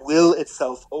try to will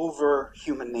itself over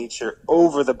human nature,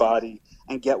 over the body,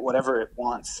 and get whatever it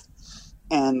wants.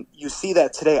 And you see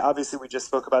that today. Obviously, we just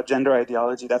spoke about gender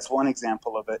ideology. That's one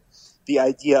example of it. The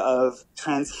idea of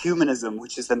transhumanism,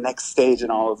 which is the next stage in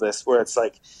all of this, where it's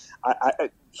like,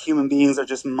 human beings are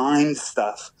just mind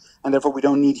stuff, and therefore we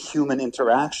don't need human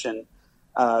interaction,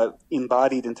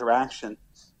 embodied interaction.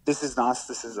 This is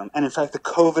Gnosticism. And in fact, the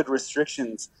COVID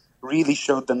restrictions really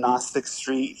showed the Gnostic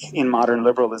streak in modern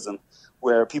liberalism,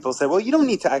 where people say, well, you don't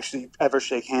need to actually ever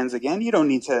shake hands again. You don't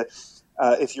need to,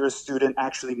 if you're a student,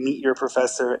 actually meet your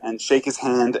professor and shake his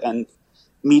hand and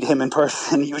meet him in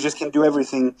person. You just can do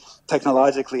everything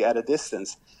technologically at a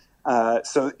distance.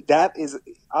 So that is,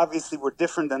 obviously we're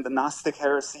different than the Gnostic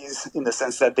heresies in the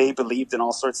sense that they believed in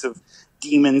all sorts of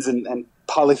demons and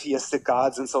polytheistic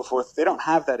gods and so forth. They don't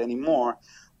have that anymore.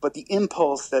 But the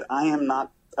impulse that I am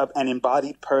not an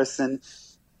embodied person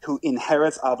who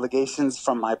inherits obligations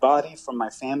from my body, from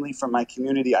my family, from my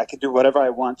community, I can do whatever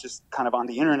I want just kind of on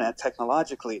the internet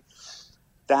technologically,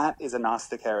 that is a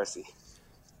Gnostic heresy.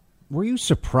 Were you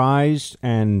surprised,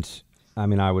 and I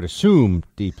mean, I would assume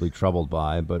deeply troubled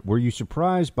by, but were you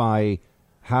surprised by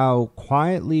how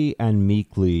quietly and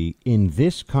meekly in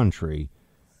this country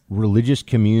religious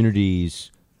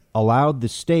communities allowed the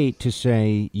state to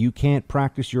say you can't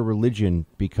practice your religion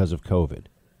because of COVID?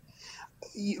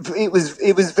 It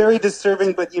was very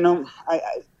disturbing, but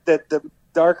the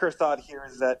darker thought here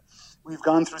is that we've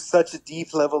gone through such a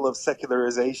deep level of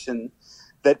secularization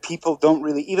that people don't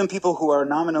really, even people who are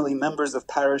nominally members of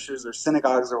parishes or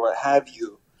synagogues or what have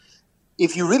you,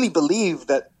 if you really believe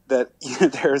that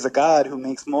there is a God who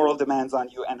makes moral demands on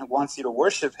you and who wants you to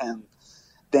worship him,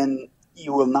 then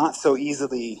you will not so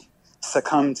easily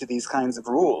succumb to these kinds of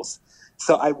rules.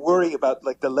 So I worry about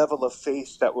the level of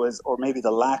faith that was, or maybe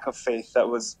the lack of faith that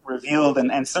was revealed,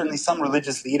 and certainly some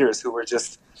religious leaders who were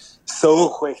just so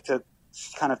quick to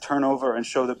kind of turn over and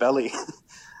show the belly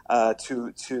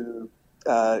to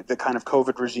the kind of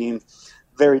COVID regime.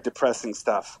 Very depressing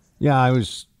stuff. Yeah, I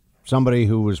was somebody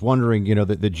who was wondering,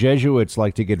 the Jesuits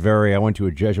like to get I went to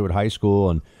a Jesuit high school,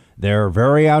 and they're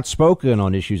very outspoken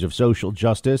on issues of social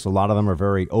justice. A lot of them are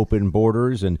very open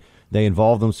borders, and they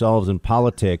involve themselves in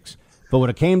politics. But when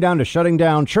it came down to shutting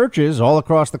down churches all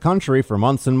across the country for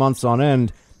months and months on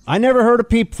end, I never heard a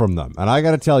peep from them. And I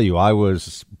got to tell you, I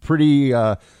was pretty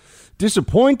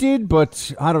disappointed,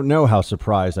 but I don't know how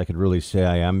surprised I could really say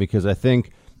I am, because I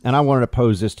think, and I wanted to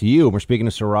pose this to you, and we're speaking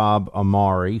to Sohrab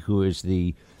Ahmari, who is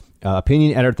the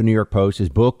opinion editor at the New York Post. His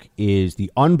book is The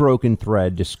Unbroken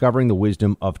Thread, Discovering the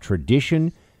Wisdom of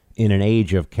Tradition in an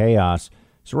Age of Chaos.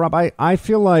 Sohrab, I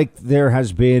feel like there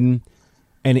has been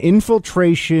an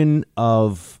infiltration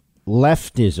of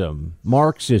leftism,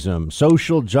 Marxism,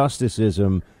 social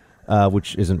justiceism,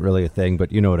 which isn't really a thing,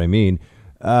 but you know what I mean,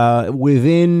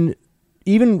 within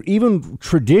even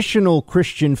traditional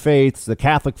Christian faiths, the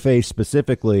Catholic faith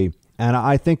specifically. And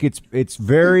I think it's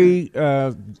very,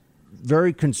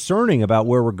 very concerning about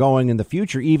where we're going in the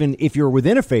future, even if you're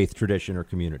within a faith tradition or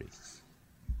community.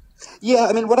 Yeah,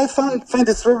 I mean, what I find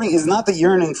disturbing is not the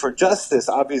yearning for justice,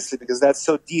 obviously, because that's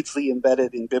so deeply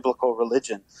embedded in biblical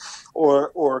religion,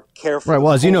 or care for. Right.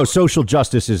 Well, as you know, social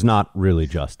justice is not really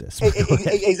justice.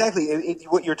 Exactly.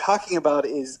 What you're talking about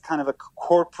is kind of a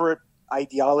corporate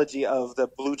ideology of the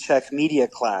blue check media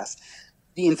class.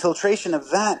 The infiltration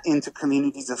of that into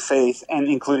communities of faith, and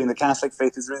including the Catholic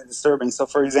faith, is really disturbing. So,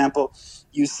 for example,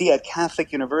 you see at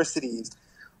Catholic universities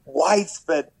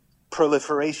widespread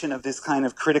proliferation of this kind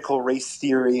of critical race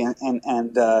theory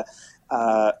and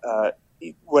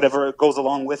whatever goes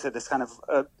along with it, this kind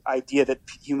of idea that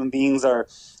human beings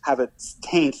have a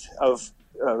taint of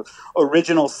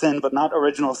original sin, but not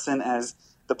original sin as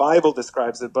the Bible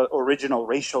describes it, but original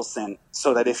racial sin,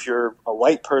 so that if you're a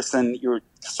white person, you're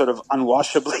sort of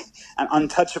unwashably and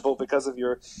untouchable because of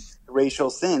your racial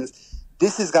sins.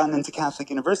 This has gotten into Catholic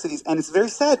universities, and it's very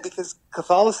sad because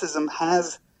Catholicism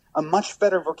has a much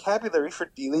better vocabulary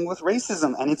for dealing with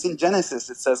racism. And it's in Genesis.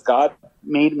 It says God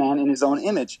made man in his own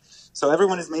image. So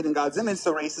everyone is made in God's image,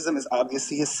 so racism is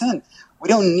obviously a sin. We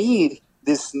don't need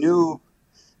this new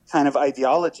kind of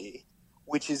ideology,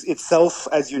 which is itself,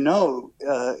 as you know,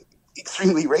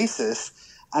 extremely racist,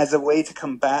 as a way to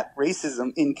combat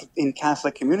racism in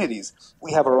Catholic communities.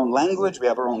 We have our own language, we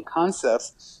have our own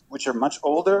concepts, which are much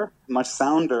older, much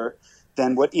sounder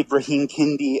than what Ibrahim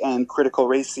Kendi and critical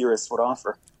race theorists would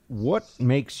offer. What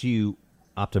makes you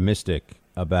optimistic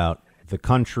about the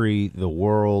country, the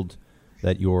world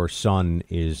that your son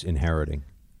is inheriting?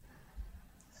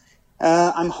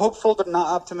 I'm hopeful, but not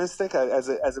optimistic. As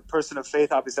a person of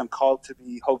faith, obviously I'm called to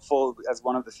be hopeful as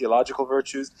one of the theological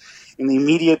virtues. In the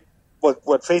immediate,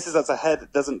 what faces us ahead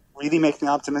doesn't really make me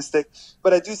optimistic,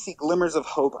 but I do see glimmers of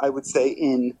hope, I would say,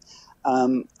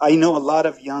 I know a lot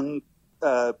of young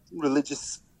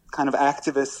religious kind of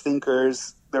activist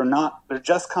thinkers. They're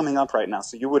just coming up right now,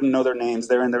 so you wouldn't know their names.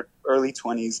 They're in their early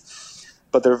 20s.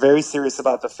 but they're very serious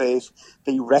about the faith.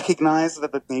 They recognize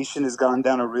that the nation has gone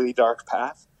down a really dark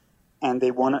path, and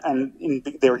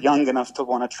they're young enough to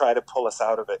want to try to pull us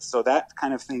out of it. So that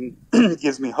kind of thing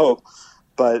gives me hope.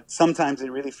 But sometimes it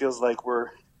really feels like we're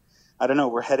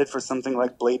headed for something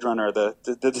like Blade Runner, the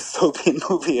dystopian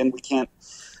movie, and we can't.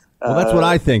 Well, that's what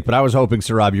I think, but I was hoping,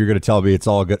 Sarab, you're going to tell me it's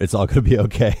all good. It's all going to be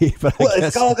okay. But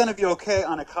it's all going to be okay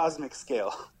on a cosmic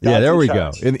scale. Yeah, there we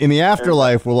go. In the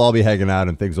afterlife, we'll all be hanging out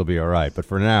and things will be all right. But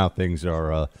for now, things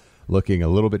are looking a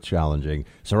little bit challenging.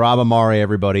 Sarab Amari,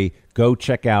 everybody, go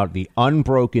check out The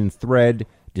Unbroken Thread,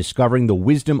 Discovering the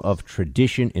Wisdom of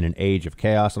Tradition in an Age of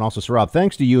Chaos. And also, Sarab,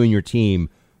 thanks to you and your team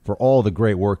for all the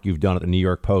great work you've done at the New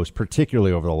York Post,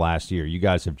 particularly over the last year. You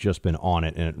guys have just been on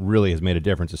it, and it really has made a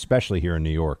difference, especially here in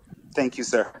New York. Thank you,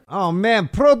 sir. Oh, man.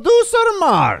 Producer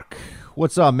Mark.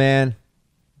 What's up, man?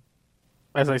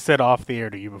 As I said off the air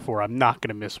to you before, I'm not going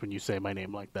to miss when you say my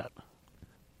name like that.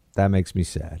 That makes me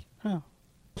sad. Huh.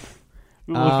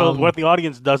 What the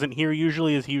audience doesn't hear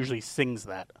usually is he usually sings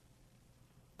that.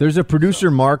 There's a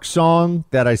Producer Mark song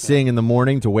that I sing in the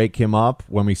morning to wake him up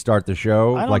when we start the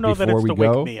show, I don't like know before that it's we to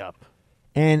go. Wake me up.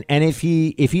 And if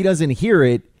he doesn't hear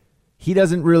it, he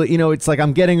doesn't really, it's like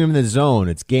I'm getting him in the zone.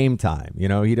 It's game time.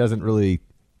 He doesn't really,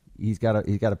 he's got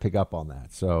to pick up on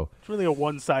that. So it's really a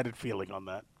one-sided feeling on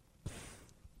that.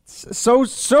 So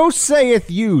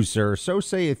saith you, sir. So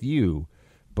saith you.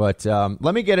 But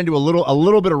let me get into a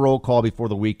little bit of roll call before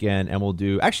the weekend, and we'll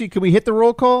do. Actually, can we hit the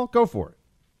roll call? Go for it.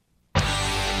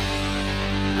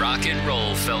 Rock and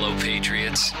roll, fellow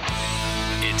patriots.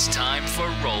 It's time for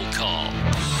roll call.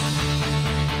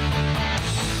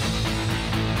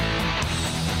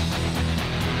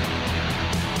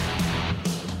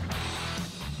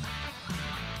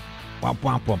 Wow,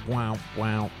 wow, wow, wow,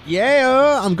 wow.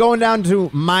 Yeah, I'm going down to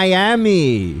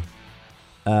Miami.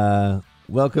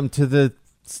 Welcome to the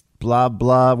blah,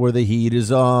 blah, where the heat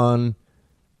is on.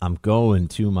 I'm going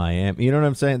to Miami. You know what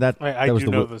I'm saying? I was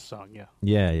do know this song, yeah.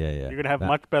 Yeah. You're going to have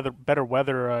much better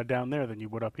weather down there than you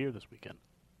would up here this weekend.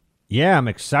 Yeah, I'm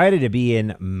excited to be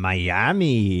in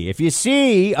Miami. If you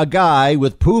see a guy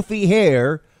with poofy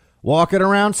hair walking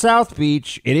around South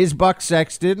Beach, it is Buck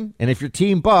Sexton. And if you're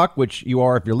Team Buck, which you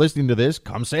are if you're listening to this,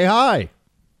 come say hi.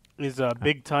 Is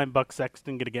big-time Buck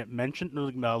Sexton going to get mentioned,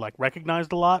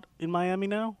 recognized a lot in Miami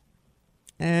now?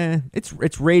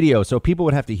 It's radio, so people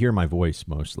would have to hear my voice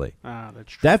mostly.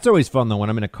 That's true. That's always fun though when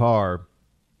I'm in a car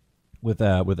with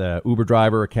a Uber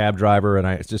driver, a cab driver, and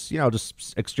I just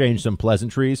exchange some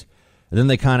pleasantries, and then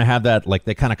they kind of have that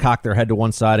they kind of cock their head to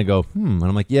one side and go and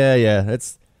I'm like yeah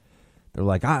that's. They're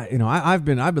like I've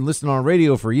been listening on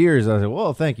radio for years. I said,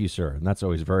 well, thank you, sir, and that's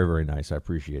always very, very nice. I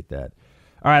appreciate that.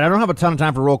 All right, I don't have a ton of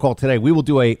time for roll call today. We will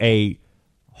do a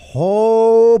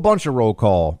whole bunch of roll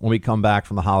call when we come back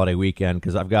from the holiday weekend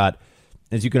because I've got,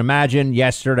 as you can imagine,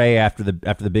 yesterday after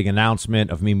the big announcement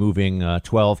of me moving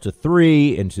 12 to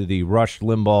 3 into the Rush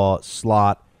Limbaugh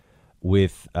slot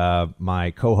with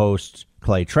my co-host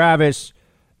Clay Travis.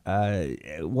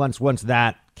 Once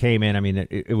that came in, I mean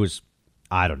it was,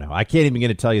 I don't know. I can't even get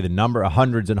to tell you the number of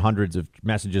hundreds and hundreds of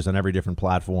messages on every different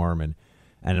platform, and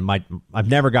I've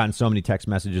never gotten so many text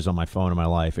messages on my phone in my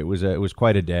life. It was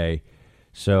quite a day.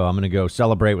 So I'm going to go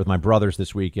celebrate with my brothers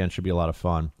this weekend. Should be a lot of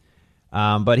fun.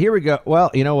 But here we go. Well,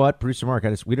 you know what, Producer Mark,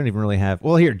 we don't even really have.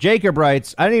 Well, here, Jacob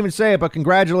writes, I didn't even say it, but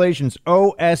congratulations,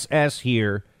 OSS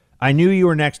here. I knew you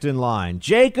were next in line.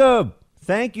 Jacob,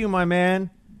 thank you, my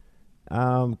man.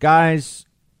 Guys,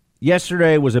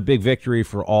 yesterday was a big victory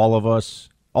for all of us.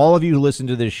 All of you who listen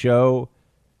to this show,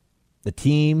 the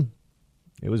team,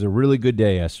 it was a really good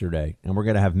day yesterday, and we're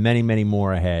going to have many, many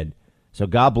more ahead. So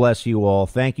God bless you all.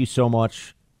 Thank you so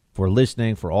much for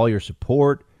listening, for all your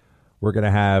support. We're going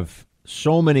to have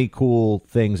so many cool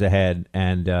things ahead,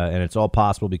 and it's all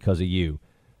possible because of you.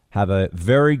 Have a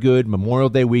very good Memorial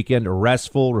Day weekend, a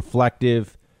restful,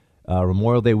 reflective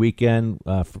Memorial Day weekend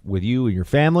with you and your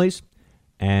families.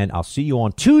 And I'll see you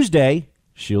on Tuesday.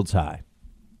 Shields high.